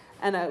linchpin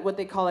and what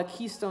they call a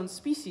keystone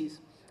species.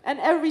 And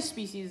every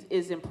species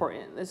is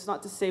important. It's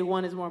not to say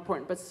one is more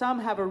important, but some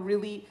have a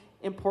really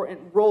important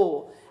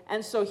role.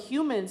 And so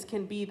humans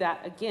can be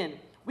that again.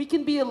 We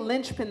can be a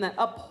linchpin that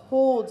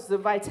upholds the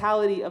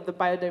vitality of the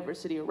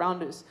biodiversity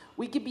around us.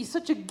 We could be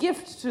such a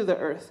gift to the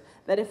earth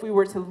that if we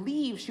were to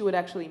leave, she would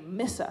actually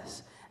miss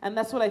us. And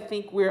that's what I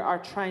think we are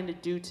trying to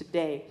do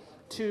today,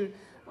 to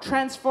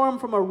transform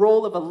from a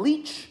role of a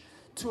leech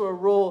to a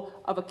role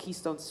of a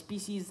keystone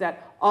species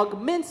that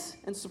augments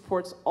and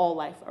supports all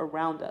life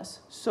around us.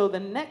 So the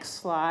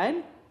next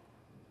slide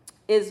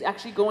is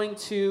actually going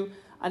to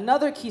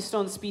another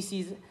keystone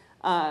species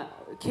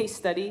case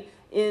study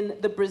in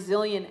the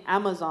Brazilian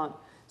Amazon.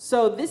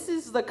 So this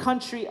is the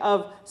country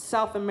of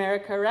South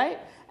America, right?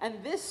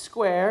 And this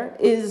square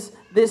is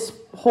this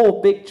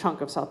whole big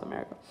chunk of South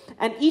America.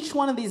 And each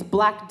one of these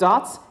black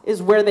dots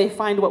is where they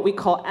find what we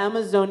call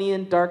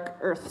Amazonian dark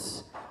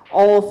earths,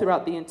 all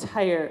throughout the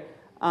entire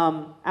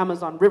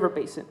Amazon River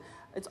basin.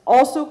 It's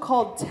also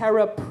called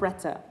terra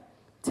preta.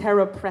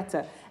 Terra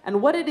preta.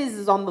 And what it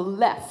is on the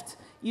left,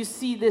 you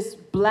see this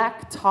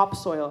black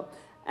topsoil,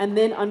 and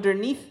then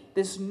underneath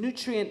this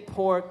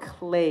nutrient-poor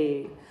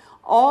clay.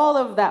 All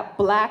of that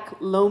black,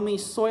 loamy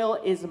soil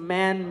is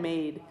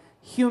man-made,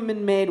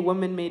 human-made,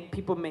 woman-made,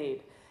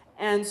 people-made.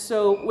 And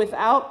so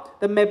without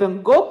the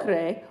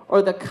mebengokre,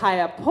 or the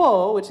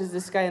kayapo, which is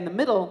this guy in the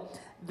middle,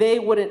 they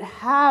wouldn't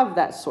have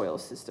that soil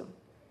system.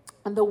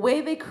 And the way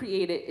they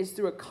create it is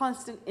through a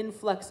constant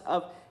influx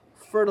of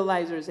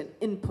fertilizers and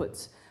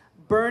inputs,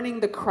 burning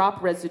the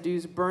crop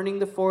residues, burning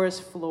the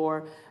forest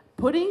floor,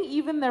 putting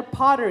even their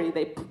pottery,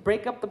 they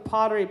break up the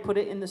pottery, put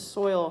it in the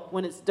soil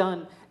when it's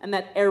done, and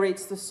that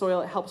aerates the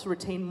soil. It helps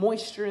retain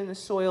moisture in the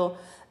soil.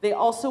 They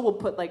also will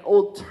put like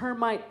old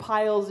termite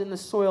piles in the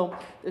soil.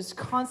 There's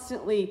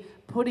constantly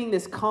putting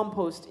this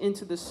compost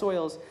into the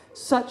soils,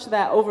 such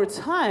that over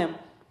time,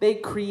 they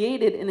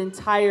created an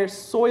entire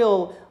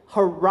soil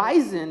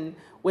horizon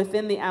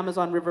within the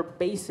Amazon River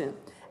basin.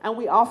 And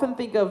we often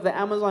think of the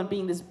Amazon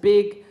being this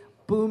big,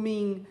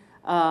 booming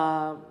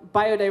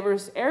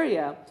biodiverse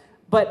area.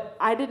 But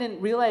I didn't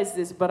realize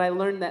this, but I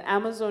learned that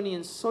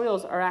Amazonian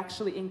soils are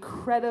actually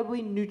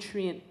incredibly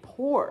nutrient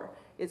poor.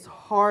 It's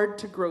hard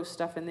to grow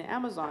stuff in the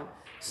Amazon.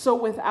 So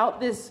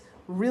without this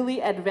really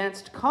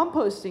advanced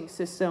composting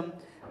system,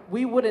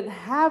 we wouldn't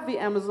have the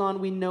Amazon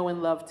we know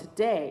and love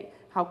today.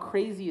 How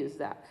crazy is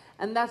that?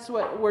 And that's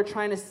what we're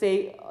trying to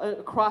say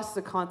across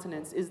the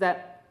continents, is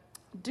that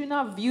do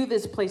not view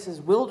this place as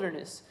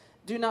wilderness.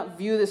 Do not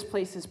view this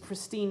place as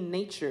pristine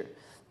nature.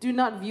 Do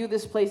not view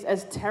this place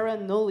as terra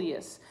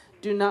nullius.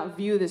 Do not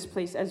view this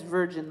place as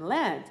virgin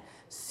land.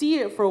 See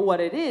it for what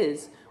it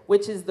is,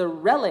 which is the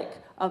relic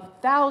of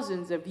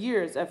thousands of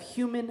years of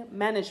human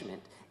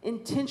management,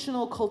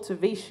 intentional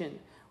cultivation.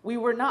 We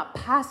were not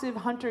passive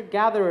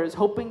hunter-gatherers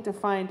hoping to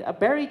find a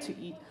berry to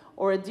eat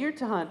or a deer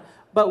to hunt,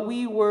 but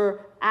we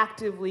were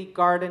actively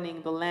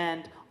gardening the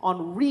land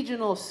on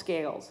regional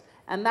scales.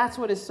 And that's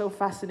what is so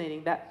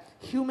fascinating, that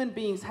human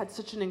beings had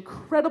such an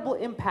incredible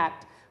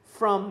impact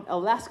from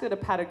Alaska to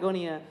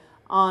Patagonia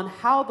on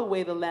how the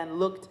way the land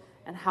looked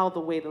and how the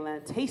way the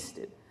land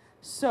tasted.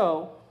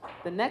 So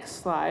the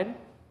next slide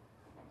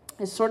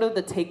is sort of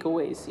the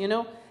takeaways,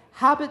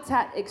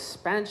 habitat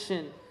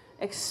expansion,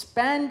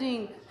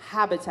 expanding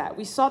habitat.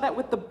 We saw that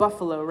with the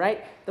buffalo,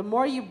 right? The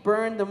more you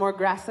burn, the more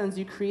grasslands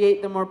you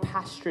create, the more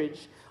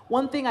pasturage.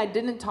 One thing I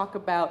didn't talk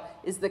about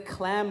is the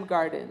clam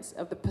gardens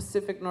of the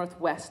Pacific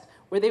Northwest,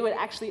 where they would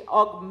actually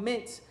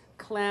augment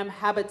clam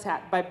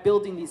habitat by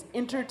building these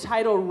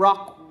intertidal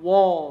rock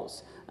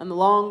walls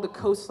along the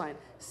coastline.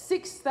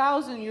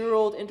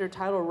 6,000-year-old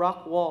intertidal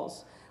rock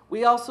walls.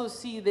 We also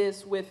see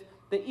this with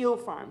the eel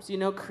farms,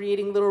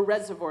 creating little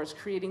reservoirs,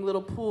 creating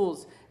little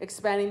pools,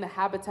 expanding the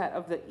habitat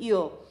of the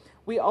eel.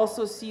 We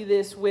also see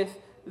this with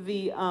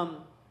the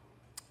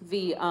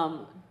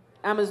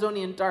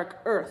Amazonian dark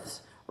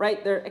earths,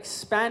 right? They're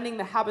expanding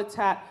the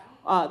habitat,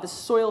 the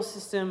soil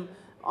system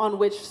on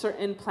which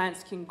certain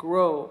plants can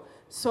grow.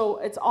 So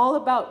it's all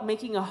about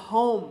making a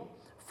home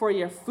for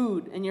your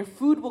food, and your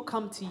food will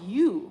come to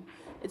you.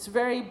 It's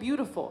very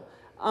beautiful.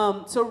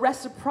 So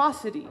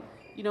reciprocity.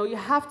 You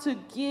have to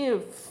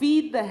give,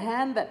 feed the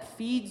hand that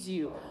feeds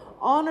you.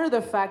 Honor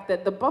the fact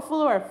that the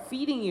buffalo are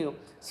feeding you,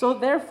 so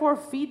therefore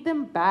feed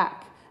them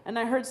back. And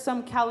I heard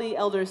some Cali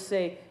elders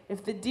say,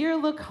 if the deer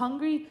look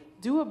hungry,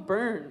 do a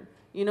burn.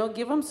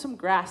 Give them some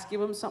grass,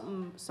 give them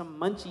some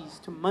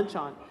munchies to munch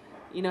on.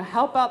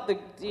 Help out the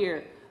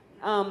deer.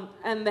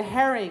 And the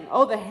herring.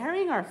 Oh, the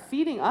herring are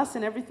feeding us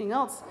and everything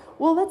else.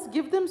 Well, let's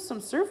give them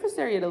some surface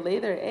area to lay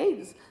their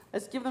eggs.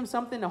 Let's give them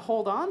something to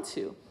hold on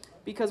to.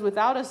 Because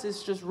without us,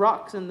 it's just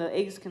rocks and the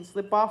eggs can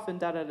slip off and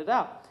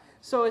da-da-da-da.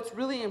 So it's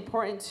really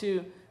important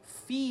to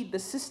feed the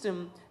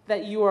system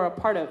that you are a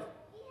part of.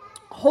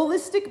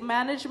 Holistic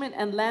management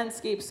and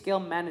landscape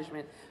scale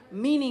management.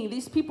 Meaning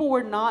these people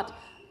were not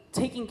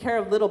taking care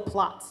of little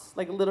plots,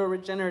 like a little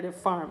regenerative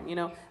farm,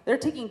 They're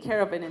taking care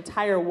of an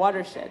entire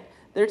watershed.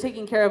 They're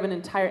taking care of an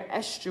entire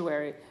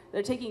estuary.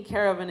 They're taking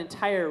care of an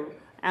entire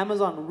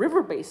Amazon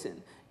river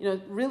basin.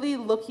 Really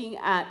looking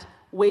at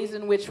ways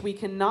in which we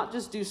can not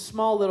just do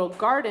small little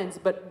gardens,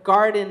 but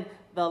garden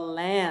the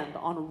land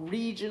on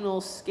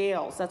regional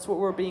scales. That's what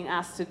we're being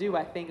asked to do,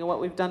 I think, and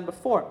what we've done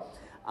before.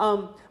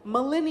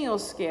 Millennial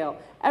scale.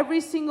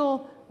 Every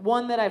single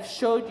one that I've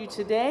showed you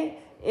today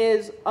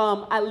is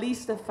at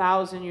least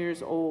 1,000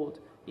 years old.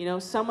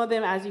 Some of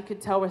them, as you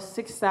could tell, were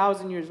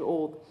 6,000 years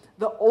old.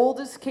 The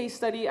oldest case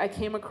study I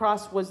came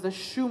across was the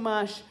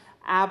Chumash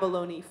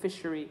abalone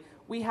fishery.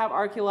 We have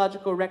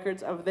archaeological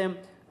records of them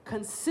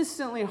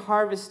consistently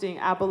harvesting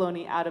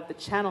abalone out of the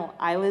Channel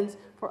Islands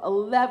for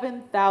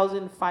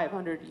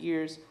 11,500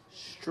 years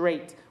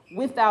straight,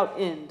 without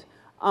end.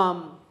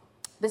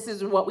 This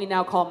is what we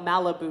now call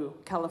Malibu,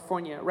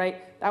 California,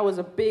 right? That was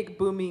a big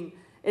booming,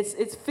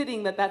 it's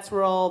fitting that that's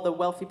where all the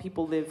wealthy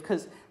people live,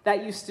 because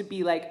that used to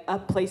be like a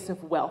place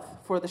of wealth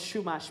for the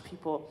Chumash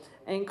people.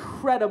 An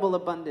incredible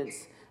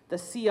abundance. The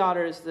sea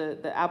otters,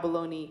 the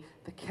abalone,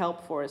 the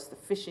kelp forest, the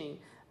fishing,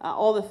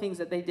 all the things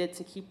that they did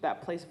to keep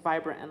that place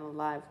vibrant and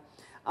alive.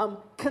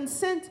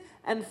 Consent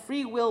and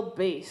free will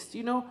based,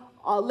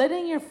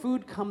 letting your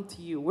food come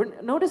to you.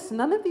 Notice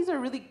none of these are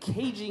really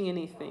caging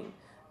anything.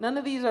 None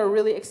of these are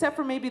really, except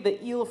for maybe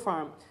the eel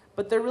farm,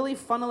 but they're really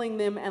funneling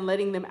them and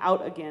letting them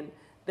out again.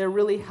 They're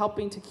really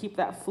helping to keep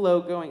that flow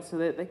going so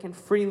that they can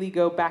freely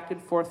go back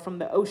and forth from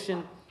the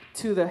ocean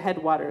to the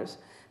headwaters.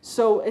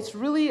 So it's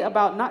really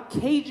about not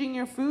caging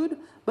your food,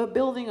 but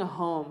building a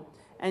home.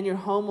 And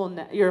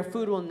your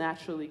food will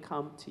naturally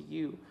come to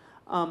you.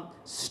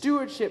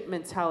 Stewardship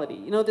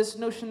mentality. This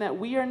notion that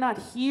we are not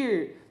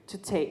here to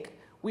take.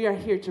 We are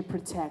here to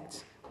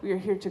protect. We are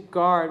here to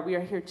guard. We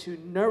are here to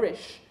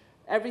nourish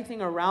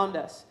everything around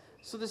us.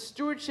 So the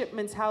stewardship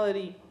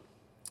mentality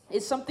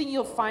is something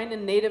you'll find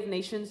in native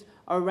nations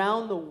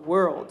around the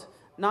world.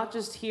 Not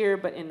just here,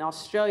 but in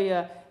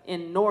Australia,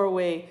 in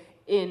Norway,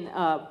 in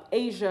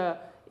Asia,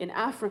 in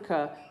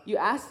Africa. You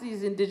ask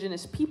these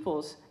indigenous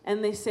peoples,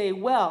 and they say,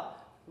 well,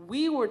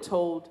 we were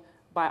told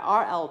by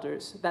our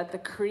elders that the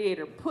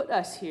Creator put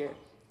us here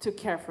to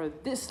care for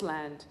this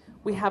land.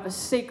 We have a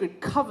sacred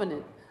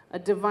covenant, a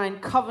divine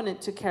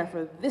covenant to care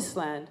for this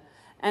land.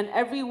 And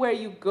everywhere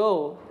you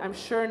go, I'm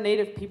sure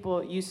Native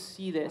people, you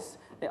see this.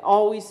 They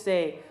always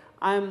say,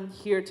 I'm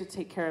here to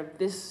take care of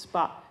this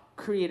spot.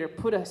 Creator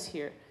put us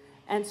here.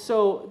 And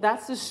so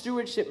that's the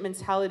stewardship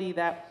mentality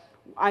that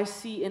I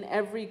see in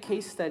every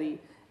case study,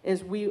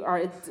 is we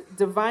are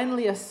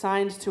divinely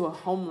assigned to a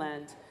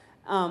homeland.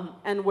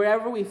 And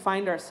wherever we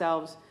find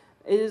ourselves,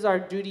 it is our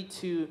duty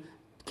to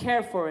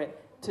care for it,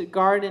 to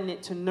garden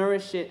it, to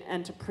nourish it,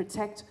 and to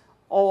protect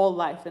all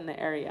life in the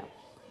area.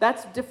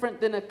 That's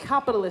different than a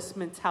capitalist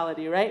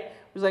mentality, right?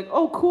 It's like,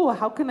 oh, cool,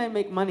 how can I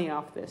make money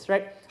off this,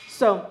 right?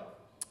 So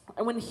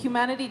when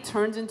humanity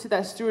turns into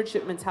that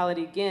stewardship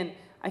mentality again,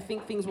 I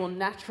think things will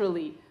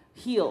naturally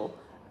heal.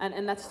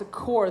 And that's the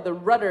core, the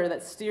rudder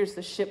that steers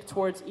the ship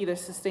towards either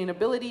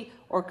sustainability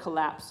or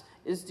collapse,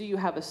 is do you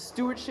have a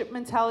stewardship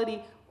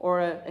mentality or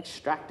an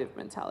extractive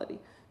mentality?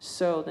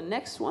 So the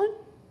next one.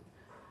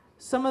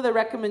 Some of the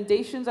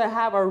recommendations I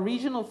have are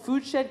regional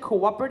food shed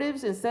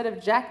cooperatives. Instead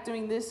of Jack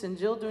doing this and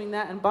Jill doing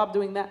that and Bob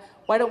doing that,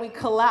 why don't we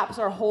collapse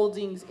our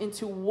holdings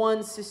into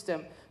one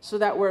system so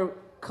that we're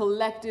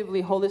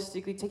collectively,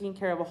 holistically taking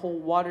care of a whole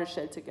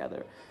watershed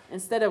together?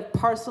 Instead of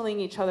parceling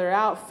each other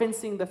out,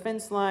 fencing the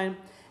fence line,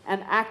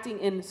 and acting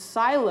in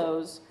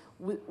silos,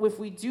 if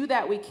we do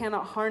that, we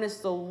cannot harness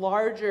the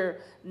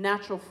larger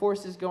natural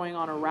forces going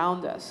on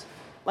around us.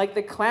 Like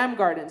the clam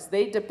gardens,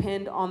 they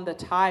depend on the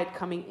tide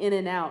coming in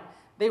and out.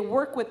 They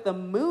work with the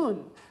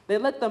moon. They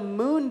let the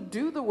moon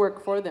do the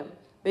work for them.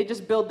 They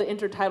just build the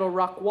intertidal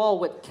rock wall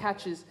which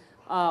catches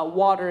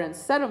water and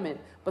sediment,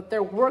 but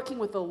they're working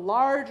with the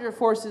larger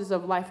forces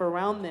of life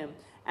around them.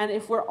 And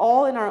if we're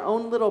all in our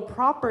own little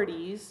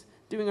properties,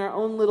 doing our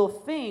own little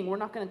thing, we're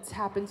not going to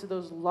tap into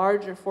those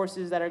larger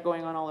forces that are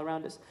going on all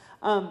around us.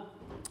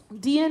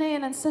 DNA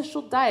and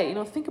ancestral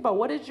diet. Think about,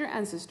 what did your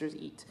ancestors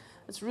eat?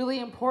 That's really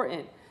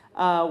important.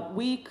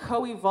 We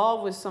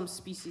co-evolve with some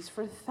species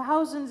for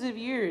thousands of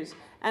years,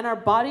 and our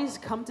bodies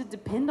come to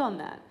depend on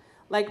that.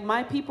 Like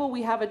my people,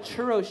 we have a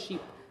churro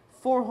sheep,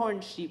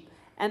 four-horned sheep,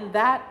 and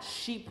that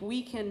sheep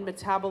we can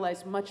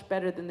metabolize much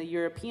better than the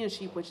European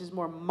sheep, which is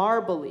more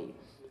marbly.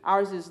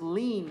 Ours is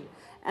lean,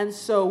 and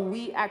so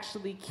we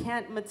actually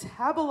can't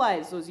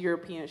metabolize those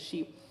European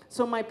sheep.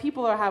 So my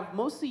people have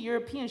mostly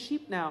European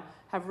sheep now,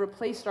 have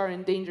replaced our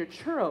endangered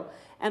churro,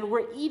 and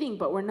we're eating,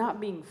 but we're not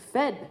being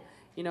fed,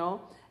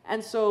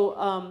 And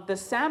so the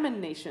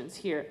salmon nations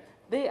here,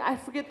 I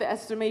forget the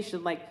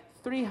estimation, like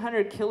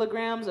 300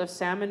 kilograms of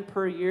salmon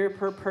per year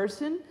per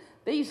person.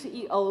 They used to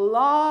eat a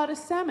lot of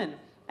salmon.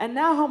 And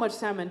now how much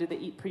salmon do they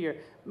eat per year?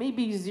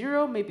 Maybe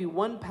 0, maybe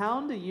 1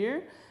 pound a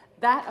year.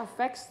 That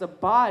affects the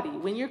body.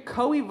 When you're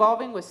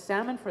co-evolving with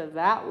salmon for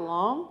that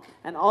long,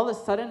 and all of a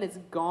sudden it's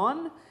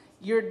gone,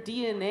 your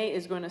DNA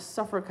is going to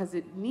suffer because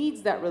it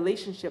needs that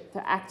relationship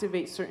to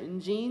activate certain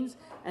genes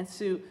and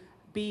to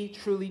be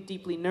truly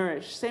deeply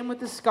nourished. Same with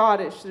the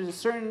Scottish. There's a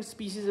certain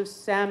species of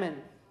salmon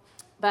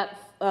that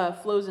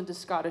flows into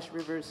Scottish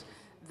rivers.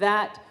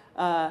 That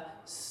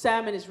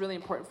salmon is really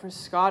important for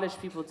Scottish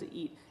people to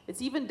eat.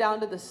 It's even down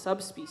to the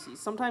subspecies.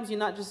 Sometimes you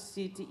not just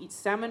need to eat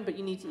salmon, but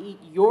you need to eat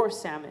your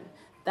salmon.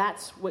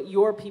 That's what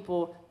your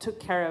people took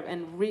care of,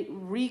 and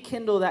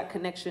rekindle that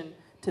connection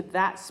to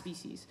that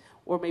species.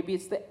 Or maybe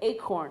it's the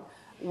acorn.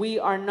 We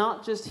are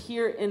not just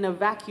here in a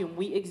vacuum.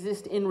 We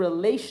exist in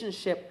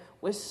relationship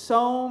with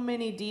so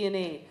many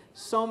DNA,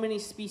 so many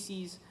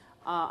species.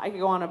 I could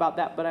go on about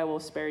that, but I will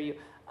spare you.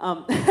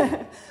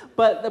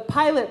 But the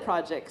pilot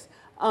projects.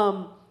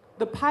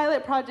 The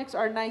pilot projects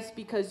are nice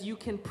because you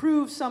can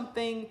prove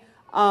something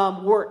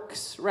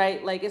works,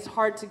 right? Like it's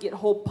hard to get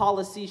whole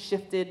policies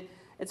shifted.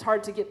 It's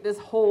hard to get this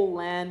whole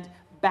land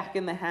back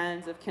in the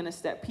hands of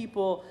Kinestet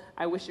people.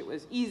 I wish it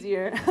was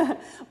easier.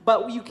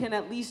 But you can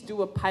at least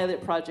do a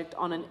pilot project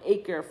on an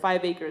acre,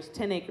 5 acres,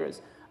 10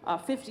 acres,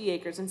 50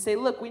 acres, and say,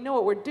 look, we know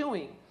what we're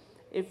doing.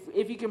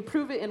 If you can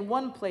prove it in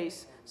one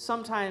place,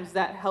 sometimes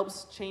that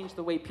helps change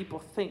the way people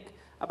think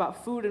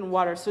about food and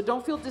water. So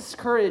don't feel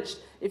discouraged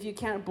if you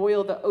can't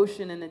boil the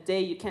ocean in a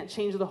day. You can't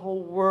change the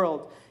whole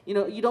world.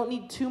 You don't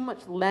need too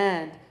much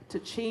land to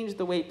change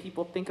the way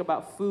people think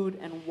about food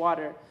and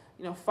water.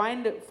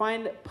 Find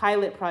a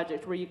pilot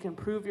project where you can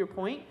prove your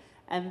point,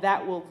 and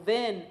that will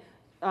then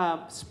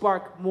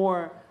spark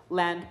more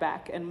land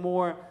back and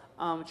more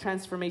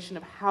transformation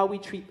of how we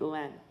treat the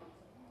land.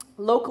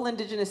 Local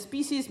indigenous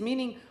species,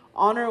 meaning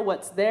honor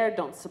what's there,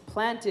 don't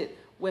supplant it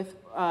with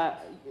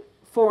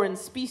foreign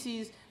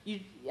species.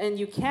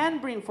 You can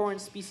bring foreign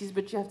species,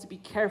 but you have to be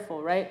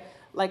careful, right?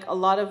 Like a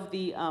lot of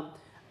the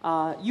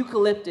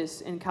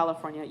eucalyptus in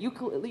California.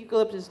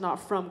 Eucalyptus is not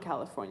from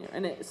California,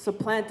 and it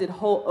supplanted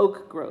whole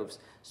oak groves.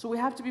 So we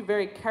have to be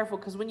very careful,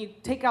 because when you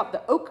take out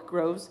the oak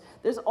groves,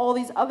 there's all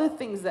these other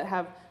things that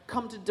have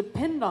come to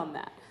depend on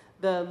that.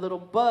 The little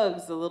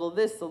bugs, the little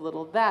this, the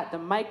little that, the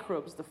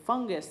microbes, the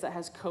fungus that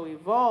has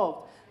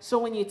co-evolved. So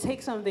when you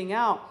take something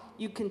out,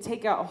 you can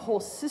take out a whole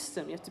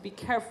system. You have to be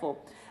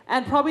careful.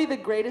 And probably the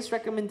greatest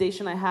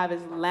recommendation I have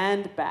is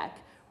land back.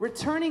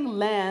 returning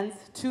lands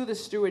to the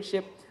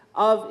stewardship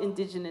of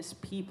indigenous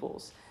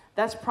peoples.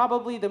 That's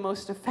probably the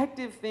most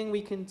effective thing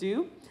we can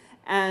do.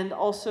 And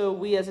also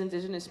we as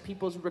indigenous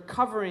peoples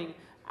recovering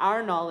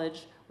our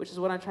knowledge, which is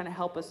what I'm trying to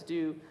help us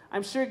do.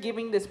 I'm sure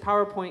giving this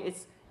PowerPoint,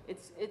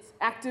 it's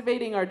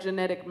activating our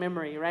genetic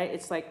memory, right?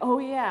 It's like, oh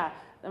yeah,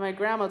 my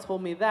grandma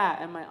told me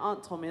that, and my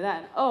aunt told me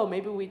that, and oh,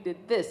 maybe we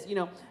did this. You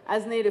know,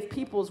 as Native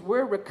peoples,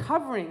 we're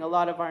recovering a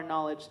lot of our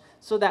knowledge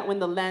so that when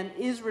the land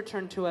is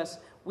returned to us,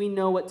 we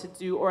know what to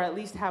do, or at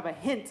least have a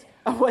hint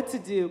of what to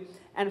do,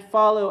 and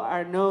follow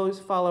our nose,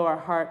 follow our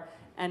heart,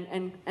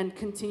 and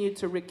continue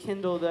to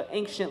rekindle the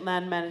ancient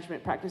land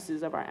management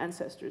practices of our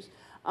ancestors.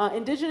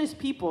 Indigenous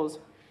peoples,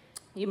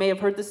 you may have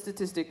heard the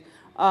statistic,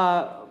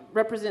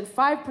 represent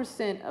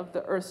 5% of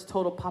the Earth's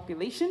total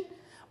population,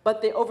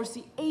 but they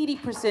oversee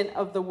 80%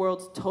 of the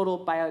world's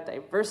total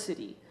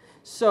biodiversity.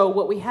 So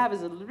what we have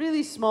is a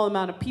really small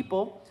amount of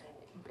people,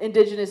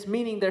 indigenous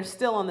meaning they're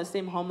still on the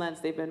same homelands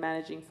they've been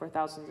managing for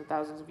thousands and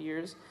thousands of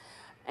years,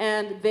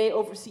 and they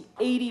oversee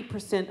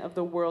 80% of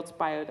the world's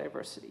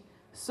biodiversity.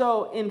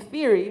 So in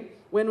theory,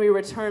 when we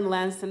return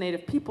lands to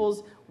Native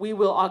peoples, we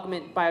will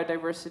augment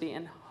biodiversity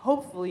and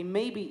hopefully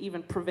maybe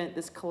even prevent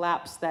this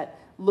collapse that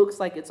looks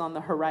like it's on the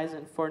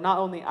horizon for not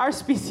only our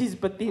species,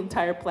 but the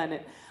entire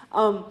planet.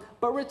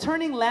 But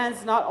returning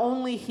lands not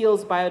only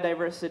heals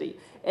biodiversity,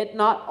 it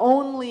not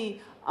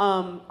only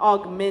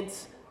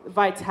augments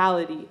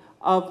vitality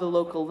of the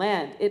local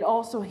land, it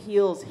also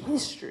heals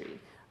history,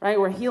 right?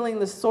 We're healing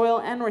the soil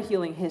and we're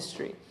healing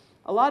history.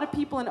 A lot of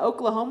people in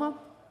Oklahoma,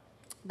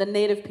 the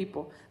Native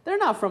people, they're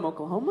not from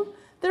Oklahoma,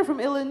 they're from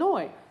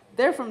Illinois,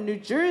 they're from New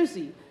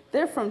Jersey,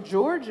 they're from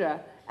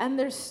Georgia, and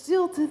they're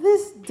still to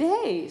this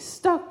day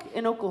stuck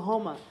in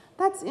Oklahoma.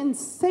 That's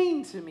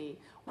insane to me.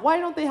 Why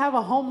don't they have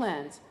a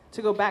homeland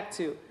to go back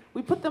to?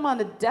 We put them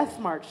on a death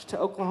march to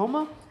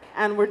Oklahoma,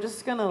 and we're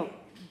just gonna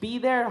be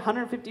there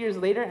 150 years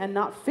later and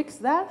not fix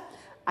that?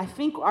 I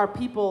think our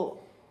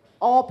people,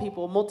 all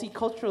people,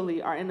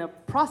 multiculturally, are in a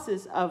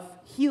process of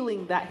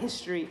healing that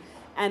history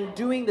and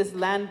doing this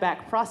land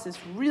back process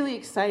really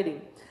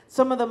exciting.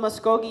 Some of the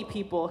Muskogee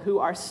people who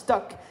are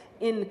stuck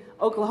in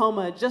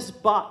Oklahoma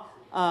just bought,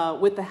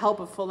 with the help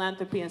of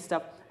philanthropy and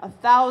stuff,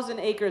 1,000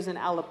 acres in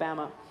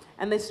Alabama.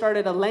 And they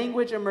started a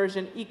language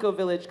immersion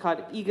eco-village called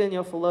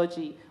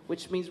Iganyofology,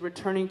 which means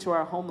returning to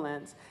our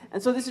homelands.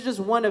 And so this is just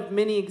one of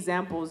many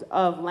examples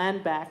of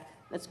land back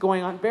that's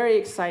going on, very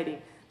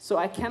exciting. So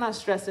I cannot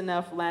stress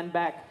enough land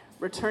back,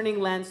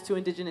 returning lands to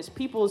indigenous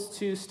peoples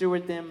to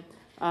steward them.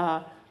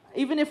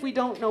 Even if we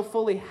don't know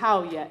fully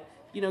how yet,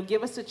 you know,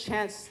 give us a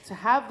chance to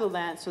have the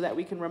land so that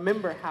we can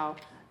remember how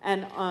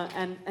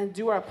and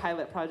do our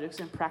pilot projects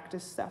and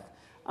practice stuff.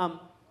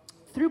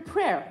 Through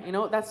prayer, you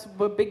know, that's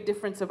a big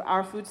difference of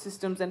our food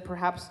systems and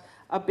perhaps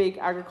a big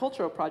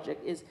agricultural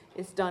project is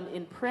it's done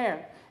in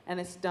prayer and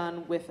it's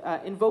done with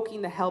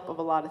invoking the help of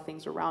a lot of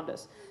things around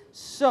us.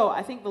 So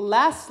I think the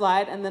last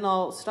slide, and then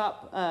I'll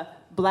stop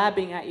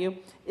blabbing at you,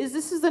 is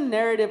this is the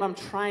narrative I'm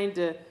trying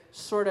to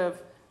sort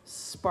of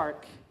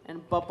spark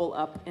and bubble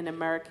up in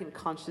American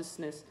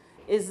consciousness,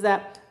 is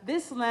that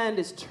this land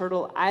is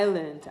Turtle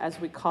Island, as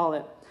we call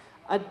it,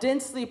 a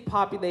densely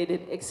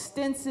populated,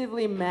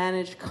 extensively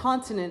managed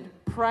continent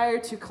prior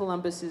to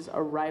Columbus's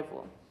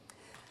arrival.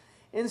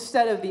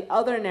 Instead of the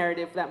other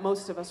narrative that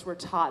most of us were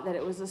taught, that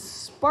it was a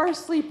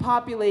sparsely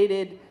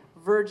populated,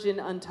 virgin,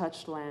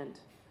 untouched land.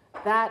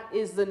 That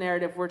is the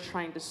narrative we're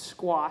trying to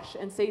squash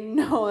and say,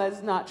 no,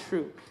 that's not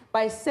true.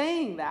 By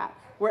saying that,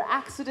 we're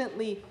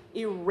accidentally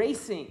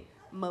erasing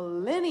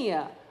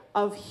millennia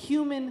of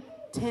human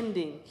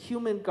tending,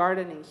 human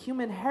gardening,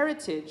 human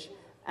heritage,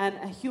 and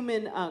a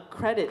human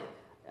credit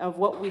of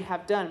what we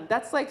have done.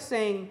 That's like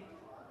saying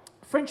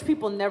French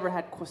people never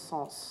had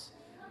croissants,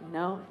 you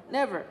know?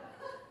 Never.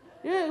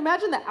 You know,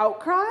 imagine the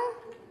outcry.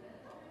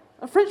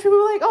 French people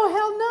were like, oh,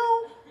 hell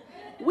no.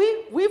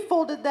 We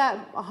folded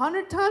that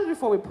 100 times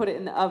before we put it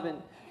in the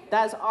oven.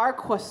 That's our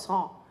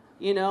croissant,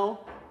 you know?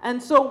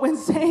 And so when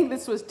saying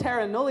this was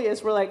terra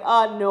nullius, we're like,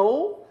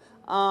 no.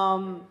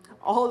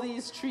 All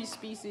these tree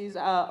species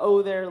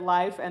owe their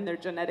life and their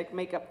genetic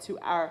makeup to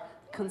our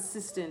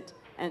consistent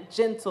and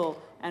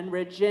gentle and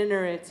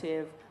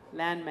regenerative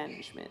land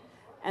management.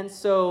 And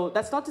so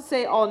that's not to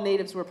say all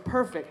natives were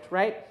perfect,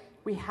 right?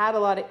 We had a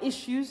lot of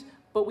issues,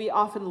 but we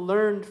often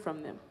learned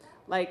from them.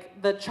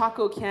 Like the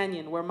Chaco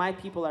Canyon, where my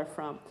people are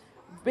from.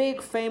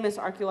 Big, famous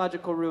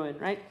archaeological ruin,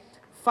 right?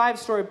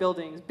 5-story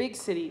buildings, big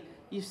city.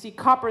 You see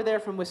copper there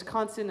from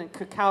Wisconsin and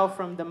cacao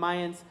from the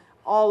Mayans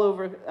all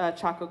over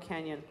Chaco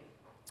Canyon.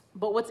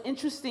 But what's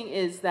interesting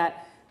is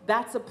that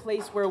that's a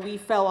place where we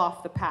fell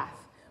off the path.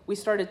 We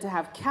started to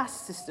have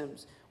caste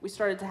systems. We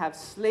started to have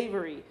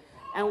slavery.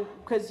 And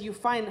because you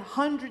find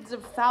hundreds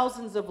of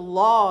thousands of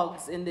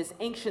logs in this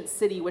ancient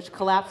city, which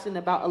collapsed in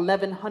about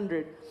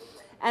 1100.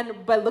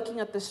 And by looking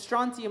at the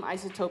strontium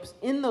isotopes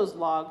in those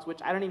logs, which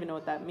I don't even know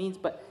what that means,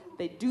 but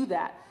they do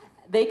that,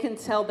 they can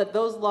tell that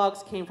those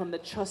logs came from the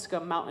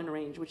Chusca mountain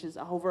range, which is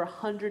over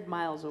 100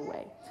 miles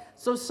away.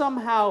 So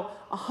somehow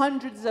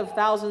hundreds of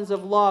thousands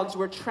of logs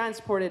were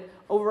transported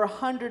over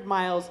 100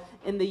 miles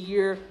in the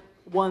year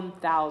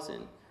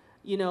 1000.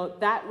 You know,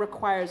 that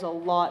requires a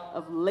lot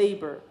of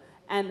labor.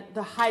 And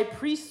the high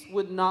priest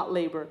would not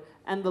labor,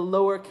 and the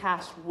lower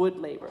caste would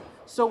labor.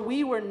 So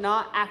we were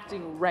not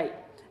acting right.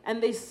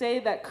 And they say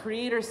that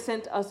Creator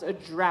sent us a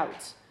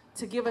drought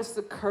to give us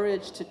the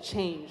courage to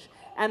change.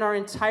 And our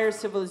entire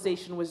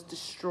civilization was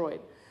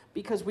destroyed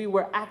because we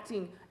were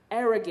acting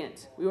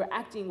arrogant. We were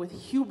acting with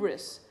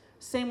hubris.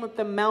 Same with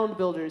the mound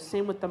builders,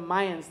 same with the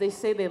Mayans. They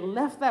say they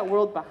left that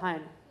world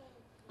behind.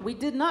 We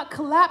did not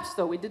collapse,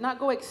 though. We did not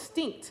go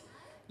extinct.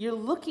 You're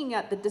looking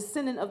at the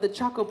descendant of the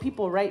Chaco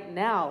people right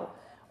now.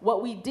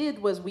 What we did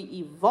was we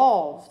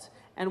evolved,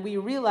 and we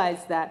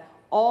realized that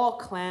all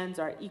clans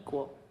are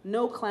equal.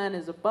 No clan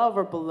is above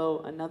or below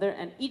another,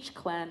 and each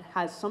clan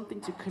has something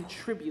to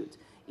contribute.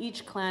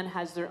 Each clan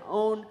has their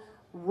own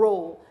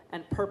role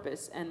and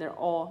purpose, and they're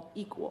all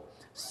equal.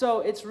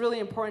 So it's really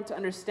important to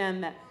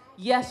understand that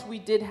yes, we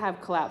did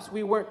have collapse.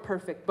 We weren't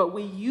perfect, but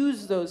we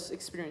used those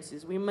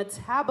experiences. We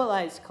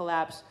metabolized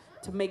collapse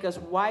to make us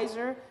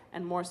wiser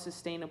and more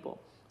sustainable.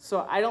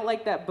 So I don't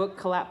like that book,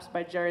 Collapse,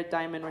 by Jared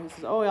Diamond, where he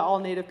says, oh, yeah, all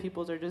native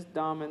peoples are just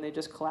dumb and they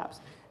just collapse.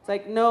 It's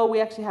like, no, we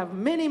actually have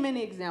many,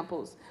 many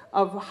examples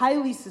of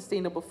highly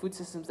sustainable food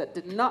systems that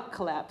did not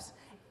collapse.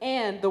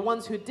 And the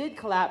ones who did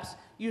collapse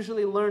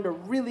usually learned a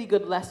really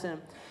good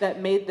lesson that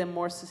made them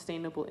more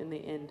sustainable in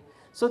the end.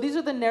 So these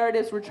are the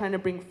narratives we're trying to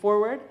bring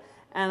forward.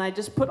 And I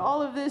just put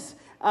all of this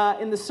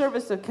in the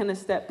service of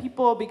Kinestet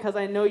people because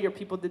I know your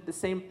people did the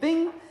same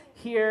thing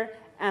here.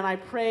 And I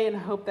pray and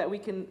hope that we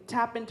can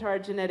tap into our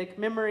genetic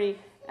memory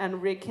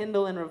and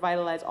rekindle and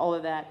revitalize all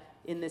of that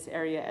in this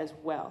area as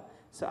well.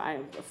 So I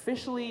am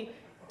officially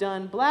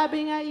done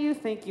blabbing at you.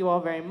 Thank you all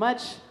very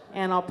much.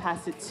 And I'll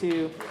pass it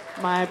to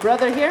my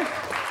brother here.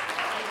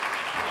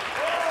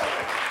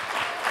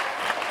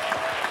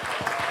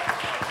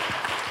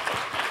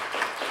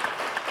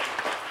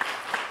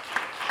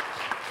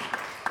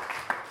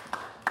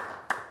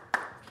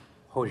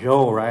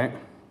 Hojo, right?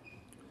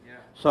 Yeah.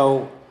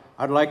 So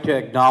I'd like to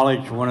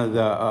acknowledge one of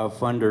the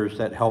funders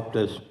that helped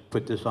us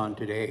put this on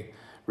today,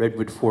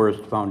 Redwood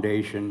Forest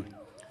Foundation.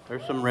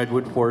 There's some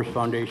Redwood Forest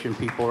Foundation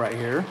people right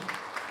here.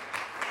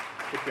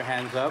 Put your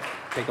hands up,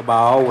 take a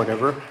bow,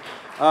 whatever.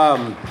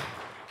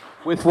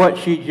 With what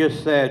she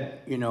just said,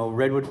 you know,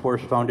 Redwood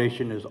Forest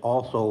Foundation is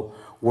also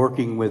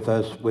working with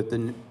us, with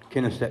the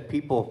Kinestet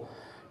people,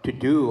 to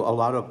do a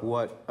lot of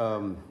what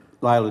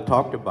Lyla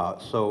talked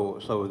about.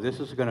 So this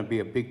is going to be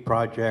a big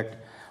project.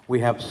 We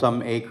have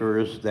some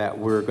acres that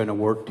we're going to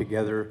work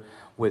together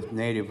with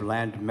native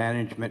land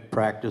management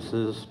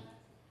practices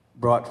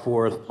brought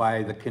forth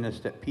by the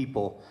Kinestet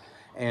people.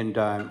 And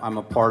I'm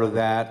a part of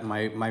that.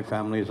 My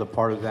family is a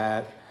part of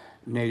that.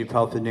 Native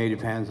Health and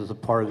Native Hands is a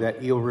part of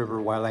that. Eel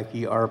River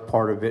Wailaki are a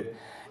part of it.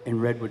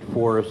 And Redwood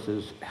Forest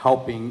is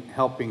helping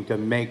to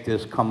make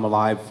this come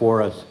alive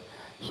for us.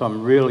 So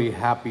I'm really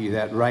happy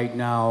that right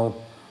now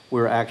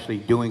we're actually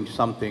doing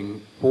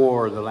something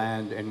for the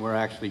land, and we're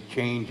actually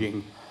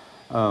changing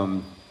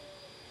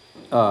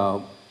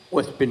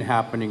what's been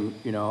happening,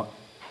 you know.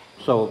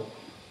 So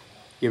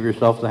give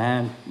yourself the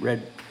hand,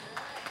 Red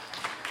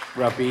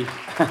Ruppy.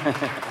 All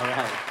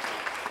right.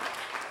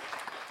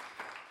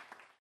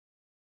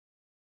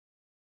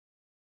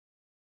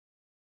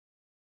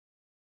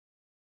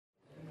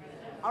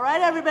 All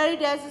right, everybody,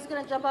 Des is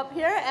going to jump up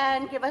here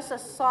and give us a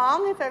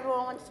song if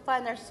everyone wants to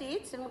find their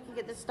seats, and we can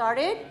get this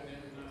started.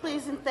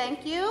 Please and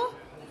thank you.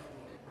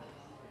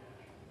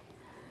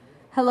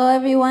 Hello,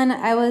 everyone.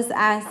 I was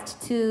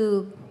asked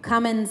to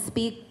come and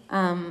speak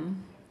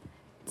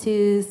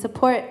to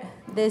support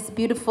this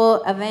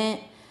beautiful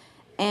event,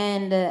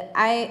 and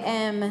I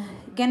am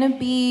going to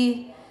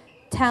be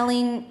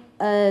telling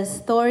a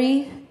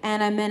story,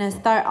 and I'm going to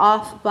start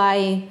off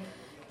by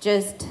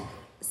just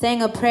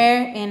saying a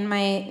prayer in my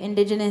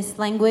indigenous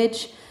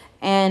language,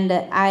 and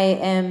I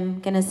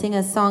am going to sing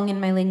a song in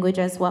my language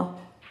as well.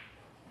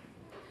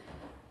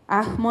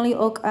 Moli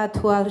ok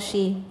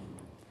atualshi,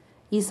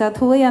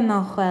 isatuya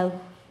nahel,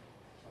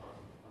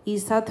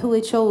 isatu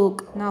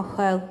ichouk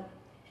nahel,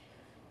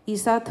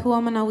 isatu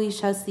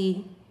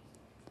amanawishasi,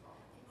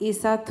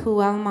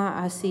 isatu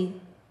alma asi,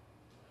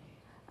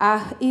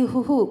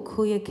 ihuhu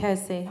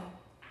kuyakese,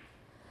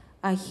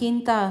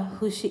 hinta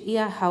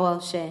hushia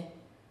hawalshe,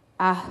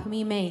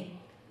 mime,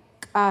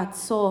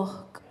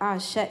 so,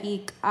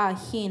 shaik,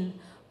 hin,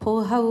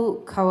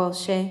 pohau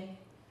kawalshe.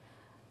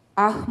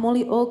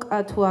 Moli ok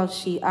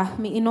atualshi,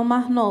 mi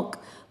inomahnok,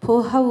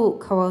 pohau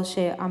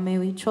kawalshe,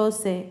 amewi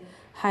chose,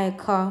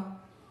 haika.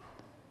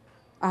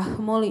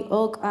 Moli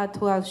ok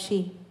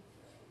atualshi.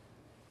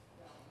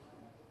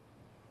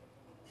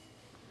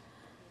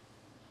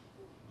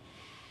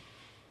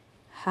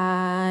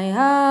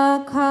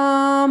 Haya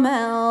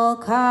kamel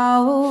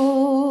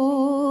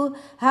kau,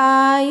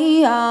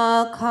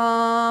 haya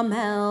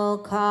kamel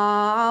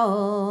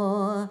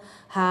kau.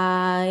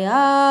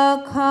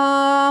 Haya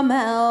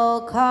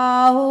kamel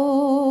kau,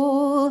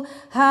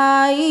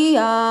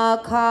 Haya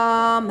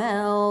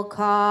kamel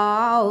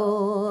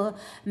kao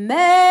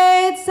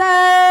Metzehuk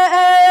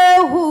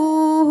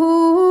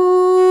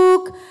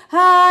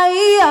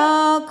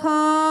Haya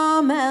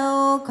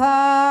kamel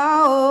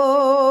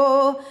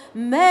kao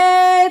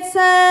Metzehuk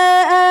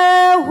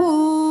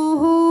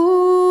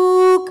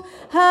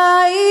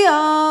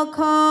Haya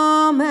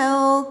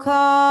kamel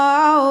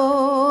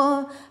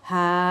kao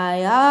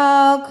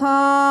Haya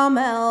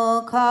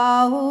kamel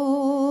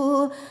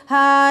kao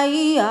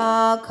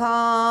Haya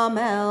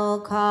kamel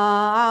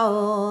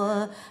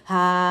kao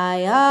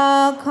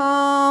Haya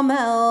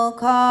kamel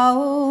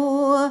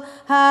kao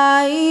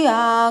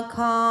Haya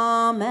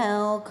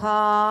kamel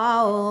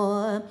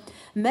kao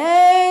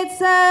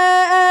Metzehuk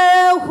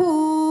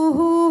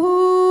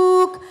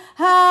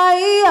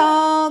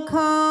Haya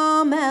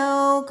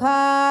kamel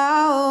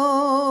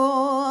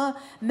kao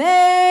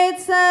Metzehuk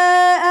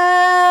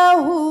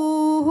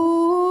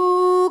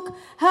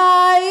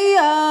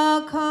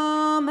Haya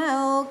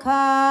kamel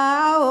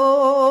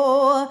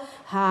kao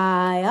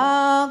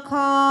Haya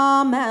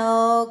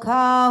kamel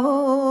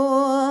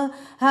kao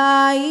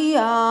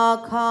Haya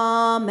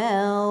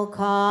kamel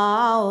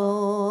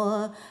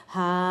kao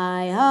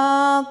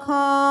Haya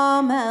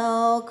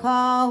kamel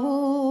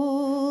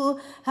kao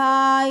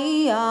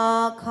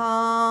Haya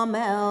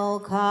kamel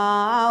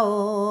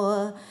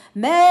kao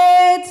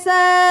Metzehuk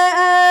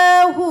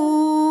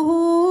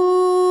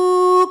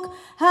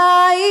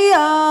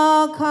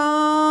Haya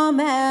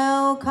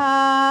kamel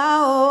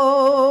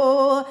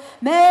kao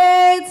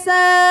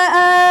Metzehuk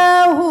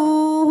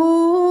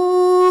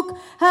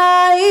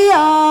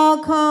Haya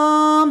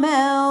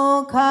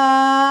kamel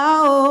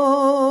kao.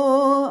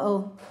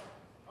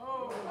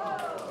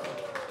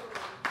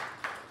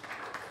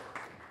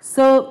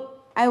 So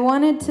I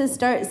wanted to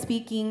start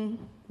speaking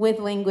with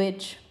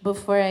language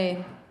before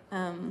I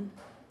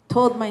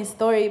told my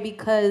story,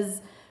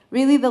 because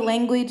really the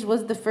language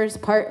was the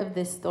first part of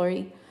this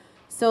story.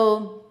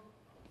 So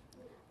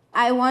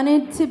I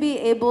wanted to be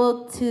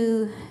able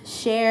to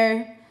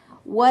share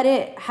what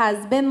it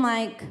has been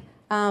like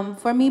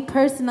for me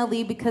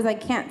personally, because I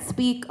can't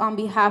speak on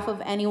behalf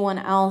of anyone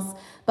else,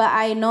 but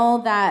I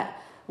know that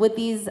with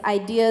these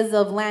ideas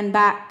of land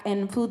back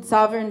and food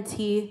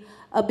sovereignty,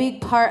 a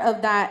big part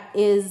of that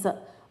is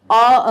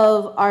all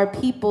of our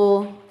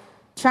people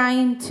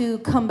trying to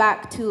come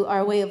back to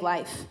our way of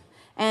life.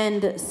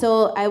 And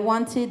so I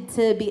wanted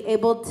to be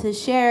able to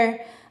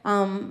share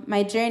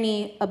my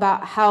journey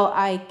about how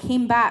I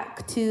came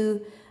back to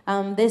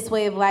this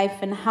way of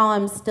life and how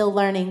I'm still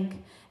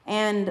learning.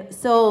 And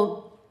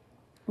so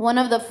one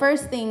of the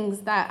first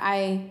things that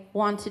I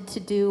wanted to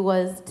do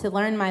was to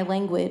learn my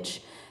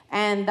language.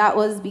 And that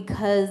was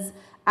because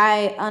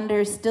I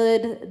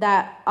understood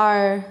that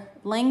our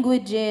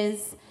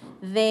languages,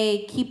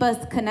 they keep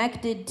us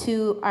connected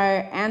to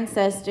our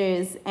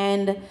ancestors.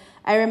 And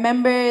I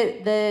remember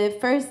the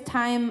first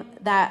time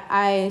that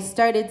I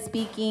started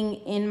speaking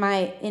in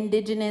my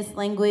indigenous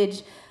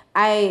language,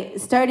 I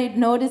started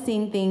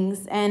noticing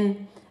things.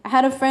 And I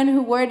had a friend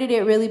who worded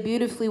it really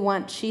beautifully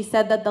once. She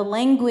said that the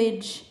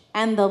language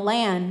and the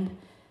land,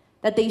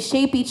 that they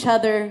shape each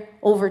other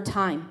over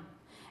time.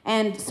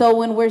 And so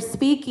when we're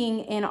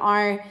speaking in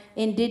our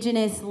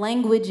indigenous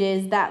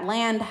languages, that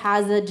land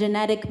has a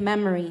genetic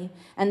memory.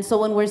 And so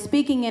when we're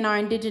speaking in our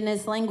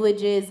indigenous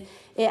languages,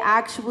 it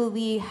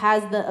actually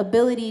has the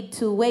ability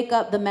to wake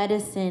up the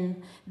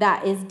medicine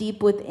that is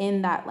deep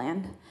within that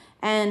land.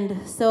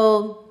 And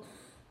so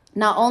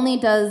not only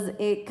does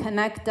it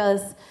connect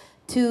us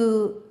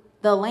to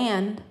the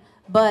land,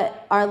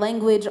 but our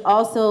language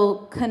also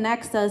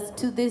connects us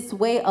to this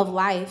way of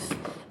life.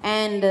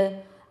 And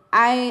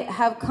I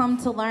have come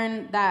to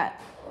learn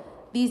that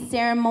these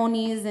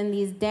ceremonies and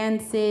these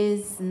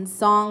dances and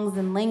songs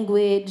and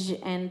language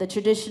and the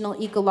traditional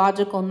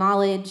ecological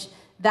knowledge,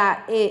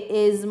 that it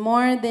is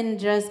more than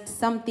just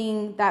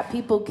something that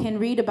people can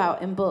read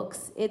about in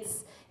books.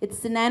 It's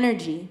an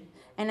energy,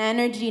 and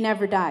energy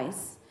never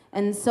dies.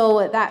 And so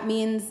what that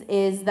means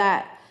is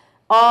that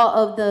all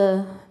of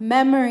the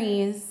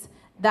memories,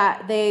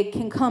 that they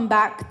can come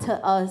back to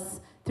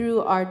us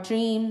through our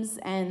dreams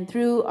and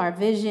through our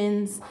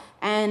visions.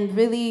 And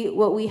really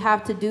what we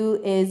have to do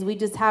is we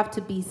just have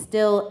to be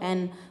still,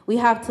 and we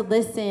have to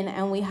listen,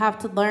 and we have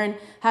to learn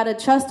how to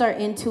trust our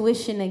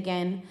intuition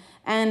again.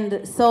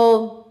 And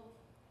so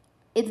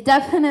it's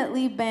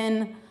definitely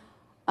been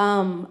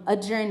a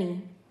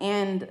journey.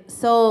 And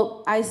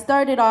so I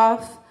started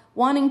off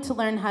wanting to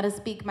learn how to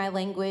speak my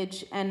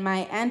language, and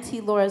my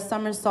auntie Laura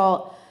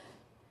Somersault,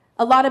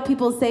 a lot of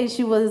people say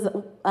she was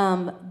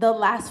the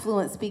last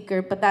fluent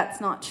speaker, but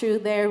that's not true.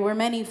 There were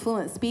many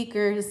fluent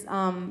speakers,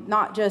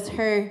 not just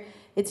her.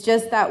 It's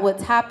just that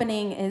what's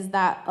happening is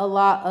that a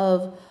lot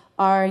of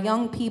our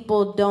young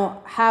people don't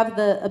have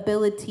the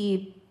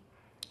ability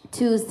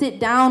to sit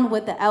down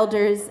with the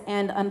elders,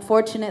 and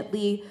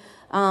unfortunately,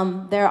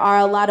 there are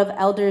a lot of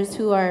elders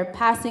who are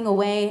passing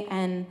away,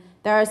 and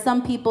there are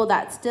some people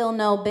that still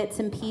know bits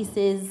and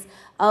pieces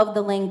of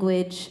the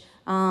language.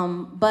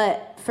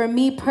 But for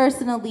me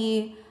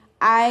personally,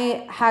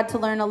 I had to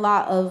learn a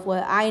lot of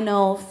what I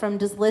know from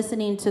just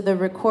listening to the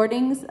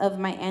recordings of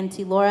my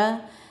Auntie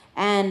Laura.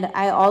 And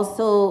I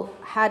also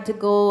had to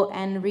go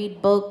and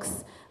read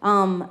books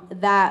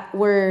that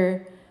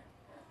were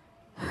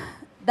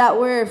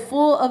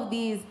full of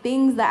these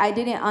things that I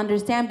didn't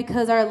understand,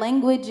 because our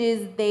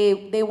languages,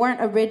 they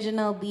weren't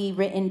originally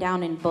written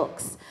down in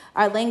books.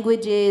 Our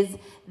languages,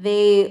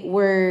 they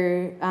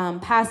were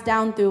passed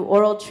down through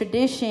oral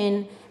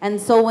tradition. And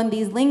so when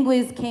these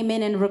linguists came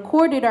in and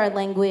recorded our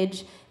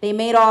language, they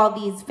made all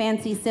these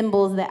fancy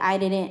symbols that I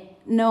didn't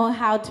know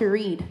how to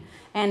read.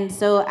 And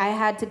so I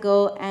had to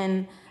go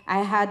and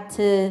I had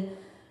to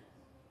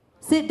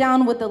sit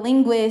down with a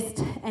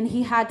linguist, and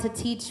he had to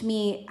teach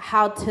me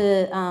how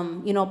to,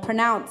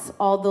 pronounce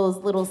all those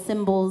little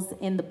symbols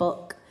in the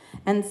book.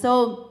 And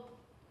so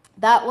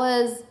that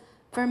was,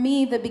 for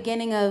me, the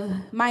beginning of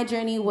my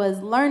journey, was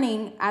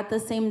learning at the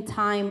same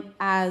time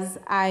as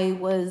I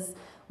was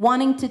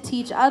wanting to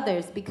teach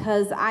others,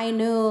 because I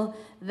knew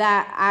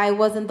that I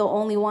wasn't the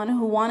only one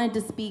who wanted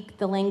to speak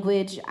the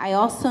language. I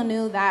also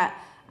knew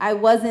that I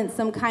wasn't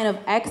some kind of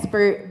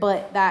expert,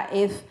 but that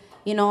if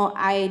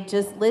I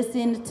just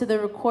listened to the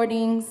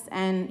recordings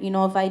and,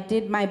 if I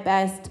did my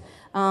best,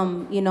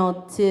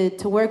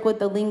 to work with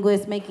the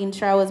linguist, making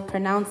sure I was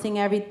pronouncing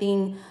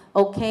everything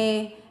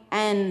okay.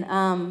 And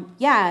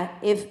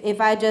if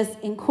I just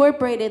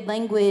incorporated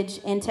language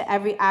into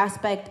every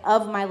aspect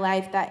of my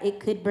life, that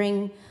it could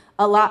bring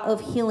a lot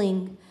of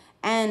healing.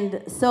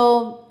 And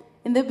so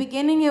in the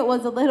beginning, it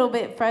was a little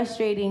bit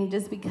frustrating,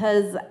 just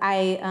because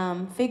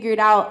I figured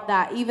out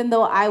that even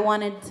though I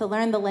wanted to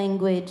learn the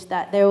language,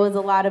 that there was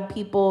a lot of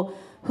people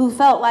who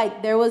felt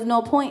like there was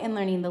no point in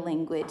learning the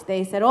language.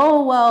 They said,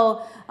 oh,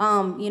 well,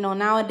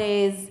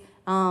 nowadays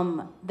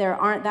there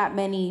aren't that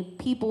many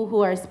people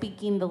who are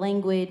speaking the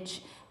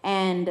language.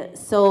 And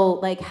so,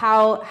 like,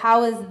 how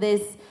is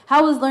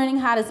learning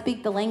how to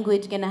speak the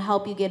language going to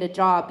help you get a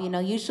job?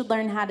 You should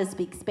learn how to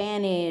speak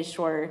Spanish,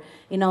 or,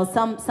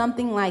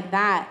 something like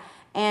that.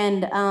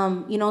 And,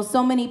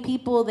 so many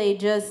people, they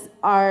just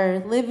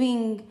are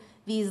living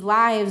these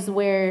lives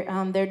where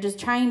they're just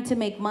trying to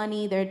make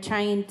money, they're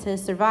trying to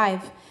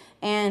survive.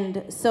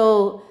 And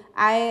so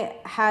I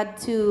had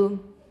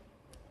to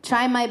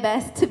try my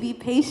best to be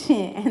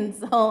patient. And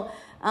so,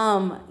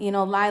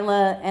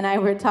 Lyla and I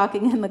were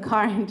talking in the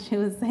car, and she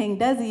was saying,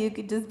 Desi, you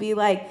could just be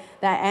like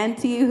that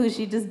auntie who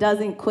she just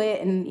doesn't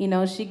quit,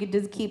 and, she could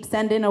just keep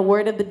sending a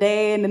word of the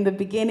day. And in the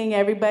beginning,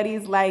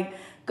 everybody's like,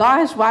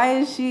 gosh, why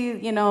is she,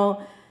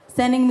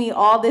 sending me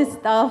all this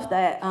stuff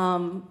that,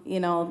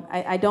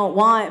 I don't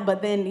want.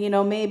 But then,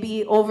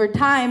 maybe over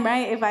time,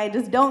 right, if I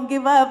just don't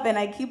give up and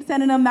I keep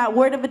sending them that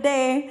word of a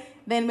day,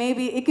 then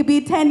maybe it could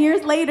be 10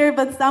 years later,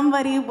 but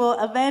somebody will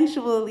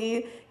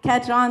eventually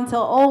catch on to,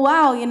 oh,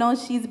 wow,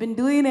 she's been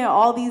doing it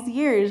all these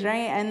years,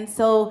 right? And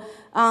so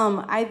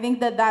I think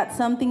that that's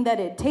something that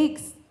it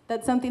takes.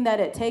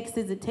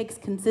 It takes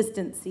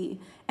consistency,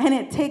 and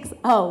it takes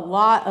a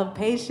lot of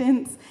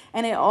patience,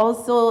 and it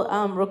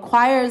also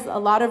requires a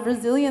lot of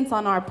resilience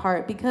on our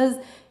part, because,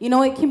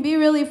 it can be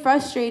really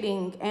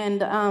frustrating.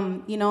 And,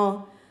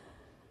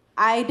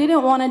 I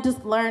didn't want to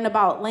just learn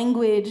about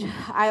language.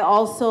 I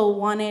also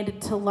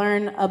wanted to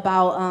learn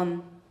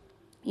about,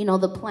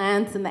 the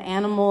plants and the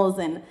animals.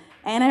 And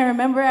I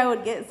remember I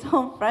would get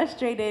so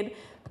frustrated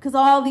because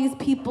all these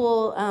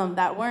people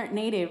that weren't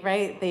native,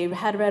 right? They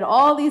had read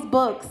all these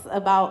books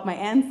about my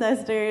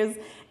ancestors,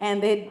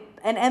 and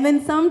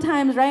then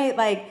sometimes, right,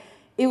 like,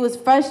 it was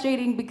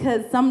frustrating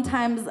because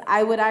sometimes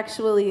I would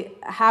actually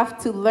have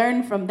to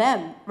learn from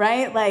them,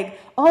 right? Like,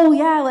 oh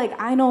yeah, like,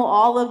 I know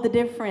all of the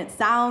different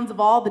sounds of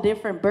all the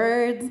different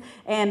birds,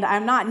 and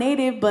I'm not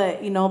native,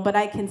 but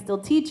I can still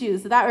teach you.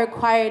 So that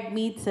required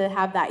me to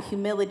have that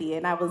humility,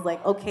 and I was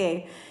like,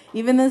 okay,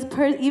 even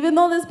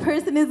though this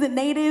person isn't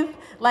native,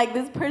 like,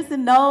 this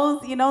person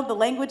knows, the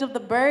language of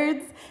the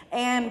birds.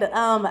 And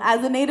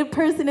as a native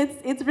person,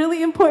 it's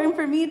really important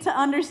for me to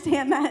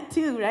understand that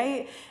too,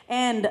 right?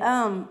 And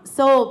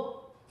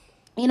so,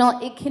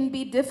 it can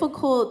be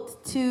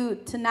difficult to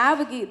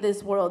navigate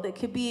this world. It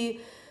could be,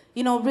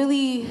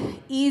 really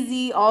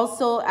easy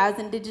also as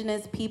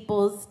Indigenous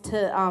peoples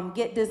to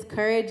get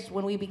discouraged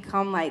when we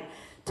become, like,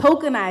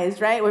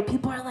 tokenized, right? Where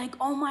people are like,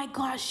 oh my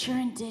gosh, you're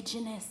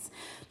Indigenous.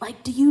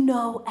 Like, do you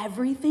know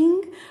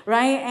everything,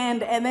 right?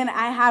 And then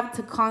I have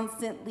to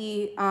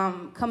constantly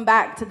come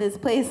back to this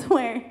place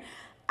where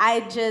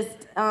I just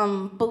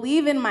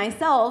believe in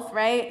myself,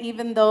 right?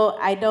 Even though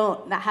I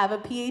don't have a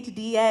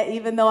PhD yet,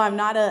 even though I'm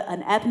not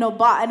an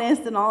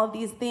ethnobotanist and all of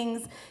these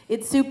things,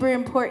 it's super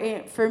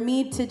important for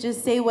me to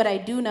just say what I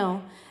do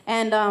know.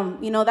 And,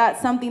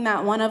 that's something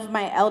that one of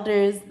my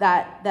elders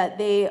that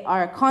they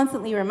are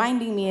constantly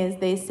reminding me is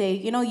they say,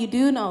 you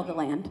do know the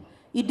land.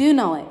 You do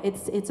know it.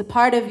 It's a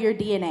part of your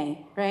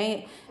DNA,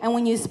 right? And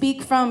when you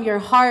speak from your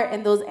heart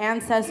and those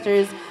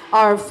ancestors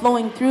are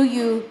flowing through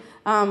you,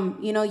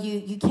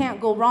 you can't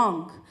go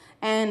wrong.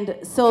 And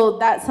so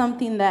that's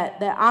something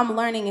that I'm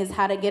learning, is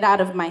how to get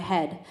out of my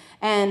head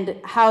and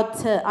how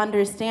to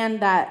understand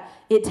that,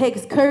 it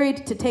takes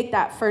courage to take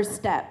that first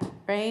step,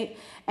 right?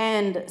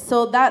 And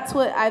so that's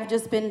what I've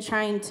just been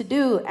trying to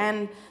do.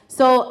 And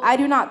so I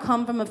do not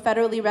come from a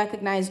federally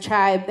recognized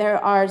tribe. There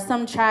are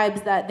some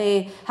tribes that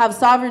they have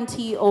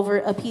sovereignty over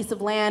a piece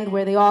of land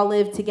where they all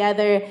live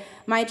together.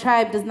 My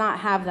tribe does not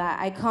have that.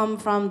 I come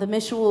from the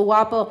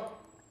Mishawuwapo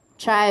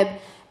tribe,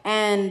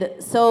 and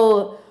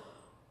so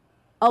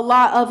a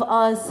lot of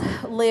us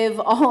live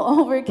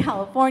all over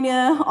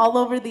California, all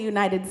over the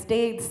United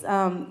States.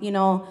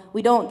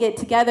 We don't get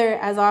together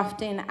as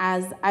often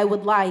as I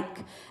would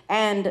like.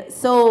 And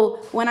so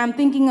when I'm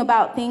thinking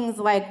about things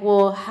like,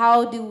 well,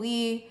 how do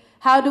we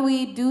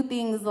do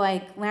things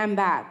like land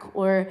back?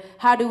 Or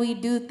how do we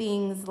do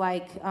things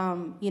like,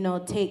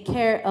 take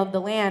care of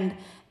the land?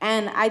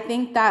 And I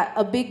think that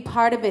a big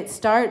part of it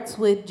starts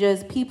with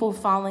just people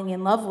falling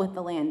in love with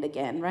the land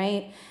again,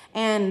 right?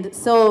 And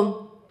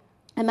so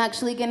I'm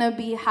actually going to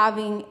be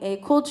having a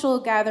cultural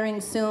gathering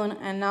soon,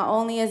 and not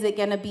only is it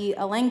going to be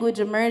a language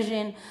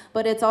immersion,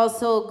 but it's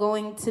also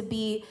going to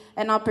be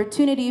an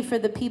opportunity for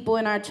the people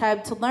in our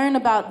tribe to learn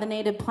about the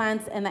native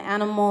plants and the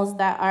animals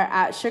that are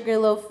at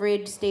Sugarloaf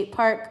Ridge State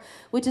Park,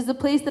 which is a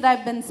place that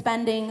I've been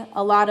spending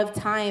a lot of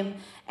time,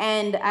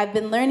 and I've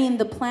been learning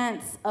the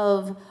plants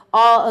of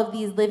all of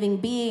these living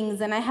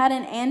beings. And I had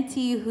an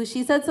auntie who,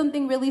 she said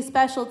something really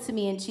special to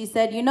me, and she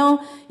said,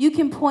 you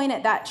can point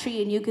at that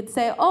tree and you could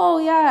say, oh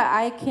yeah,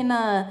 I can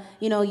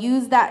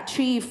use that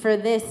tree for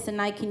this, and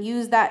I can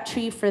use that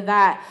tree for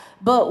that.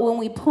 But when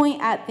we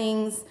point at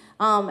things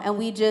and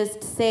we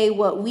just say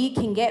what we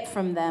can get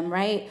from them,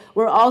 right?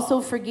 We're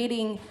also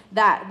forgetting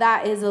that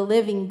that is a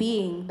living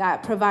being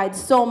that provides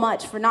so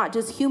much for not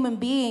just human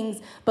beings,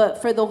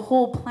 but for the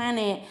whole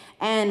planet.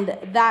 And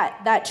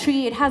that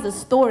tree, it has a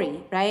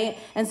story, right?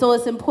 And so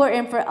it's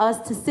important for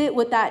us to sit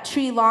with that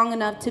tree long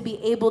enough to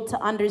be able to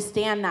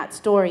understand that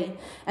story.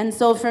 And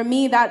so for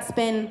me, that's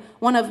been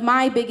one of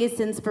my biggest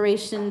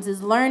inspirations,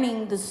 is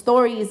learning the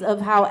stories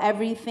of how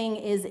everything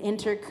is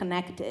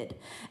interconnected,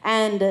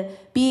 and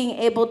being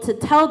able to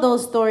tell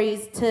those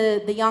stories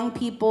to the young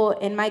people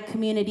in my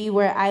community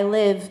where I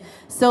live.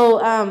 So,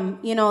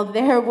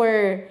 there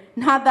were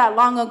not that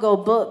long ago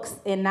books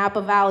in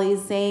Napa Valley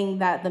saying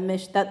that the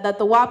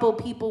Wapo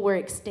people were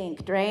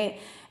extinct, right?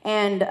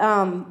 And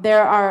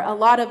there are a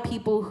lot of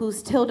people who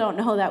still don't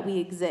know that we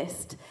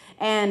exist.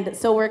 And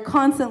so we're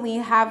constantly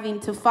having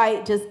to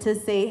fight just to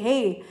say,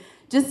 hey,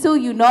 just so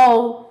you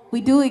know,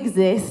 we do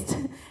exist,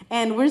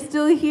 and we're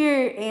still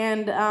here.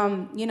 And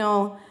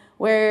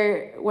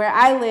where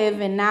I live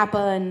in Napa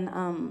and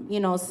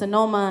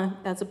Sonoma,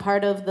 that's a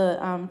part of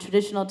the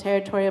traditional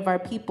territory of our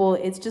people,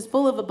 it's just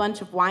full of a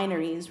bunch of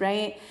wineries,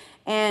 right?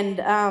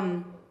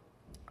 And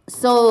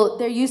so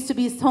there used to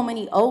be so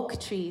many oak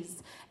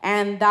trees,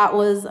 and that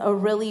was a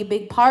really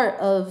big part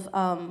of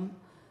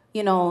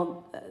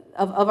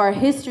of our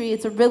history.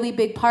 It's a really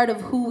big part of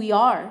who we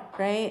are,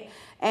 right?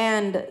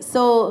 And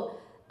so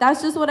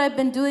that's just what I've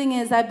been doing,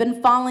 is I've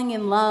been falling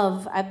in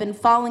love. I've been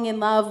falling in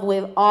love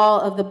with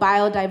all of the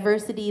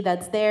biodiversity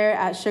that's there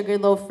at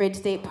Sugarloaf Ridge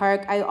State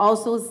Park. I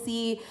also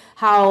see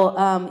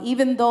how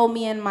even though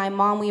me and my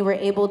mom, we were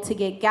able to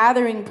get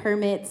gathering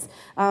permits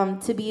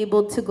to be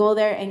able to go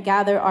there and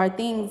gather our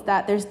things,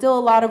 that there's still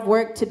a lot of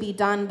work to be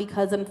done,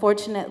 because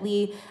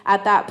unfortunately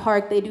at that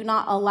park, they do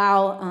not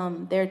allow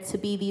there to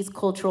be these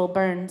cultural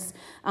burns.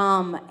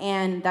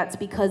 And that's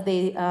because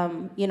they,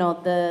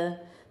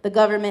 the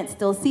government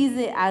still sees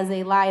it as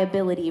a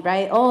liability,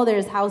 right? Oh,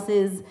 there's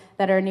houses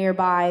that are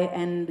nearby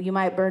and you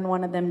might burn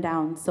one of them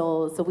down.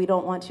 So we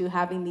don't want you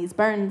having these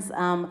burns.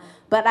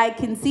 But I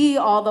can see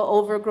all the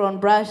overgrown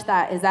brush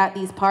that is at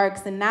these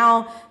parks. And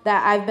now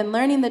that I've been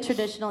learning the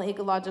traditional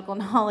ecological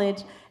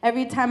knowledge,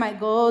 every time I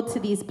go to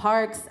these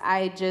parks,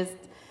 I just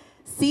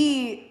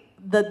see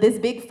this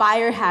big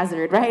fire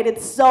hazard, right?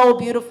 It's so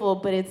beautiful,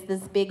 but it's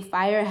this big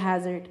fire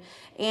hazard.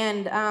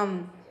 And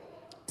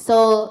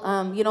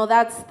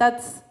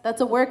that's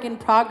a work in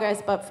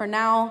progress, but for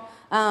now,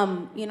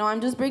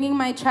 I'm just bringing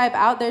my tribe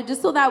out there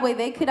just so that way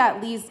they could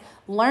at least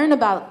learn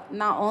about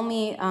not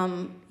only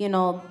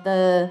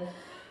the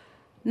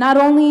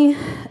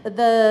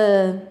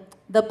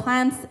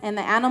plants and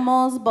the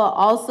animals, but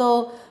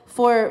also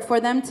for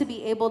them to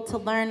be able to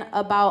learn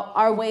about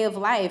our way of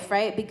life,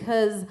 right?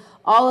 Because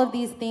all of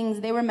these things,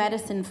 they were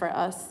medicine for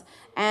us.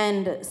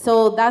 And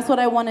so that's what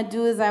I want to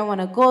do, is I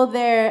want to go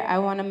there. I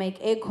want to make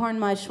acorn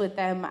mush with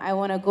them. I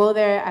want to go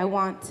there. I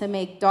want to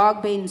make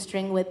dog bane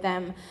string with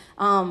them.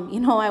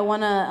 I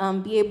want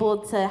to be able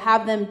to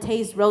have them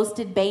taste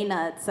roasted bay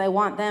nuts. I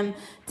want them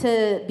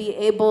to be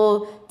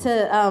able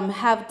to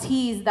have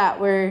teas that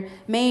were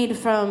made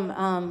from,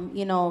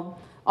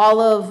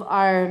 all of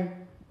our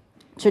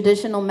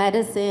traditional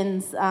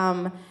medicines.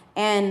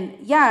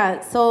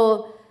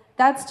 So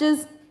that's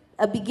just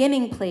a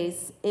beginning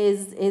place,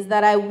 is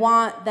that I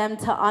want them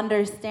to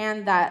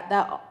understand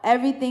that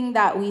everything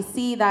that we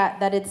see,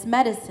 that it's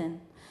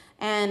medicine,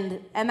 and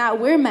that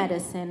we're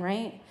medicine,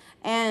 right?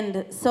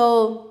 And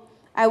so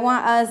I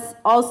want us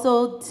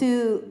also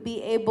to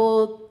be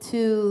able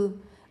to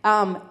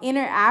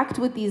interact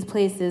with these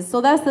places. So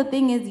that's the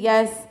thing, is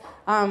yes,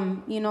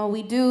 We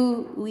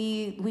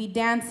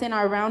dance in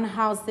our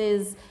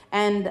roundhouses,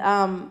 and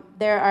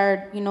there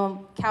are,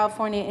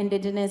 California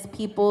indigenous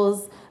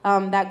peoples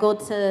that go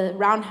to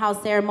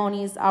roundhouse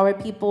ceremonies. Our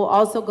people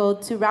also go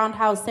to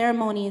roundhouse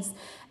ceremonies,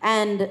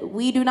 and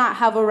we do not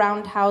have a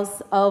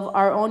roundhouse of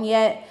our own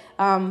yet,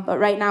 but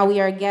right now we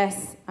are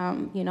guests,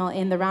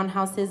 in the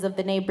roundhouses of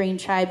the neighboring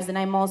tribes, and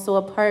I'm also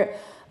a part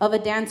of a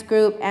dance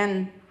group,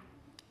 and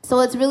so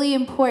it's really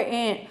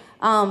important,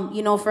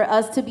 for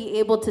us to be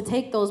able to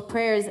take those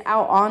prayers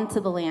out onto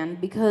the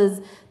land, because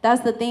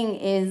that's the thing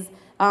is,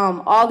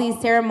 all these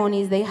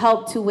ceremonies, they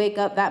help to wake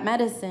up that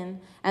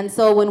medicine. And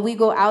so when we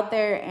go out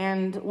there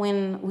and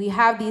when we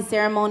have these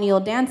ceremonial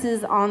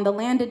dances on the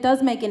land, it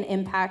does make an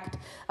impact.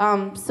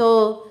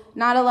 So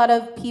not a lot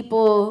of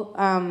people,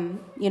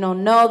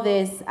 know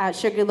this at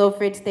Sugarloaf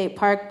Ridge State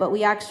Park, but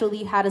we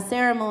actually had a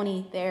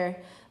ceremony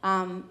there.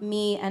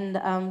 Me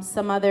and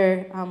some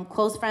other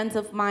close friends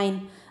of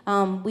mine,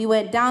 we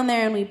went down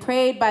there and we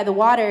prayed by the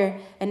water,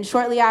 and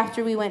shortly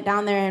after we went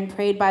down there and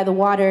prayed by the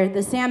water,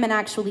 the salmon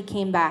actually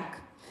came back.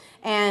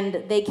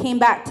 And they came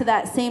back to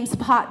that same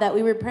spot that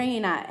we were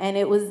praying at, and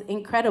it was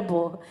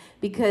incredible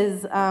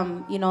because,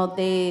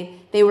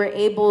 they were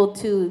able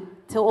to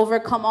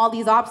overcome all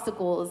these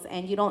obstacles,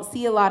 and you don't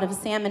see a lot of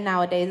salmon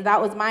nowadays.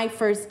 That was my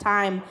first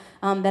time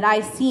that I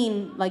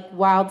seen like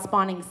wild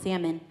spawning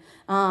salmon.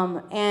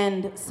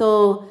 And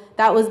so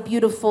that was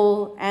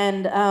beautiful,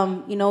 and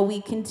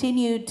we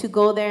continued to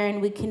go there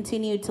and we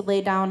continued to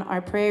lay down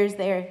our prayers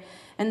there.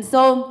 And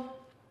so,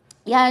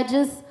 yeah, I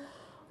just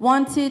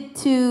wanted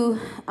to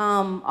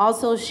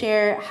also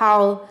share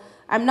how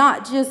I'm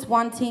not just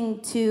wanting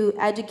to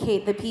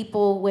educate the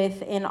people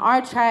within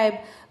our tribe,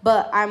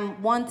 but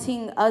I'm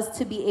wanting us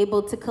to be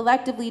able to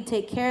collectively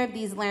take care of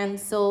these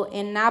lands. So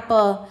in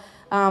Napa,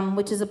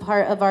 which is a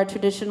part of our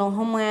traditional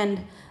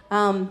homeland,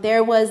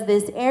 there was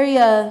this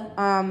area,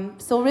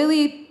 so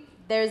really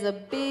there's a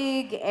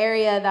big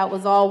area that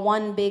was all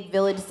one big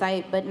village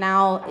site, but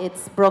now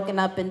it's broken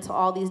up into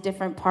all these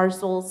different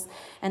parcels.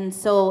 And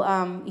so,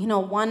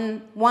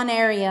 one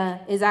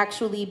area is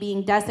actually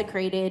being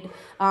desecrated,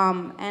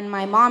 and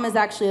my mom is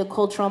actually a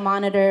cultural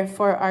monitor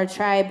for our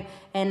tribe,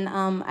 and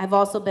I've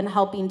also been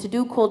helping to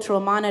do cultural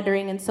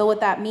monitoring. And so what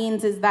that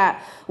means is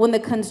that when the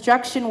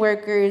construction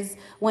workers,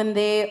 when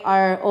they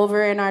are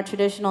over in our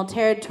traditional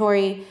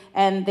territory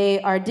and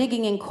they are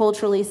digging in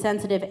culturally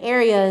sensitive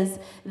areas,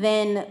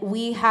 then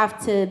we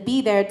have to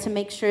be there to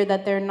make sure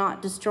that they're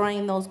not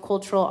destroying those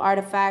cultural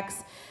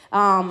artifacts.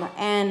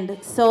 And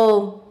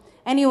so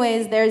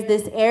anyways, there's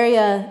this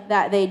area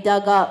that they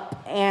dug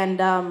up, and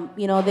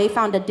they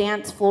found a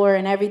dance floor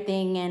and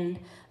everything, and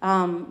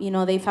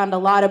they found a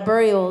lot of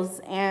burials,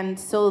 and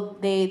so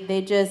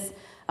they just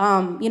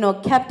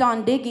kept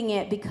on digging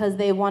it because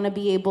they want to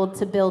be able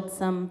to build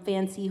some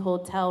fancy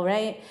hotel,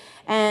 right?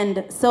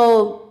 And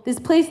so this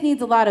place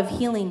needs a lot of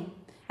healing.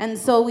 And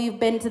so we've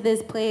been to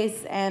this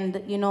place, and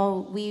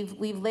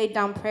we've laid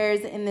down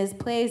prayers in this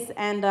place,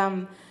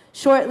 and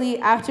shortly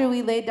after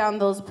we laid down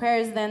those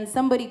prayers, then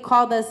somebody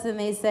called us and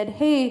they said,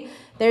 hey,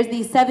 there's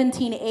these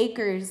 17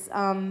 acres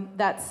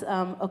that's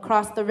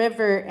across the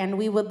river, and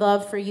we would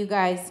love for you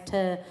guys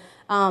to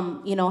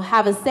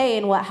have a say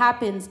in what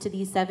happens to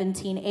these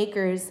 17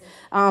 acres.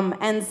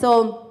 And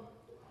so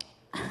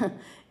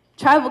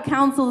tribal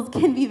councils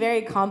can be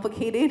very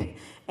complicated.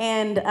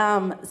 And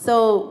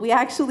so we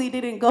actually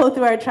didn't go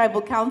through our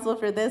tribal council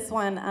for this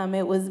one.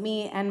 It was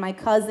me and my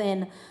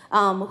cousin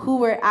who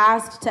were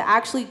asked to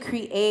actually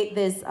create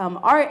this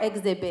art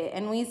exhibit.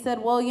 And we said,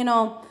 well,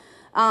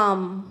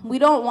 we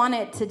don't want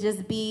it to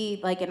just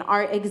be like an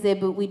art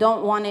exhibit. We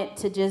don't want it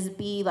to just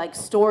be like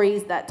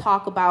stories that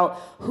talk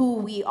about who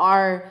we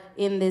are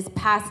in this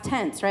past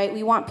tense, right?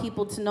 We want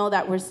people to know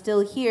that we're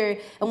still here,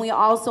 and we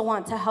also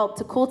want to help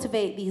to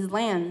cultivate these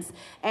lands.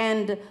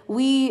 And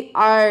we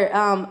are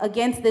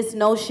against this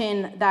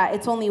notion that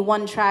it's only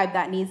one tribe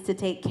that needs to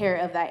take care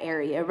of that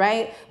area,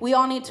 right? We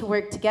all need to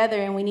work together,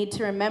 and we need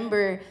to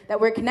remember that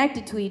we're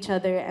connected to each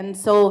other. And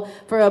so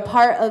for a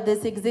part of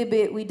this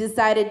exhibit, we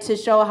decided to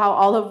show how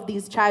all of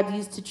these tribes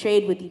used to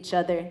trade with each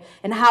other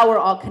and how we're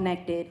all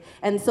connected.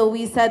 And so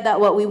we said that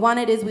what we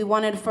wanted is we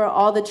wanted for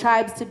all the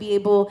tribes to be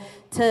able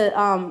to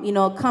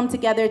come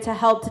together to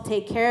help to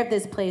take care of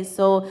this place.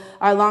 So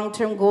our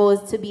long-term goal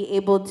is to be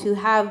able to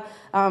have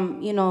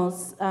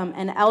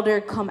an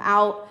elder come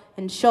out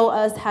and show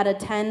us how to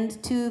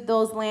tend to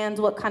those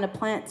lands, what kind of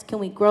plants can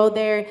we grow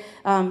there,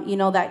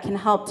 that can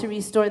help to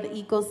restore the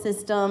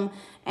ecosystem.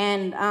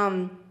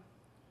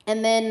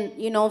 And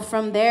then,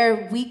 from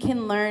there, we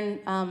can learn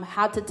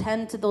how to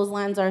tend to those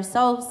lands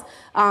ourselves.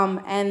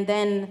 And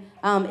then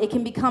it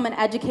can become an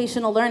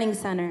educational learning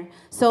center.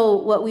 So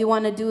what we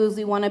want to do is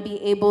we want to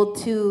be able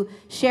to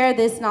share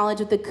this knowledge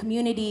with the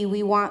community.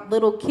 We want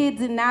little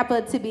kids in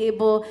Napa to be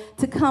able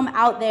to come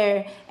out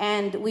there,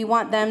 and we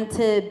want them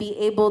to be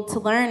able to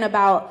learn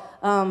about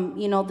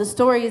the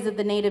stories of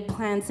the native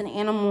plants and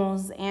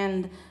animals,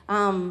 and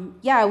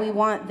we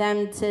want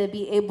them to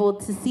be able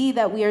to see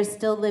that we are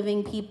still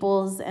living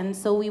peoples, and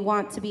so we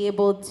want to be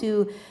able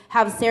to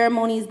have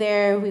ceremonies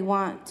there. We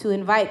want to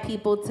invite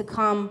people to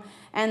come,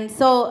 and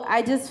so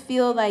I just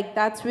feel like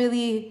that's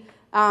really,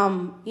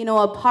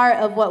 a part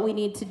of what we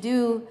need to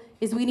do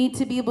is we need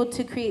to be able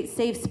to create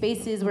safe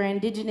spaces where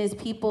indigenous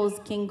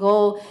peoples can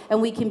go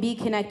and we can be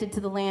connected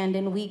to the land,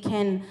 and we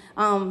can,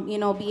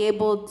 be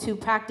able to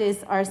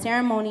practice our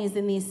ceremonies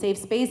in these safe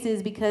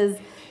spaces, because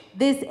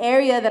this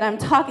area that I'm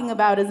talking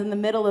about is in the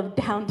middle of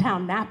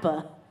downtown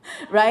Napa,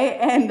 right?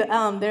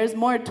 And there's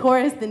more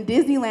tourists than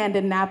Disneyland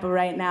in Napa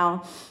right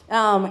now,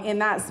 in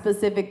that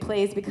specific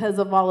place, because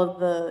of all of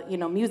the,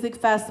 music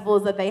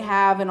festivals that they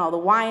have and all the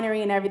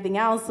winery and everything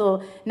else.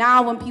 So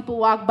now when people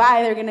walk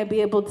by, they're gonna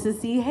be able to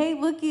see, hey,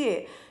 look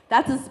it,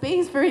 that's a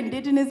space for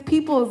indigenous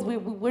peoples.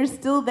 We're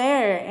still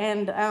there,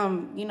 and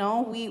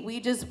we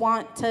just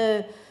want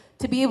to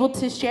be able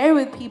to share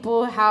with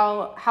people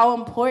how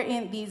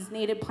important these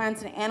native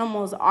plants and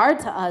animals are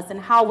to us,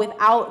 and how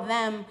without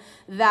them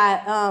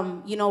that,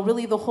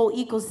 really the whole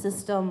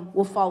ecosystem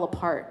will fall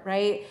apart,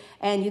 right?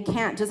 And you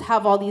can't just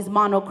have all these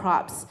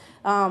monocrops.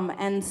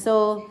 And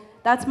so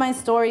that's my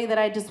story that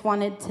I just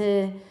wanted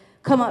to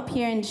come up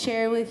here and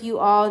share with you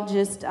all,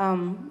 just,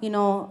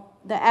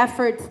 the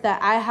efforts that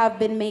I have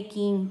been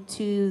making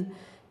to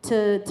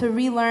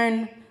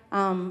relearn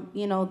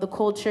the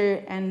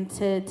culture, and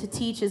to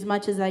teach as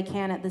much as I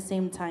can at the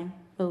same time.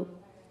 Oh.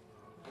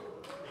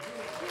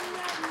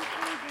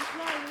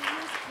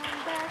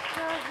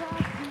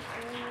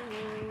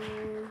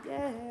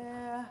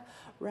 Yeah,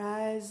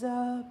 rise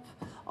up,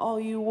 all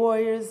you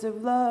warriors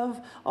of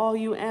love, all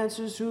you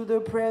answers to the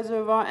prayers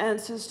of our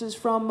ancestors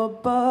from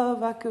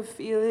above. I could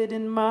feel it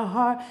in my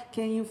heart.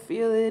 Can you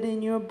feel it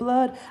in your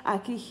blood? I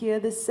could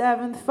hear the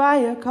seventh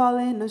fire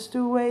calling us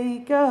to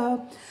wake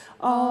up.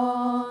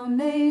 All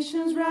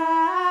nations rise.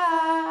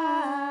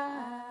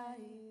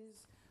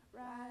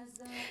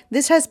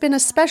 This has been a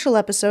special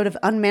episode of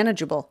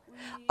Unmanageable,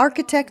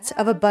 Architects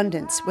of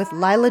Abundance with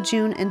Lyla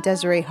June and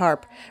Desirae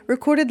Harp,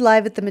 recorded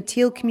live at the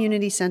Mateel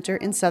Community Center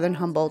in Southern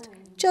Humboldt,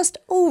 just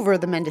over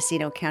the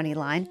Mendocino County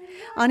line,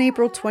 on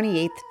April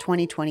 28,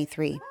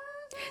 2023.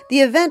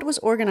 The event was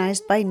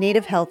organized by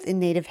Native Health in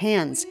Native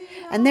Hands,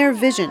 and their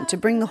vision to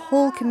bring the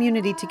whole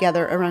community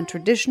together around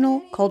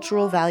traditional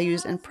cultural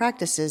values and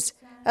practices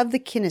of the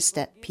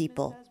Kinestet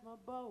people.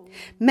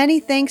 Many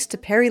thanks to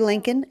Perry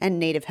Lincoln and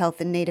Native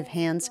Health in Native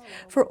Hands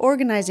for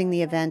organizing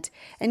the event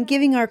and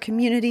giving our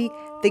community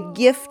the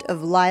gift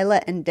of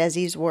Lyla and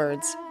Desi's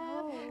words.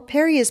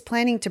 Perry is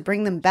planning to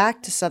bring them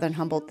back to Southern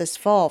Humboldt this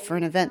fall for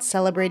an event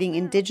celebrating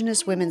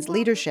Indigenous women's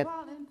leadership.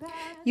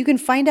 You can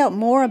find out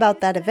more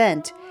about that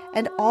event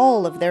and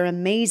all of their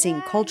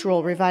amazing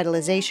cultural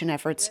revitalization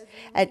efforts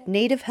at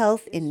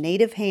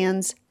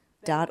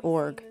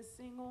nativehealthinnativehands.org.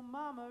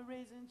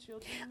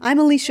 I'm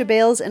Alicia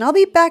Bales, and I'll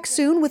be back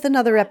soon with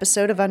another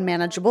episode of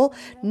Unmanageable,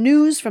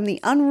 news from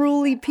the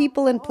unruly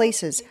people and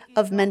places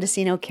of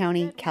Mendocino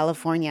County,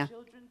 California.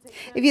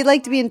 If you'd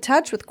like to be in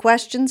touch with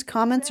questions,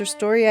 comments, or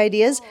story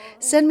ideas,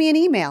 send me an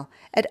email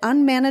at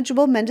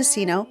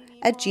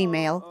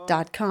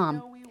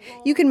unmanageablemendocino@gmail.com.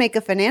 You can make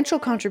a financial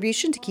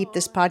contribution to keep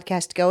this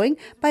podcast going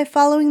by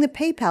following the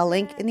PayPal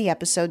link in the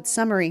episode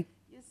summary.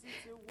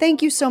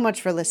 Thank you so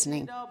much for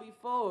listening.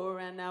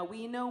 And now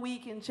we know we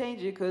can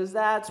change it, 'cause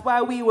that's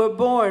why we were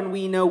born.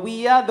 We know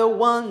we are the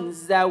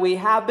ones that we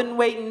have been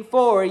waiting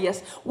for.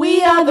 Yes,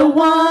 we are the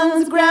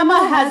ones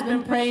Grandma has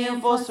been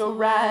praying for, so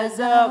rise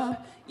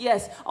up.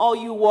 Yes, all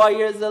you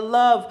warriors of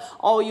love,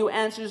 all you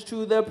answers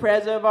to the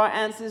prayers of our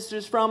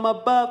ancestors from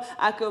above.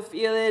 I could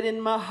feel it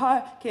in my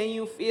heart. Can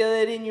you feel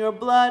it in your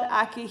blood?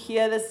 I could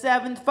hear the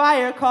seventh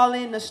fire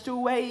calling us to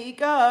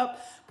wake up.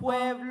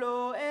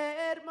 Pueblo.